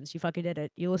congratulations, you fucking did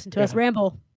it. You listened to us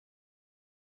ramble.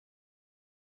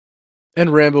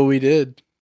 And ramble we did.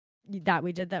 That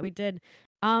we did.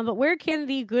 But where can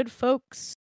the good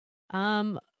folks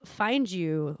find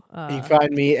you? You can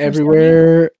find me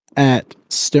everywhere at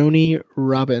Stoney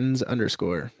Robbins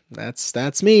 _.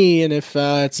 That's me. And if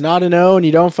it's not an O and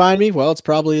you don't find me, well, it's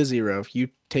probably a 0. You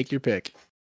take your pick.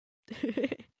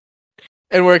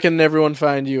 And where can everyone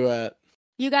find you at?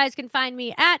 You guys can find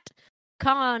me at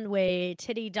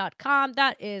ConwayTitty.com.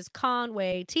 That is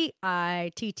Conway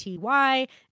TITTY.com.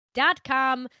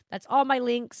 That's all my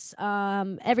links.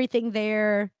 Everything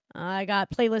there. I got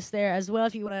playlists there as well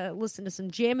if you want to listen to some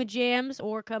jams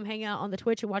or come hang out on the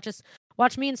Twitch and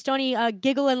watch me and Stoney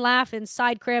giggle and laugh and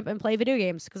side cramp and play video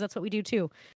games, because that's what we do too.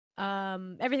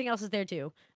 Everything else is there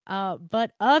too.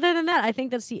 But other than that, I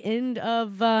think that's the end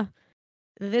of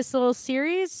this little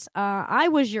series. I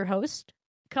was your host,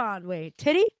 Conway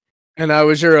Titty. And I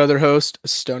was your other host,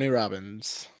 Stoney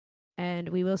Robbins. And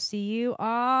we will see you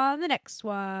on the next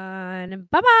one.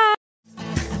 Bye-bye.